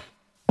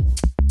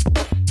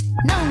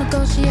 No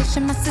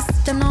negotiation, my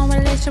sister, no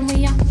relation.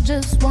 We all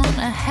just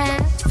wanna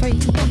have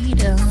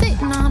freedom.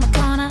 Sitting on a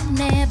corner,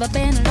 never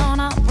been alone.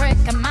 I'm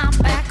breaking my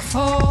back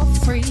for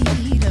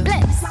freedom.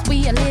 Blessed,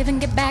 we are living,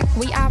 get back.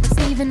 We are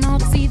receiving, all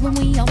deceiving.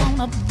 We all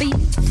wanna be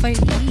free.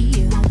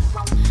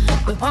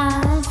 We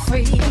want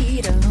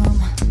freedom.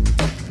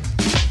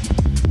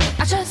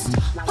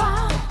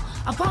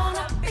 I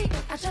wanna be,